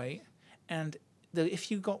lightweight, and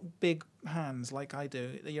if you got big hands like I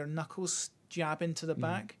do, your knuckles jab into the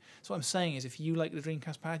back. So what I'm saying is, if you like the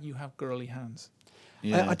Dreamcast pad, you have girly hands.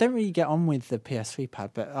 Yeah. I don't really get on with the PS3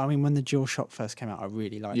 pad, but I mean, when the DualShock first came out, I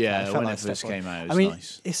really liked it. Yeah, when it first came out, it was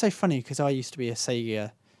nice. It's so funny because I used to be a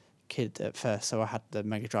Sega kid at first, so I had the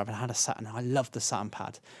Mega Drive and I had a Saturn. I loved the Saturn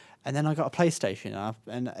pad. And then I got a PlayStation,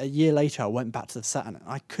 and a year later I went back to the Saturn, and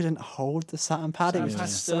I couldn't hold the Saturn pad. Saturn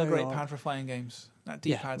pad's still a great pad for fighting games. That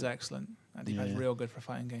D-pad's excellent. That D-pad's real good for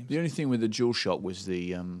fighting games. The only thing with the DualShock was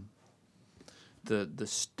the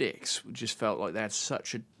sticks just felt like they had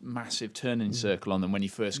such a massive turning circle on them when you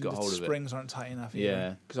first got hold of it. The springs aren't tight enough either.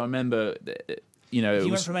 Yeah, because I remember,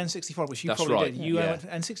 went from N64, which you probably did. You went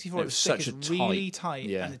N64, the stick is really tight,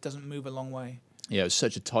 and it doesn't move a long way. Yeah, it was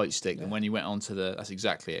such a tight stick that when you went onto that's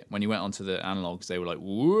exactly it. When you went onto the analogs, they were like,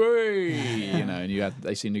 "Whey!" And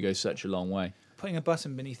they seemed to go such a long way. Putting a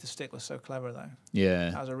button beneath the stick was so clever, though. Yeah,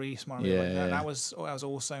 that was a really smart. That was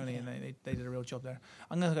all Sony, and they did a real job there.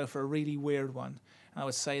 I'm going to go for a really weird one. I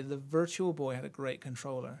would say the Virtual Boy had a great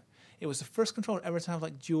controller. It was the first controller ever to have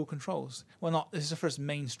like dual controls. Well, this is the first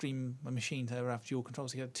mainstream machine to ever have dual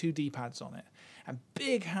controls. It had 2 D-pads on it and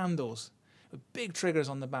big handles with big triggers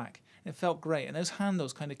on the back. It felt great, and those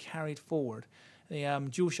handles kind of carried forward. The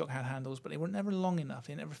DualShock had handles, but they were never long enough.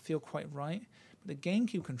 They never feel quite right. But the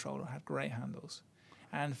GameCube controller had great handles.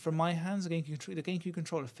 And for my hands, the GameCube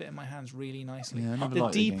controller fit in my hands really nicely. Yeah, the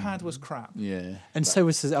D-pad was crap. Yeah, and so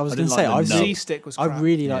was I was going to say the C-stick was crap. I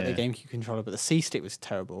really liked the GameCube controller, but the C-stick was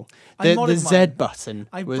terrible. The Z button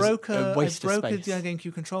was a waste of space. I broke a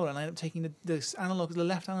GameCube controller, and I ended up taking the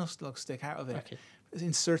left analog stick out of it,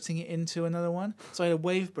 inserting it into another one. So I had a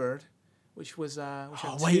Wavebird, which was had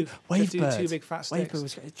two big fat sticks. Wavebird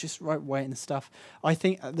was just right weight and stuff. I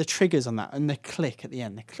think the triggers on that and the click at the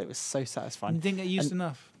end, the click was so satisfying. And it didn't get used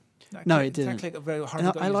enough. It didn't. That click very hard.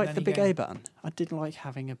 And I liked the big A button. I didn't like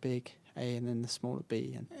having a big A and then the smaller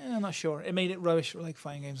B. I'm not sure. It made it rubbish for like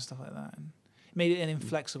fighting games and stuff like that. And it made it an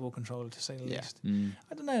inflexible controller, to say the least.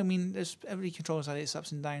 I don't know. I mean, every controller's had its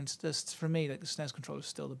ups and downs. Just for me, like the SNES controller is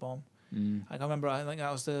still the bomb. Like I remember, I think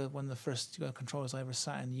that was one of the first controllers I ever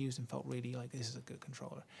sat and used and felt really like this is a good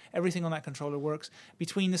controller. Everything on that controller works.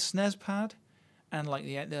 Between the SNES pad and like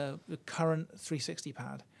the current 360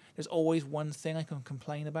 pad, there's always one thing I can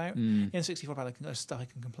complain about. In the 64 pad, there's stuff I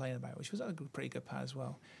can complain about, which was a pretty good pad as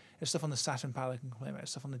well. There's stuff on the Saturn pad I can complain about.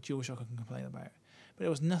 There's stuff on the DualShock I can complain about. But there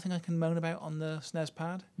was nothing I can moan about on the SNES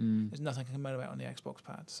pad. There's nothing I can moan about on the Xbox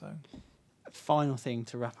pad. So, final thing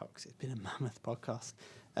to wrap up, because it's been a mammoth podcast.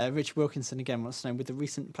 Rich Wilkinson again wants to know, with the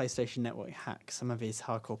recent PlayStation Network hack, some of his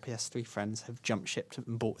hardcore PS3 friends have jump shipped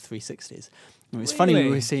and bought 360s. And it was funny, we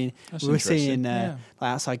were seeing like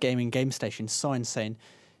outside game stations signs saying,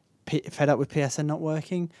 fed up with PSN not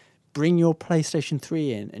working, bring your PlayStation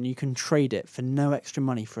 3 in and you can trade it for no extra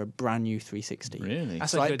money for a brand new 360. Really?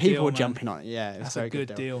 That's so a good people deal, were man. jumping on it. Yeah, That's a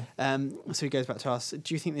good deal. So he goes back to us.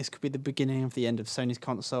 Do you think this could be the beginning of the end of Sony's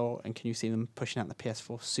console, and can you see them pushing out the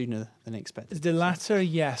PS4 sooner than expected? The latter,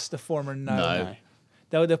 yes. The former, no.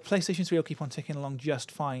 The PlayStation 3 will keep on ticking along just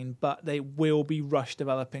fine, but they will be rushed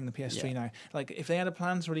developing the PS3 now. Like, if they had a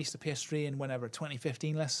plan to release the PS3 in whenever,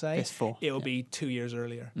 2015, let's say, PS4, it will be 2 years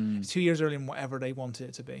earlier. 2 years earlier than whatever they wanted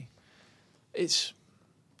it to be.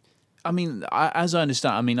 I mean, as I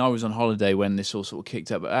understand, I mean, I was on holiday when this all sort of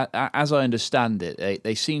kicked up, but as I understand it,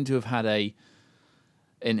 they seem to have had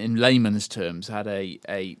in layman's terms, had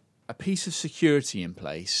a piece of security in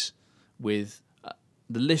place with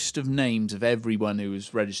the list of names of everyone who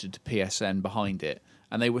was registered to PSN behind it.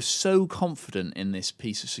 And they were so confident in this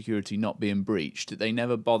piece of security not being breached that they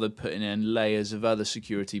never bothered putting in layers of other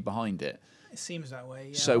security behind it. It seems that way,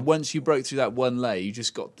 yeah. So once you broke through that one layer, you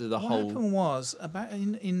just got to the whole... What happened was, about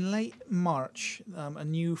in late March, a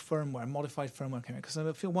new firmware, modified firmware came out, because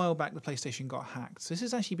a while back the PlayStation got hacked. So this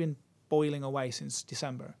has actually been boiling away since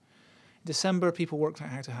December. In December, people worked out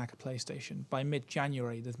how to hack a PlayStation. By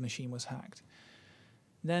mid-January, the machine was hacked.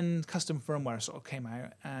 Then custom firmware sort of came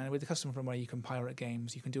out, and with the custom firmware you can pirate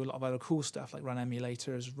games, you can do a lot of other cool stuff like run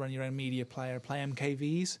emulators, run your own media player, play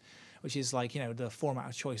MKVs, which is like, you know, the format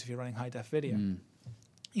of choice if you're running high-def video.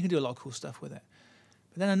 You can do a lot of cool stuff with it.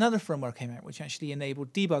 But then another firmware came out which actually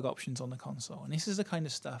enabled debug options on the console, and this is the kind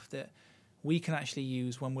of stuff that we can actually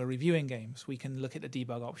use when we're reviewing games. We can look at the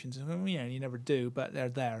debug options, and you know, you never do, but they're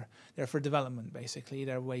there. They're for development, basically.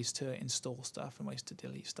 They're ways to install stuff and ways to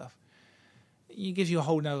delete stuff. It gives you a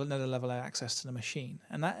whole another level of access to the machine.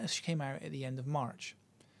 And that came out at the end of March.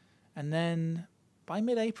 And then by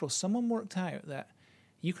mid-April, someone worked out that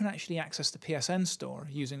you can actually access the PSN store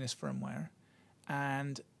using this firmware,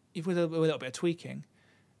 and with a little bit of tweaking,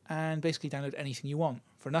 and basically download anything you want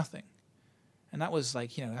for nothing. And that was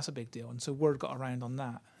like, you know, that's a big deal. And so word got around on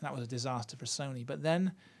that. And that was a disaster for Sony. But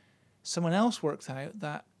then someone else worked out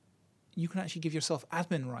that you can actually give yourself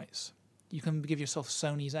admin rights. You can give yourself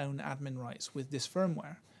Sony's own admin rights with this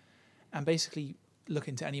firmware, and basically look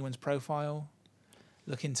into anyone's profile,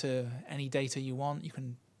 look into any data you want. You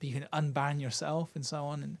can unban yourself and so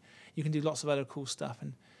on, and you can do lots of other cool stuff.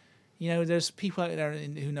 And you know, there's people out there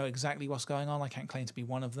who know exactly what's going on. I can't claim to be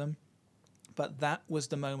one of them, but that was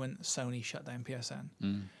the moment Sony shut down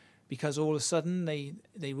PSN, because all of a sudden they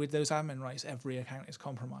with those admin rights, every account is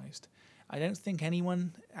compromised. I don't think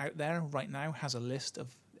anyone out there right now has a list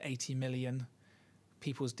of 80 million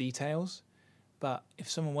people's details, but if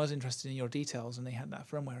someone was interested in your details and they had that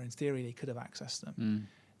firmware, in theory they could have accessed them.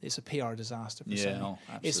 It's a PR disaster for Sony. No,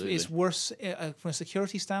 absolutely. It's worse from a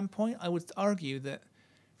security standpoint. I would argue that,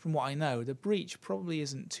 from what I know, the breach probably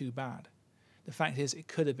isn't too bad. The fact is, it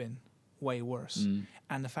could have been way worse.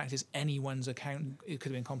 And the fact is, anyone's account, it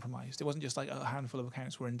could have been compromised. It wasn't just like a handful of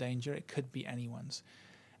accounts were in danger. It could be anyone's.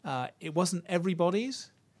 It wasn't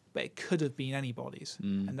everybody's, but it could have been anybody's,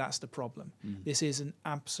 and that's the problem. This is an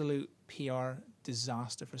absolute PR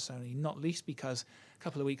disaster for Sony, not least because a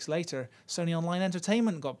couple of weeks later, Sony Online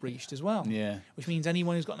Entertainment got breached as well. Yeah. Which means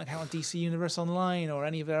anyone who's got an account on DC Universe Online or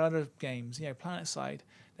any of their other games, you know, PlanetSide,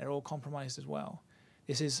 they're all compromised as well.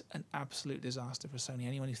 This is an absolute disaster for Sony.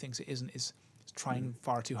 Anyone who thinks it isn't is trying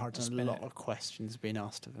far too hard to spin it. A lot of questions being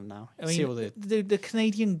asked of them now. I mean, the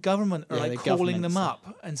Canadian government are like calling them up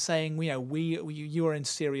up and saying, you know, you are in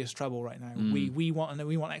serious trouble right now. We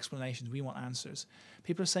want explanations. We want answers.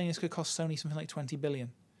 People are saying this could cost Sony something like $20 billion.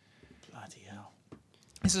 Bloody hell.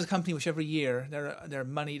 This is a company which every year their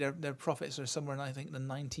money, their profits are somewhere in, I think, the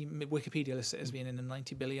 90. Wikipedia lists it as being in the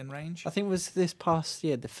 90 billion range. I think it was this past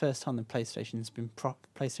year the first time the PlayStation 3's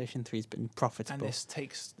been profitable. And this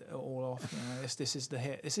takes it all off. You know, this is the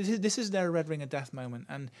hit. This is their Red Ring of Death moment,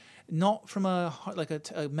 and not from a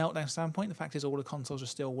meltdown standpoint. The fact is, all the consoles are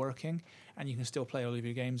still working, and you can still play all of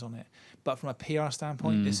your games on it. But from a PR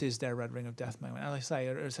standpoint, this is their Red Ring of Death moment. As I say,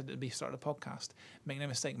 I said at the start of the podcast, make no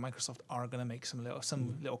mistake, Microsoft are going to make some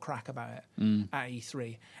little crack about it at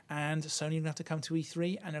E3, and Sony are going to have to come to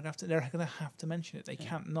E3, and they're going to have to mention it. They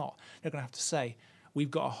can't not. They're going to have to say, we've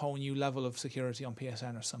got a whole new level of security on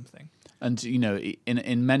PSN or something. And, you know,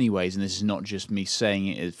 in many ways, and this is not just me saying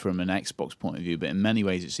it from an Xbox point of view, but in many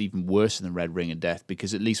ways it's even worse than the Red Ring of Death,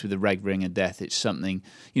 because at least with the Red Ring of Death, it's something,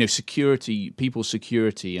 you know, people's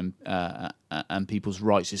security and people's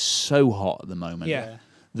rights is so hot at the moment. Yeah.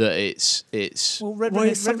 That it's well, Red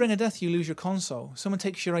Ring of Death, you lose your console. Someone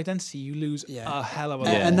takes your identity, you lose a hell of a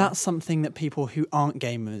lot. And that's something that people who aren't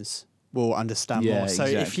gamers will understand more. So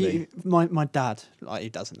if you, my dad, like, he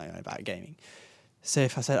doesn't know about gaming. So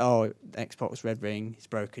if I said, oh, Xbox Red Ring is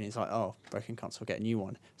broken, he's like, oh, broken console, get a new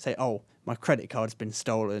one. Say, oh, my credit card's been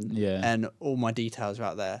stolen and all my details are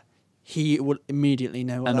out there. He will immediately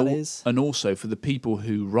know what that is. And also for the people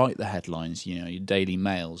who write the headlines, you know, your Daily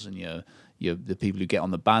Mails and the people who get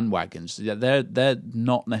on the bandwagons,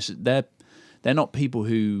 they're not people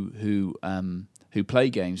who play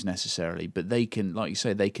games necessarily, but they can, like you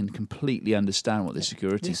say, they can completely understand what the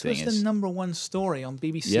security thing is. This was the number one story on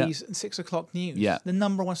BBC's 6 o'clock news. Yeah. The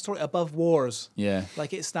number one story above wars. Yeah.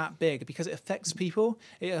 Like, it's that big because it affects people.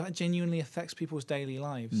 It genuinely affects people's daily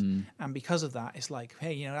lives. And because of that, it's like,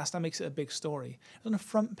 hey, you know, that makes it a big story. It's on the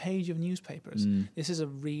front page of newspapers. This is a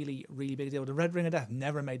really, really big deal. The Red Ring of Death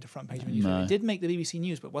never made the front page of a newspaper. It did make the BBC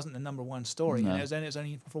News, but wasn't the number one story. And it was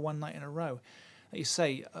only for one night in a row. Like you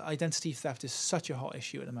say, identity theft is such a hot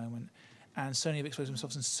issue at the moment, and Sony have exposed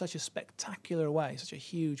themselves in such a spectacular way, such a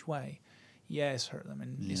huge way. Yeah, it's hurt them,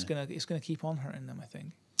 and it's gonna keep on hurting them, I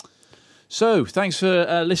think. So, thanks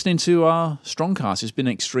for listening to our Strongcast. It's been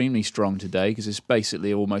extremely strong today because it's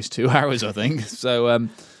basically almost 2 hours, I think. So I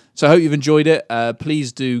hope you've enjoyed it.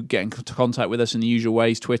 Please do get in contact with us in the usual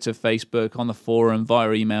ways: Twitter, Facebook, on the forum,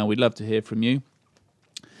 via email. We'd love to hear from you.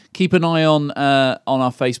 Keep an eye on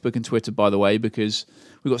our Facebook and Twitter, by the way, because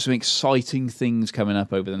we've got some exciting things coming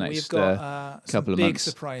up over the next couple of months. Big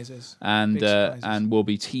surprises. And we'll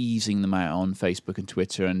be teasing them out on Facebook and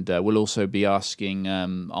Twitter, and we'll also be asking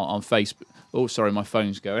on Facebook. Oh, sorry, my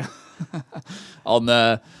phone's going.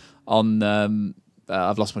 I've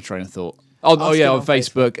lost my train of thought. On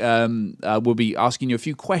Facebook, we'll be asking you a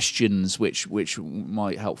few questions, which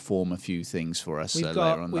might help form a few things for us later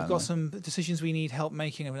on. We've got some decisions we need help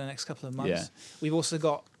making over the next couple of months. Yeah. We've also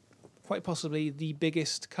got quite possibly the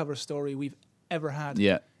biggest cover story we've ever had.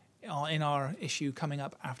 Yeah. In our issue coming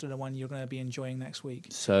up after the one you're going to be enjoying next week.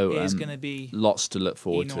 So it is going to be lots to look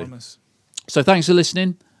forward to. So thanks for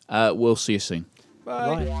listening. We'll see you soon.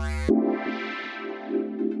 Bye.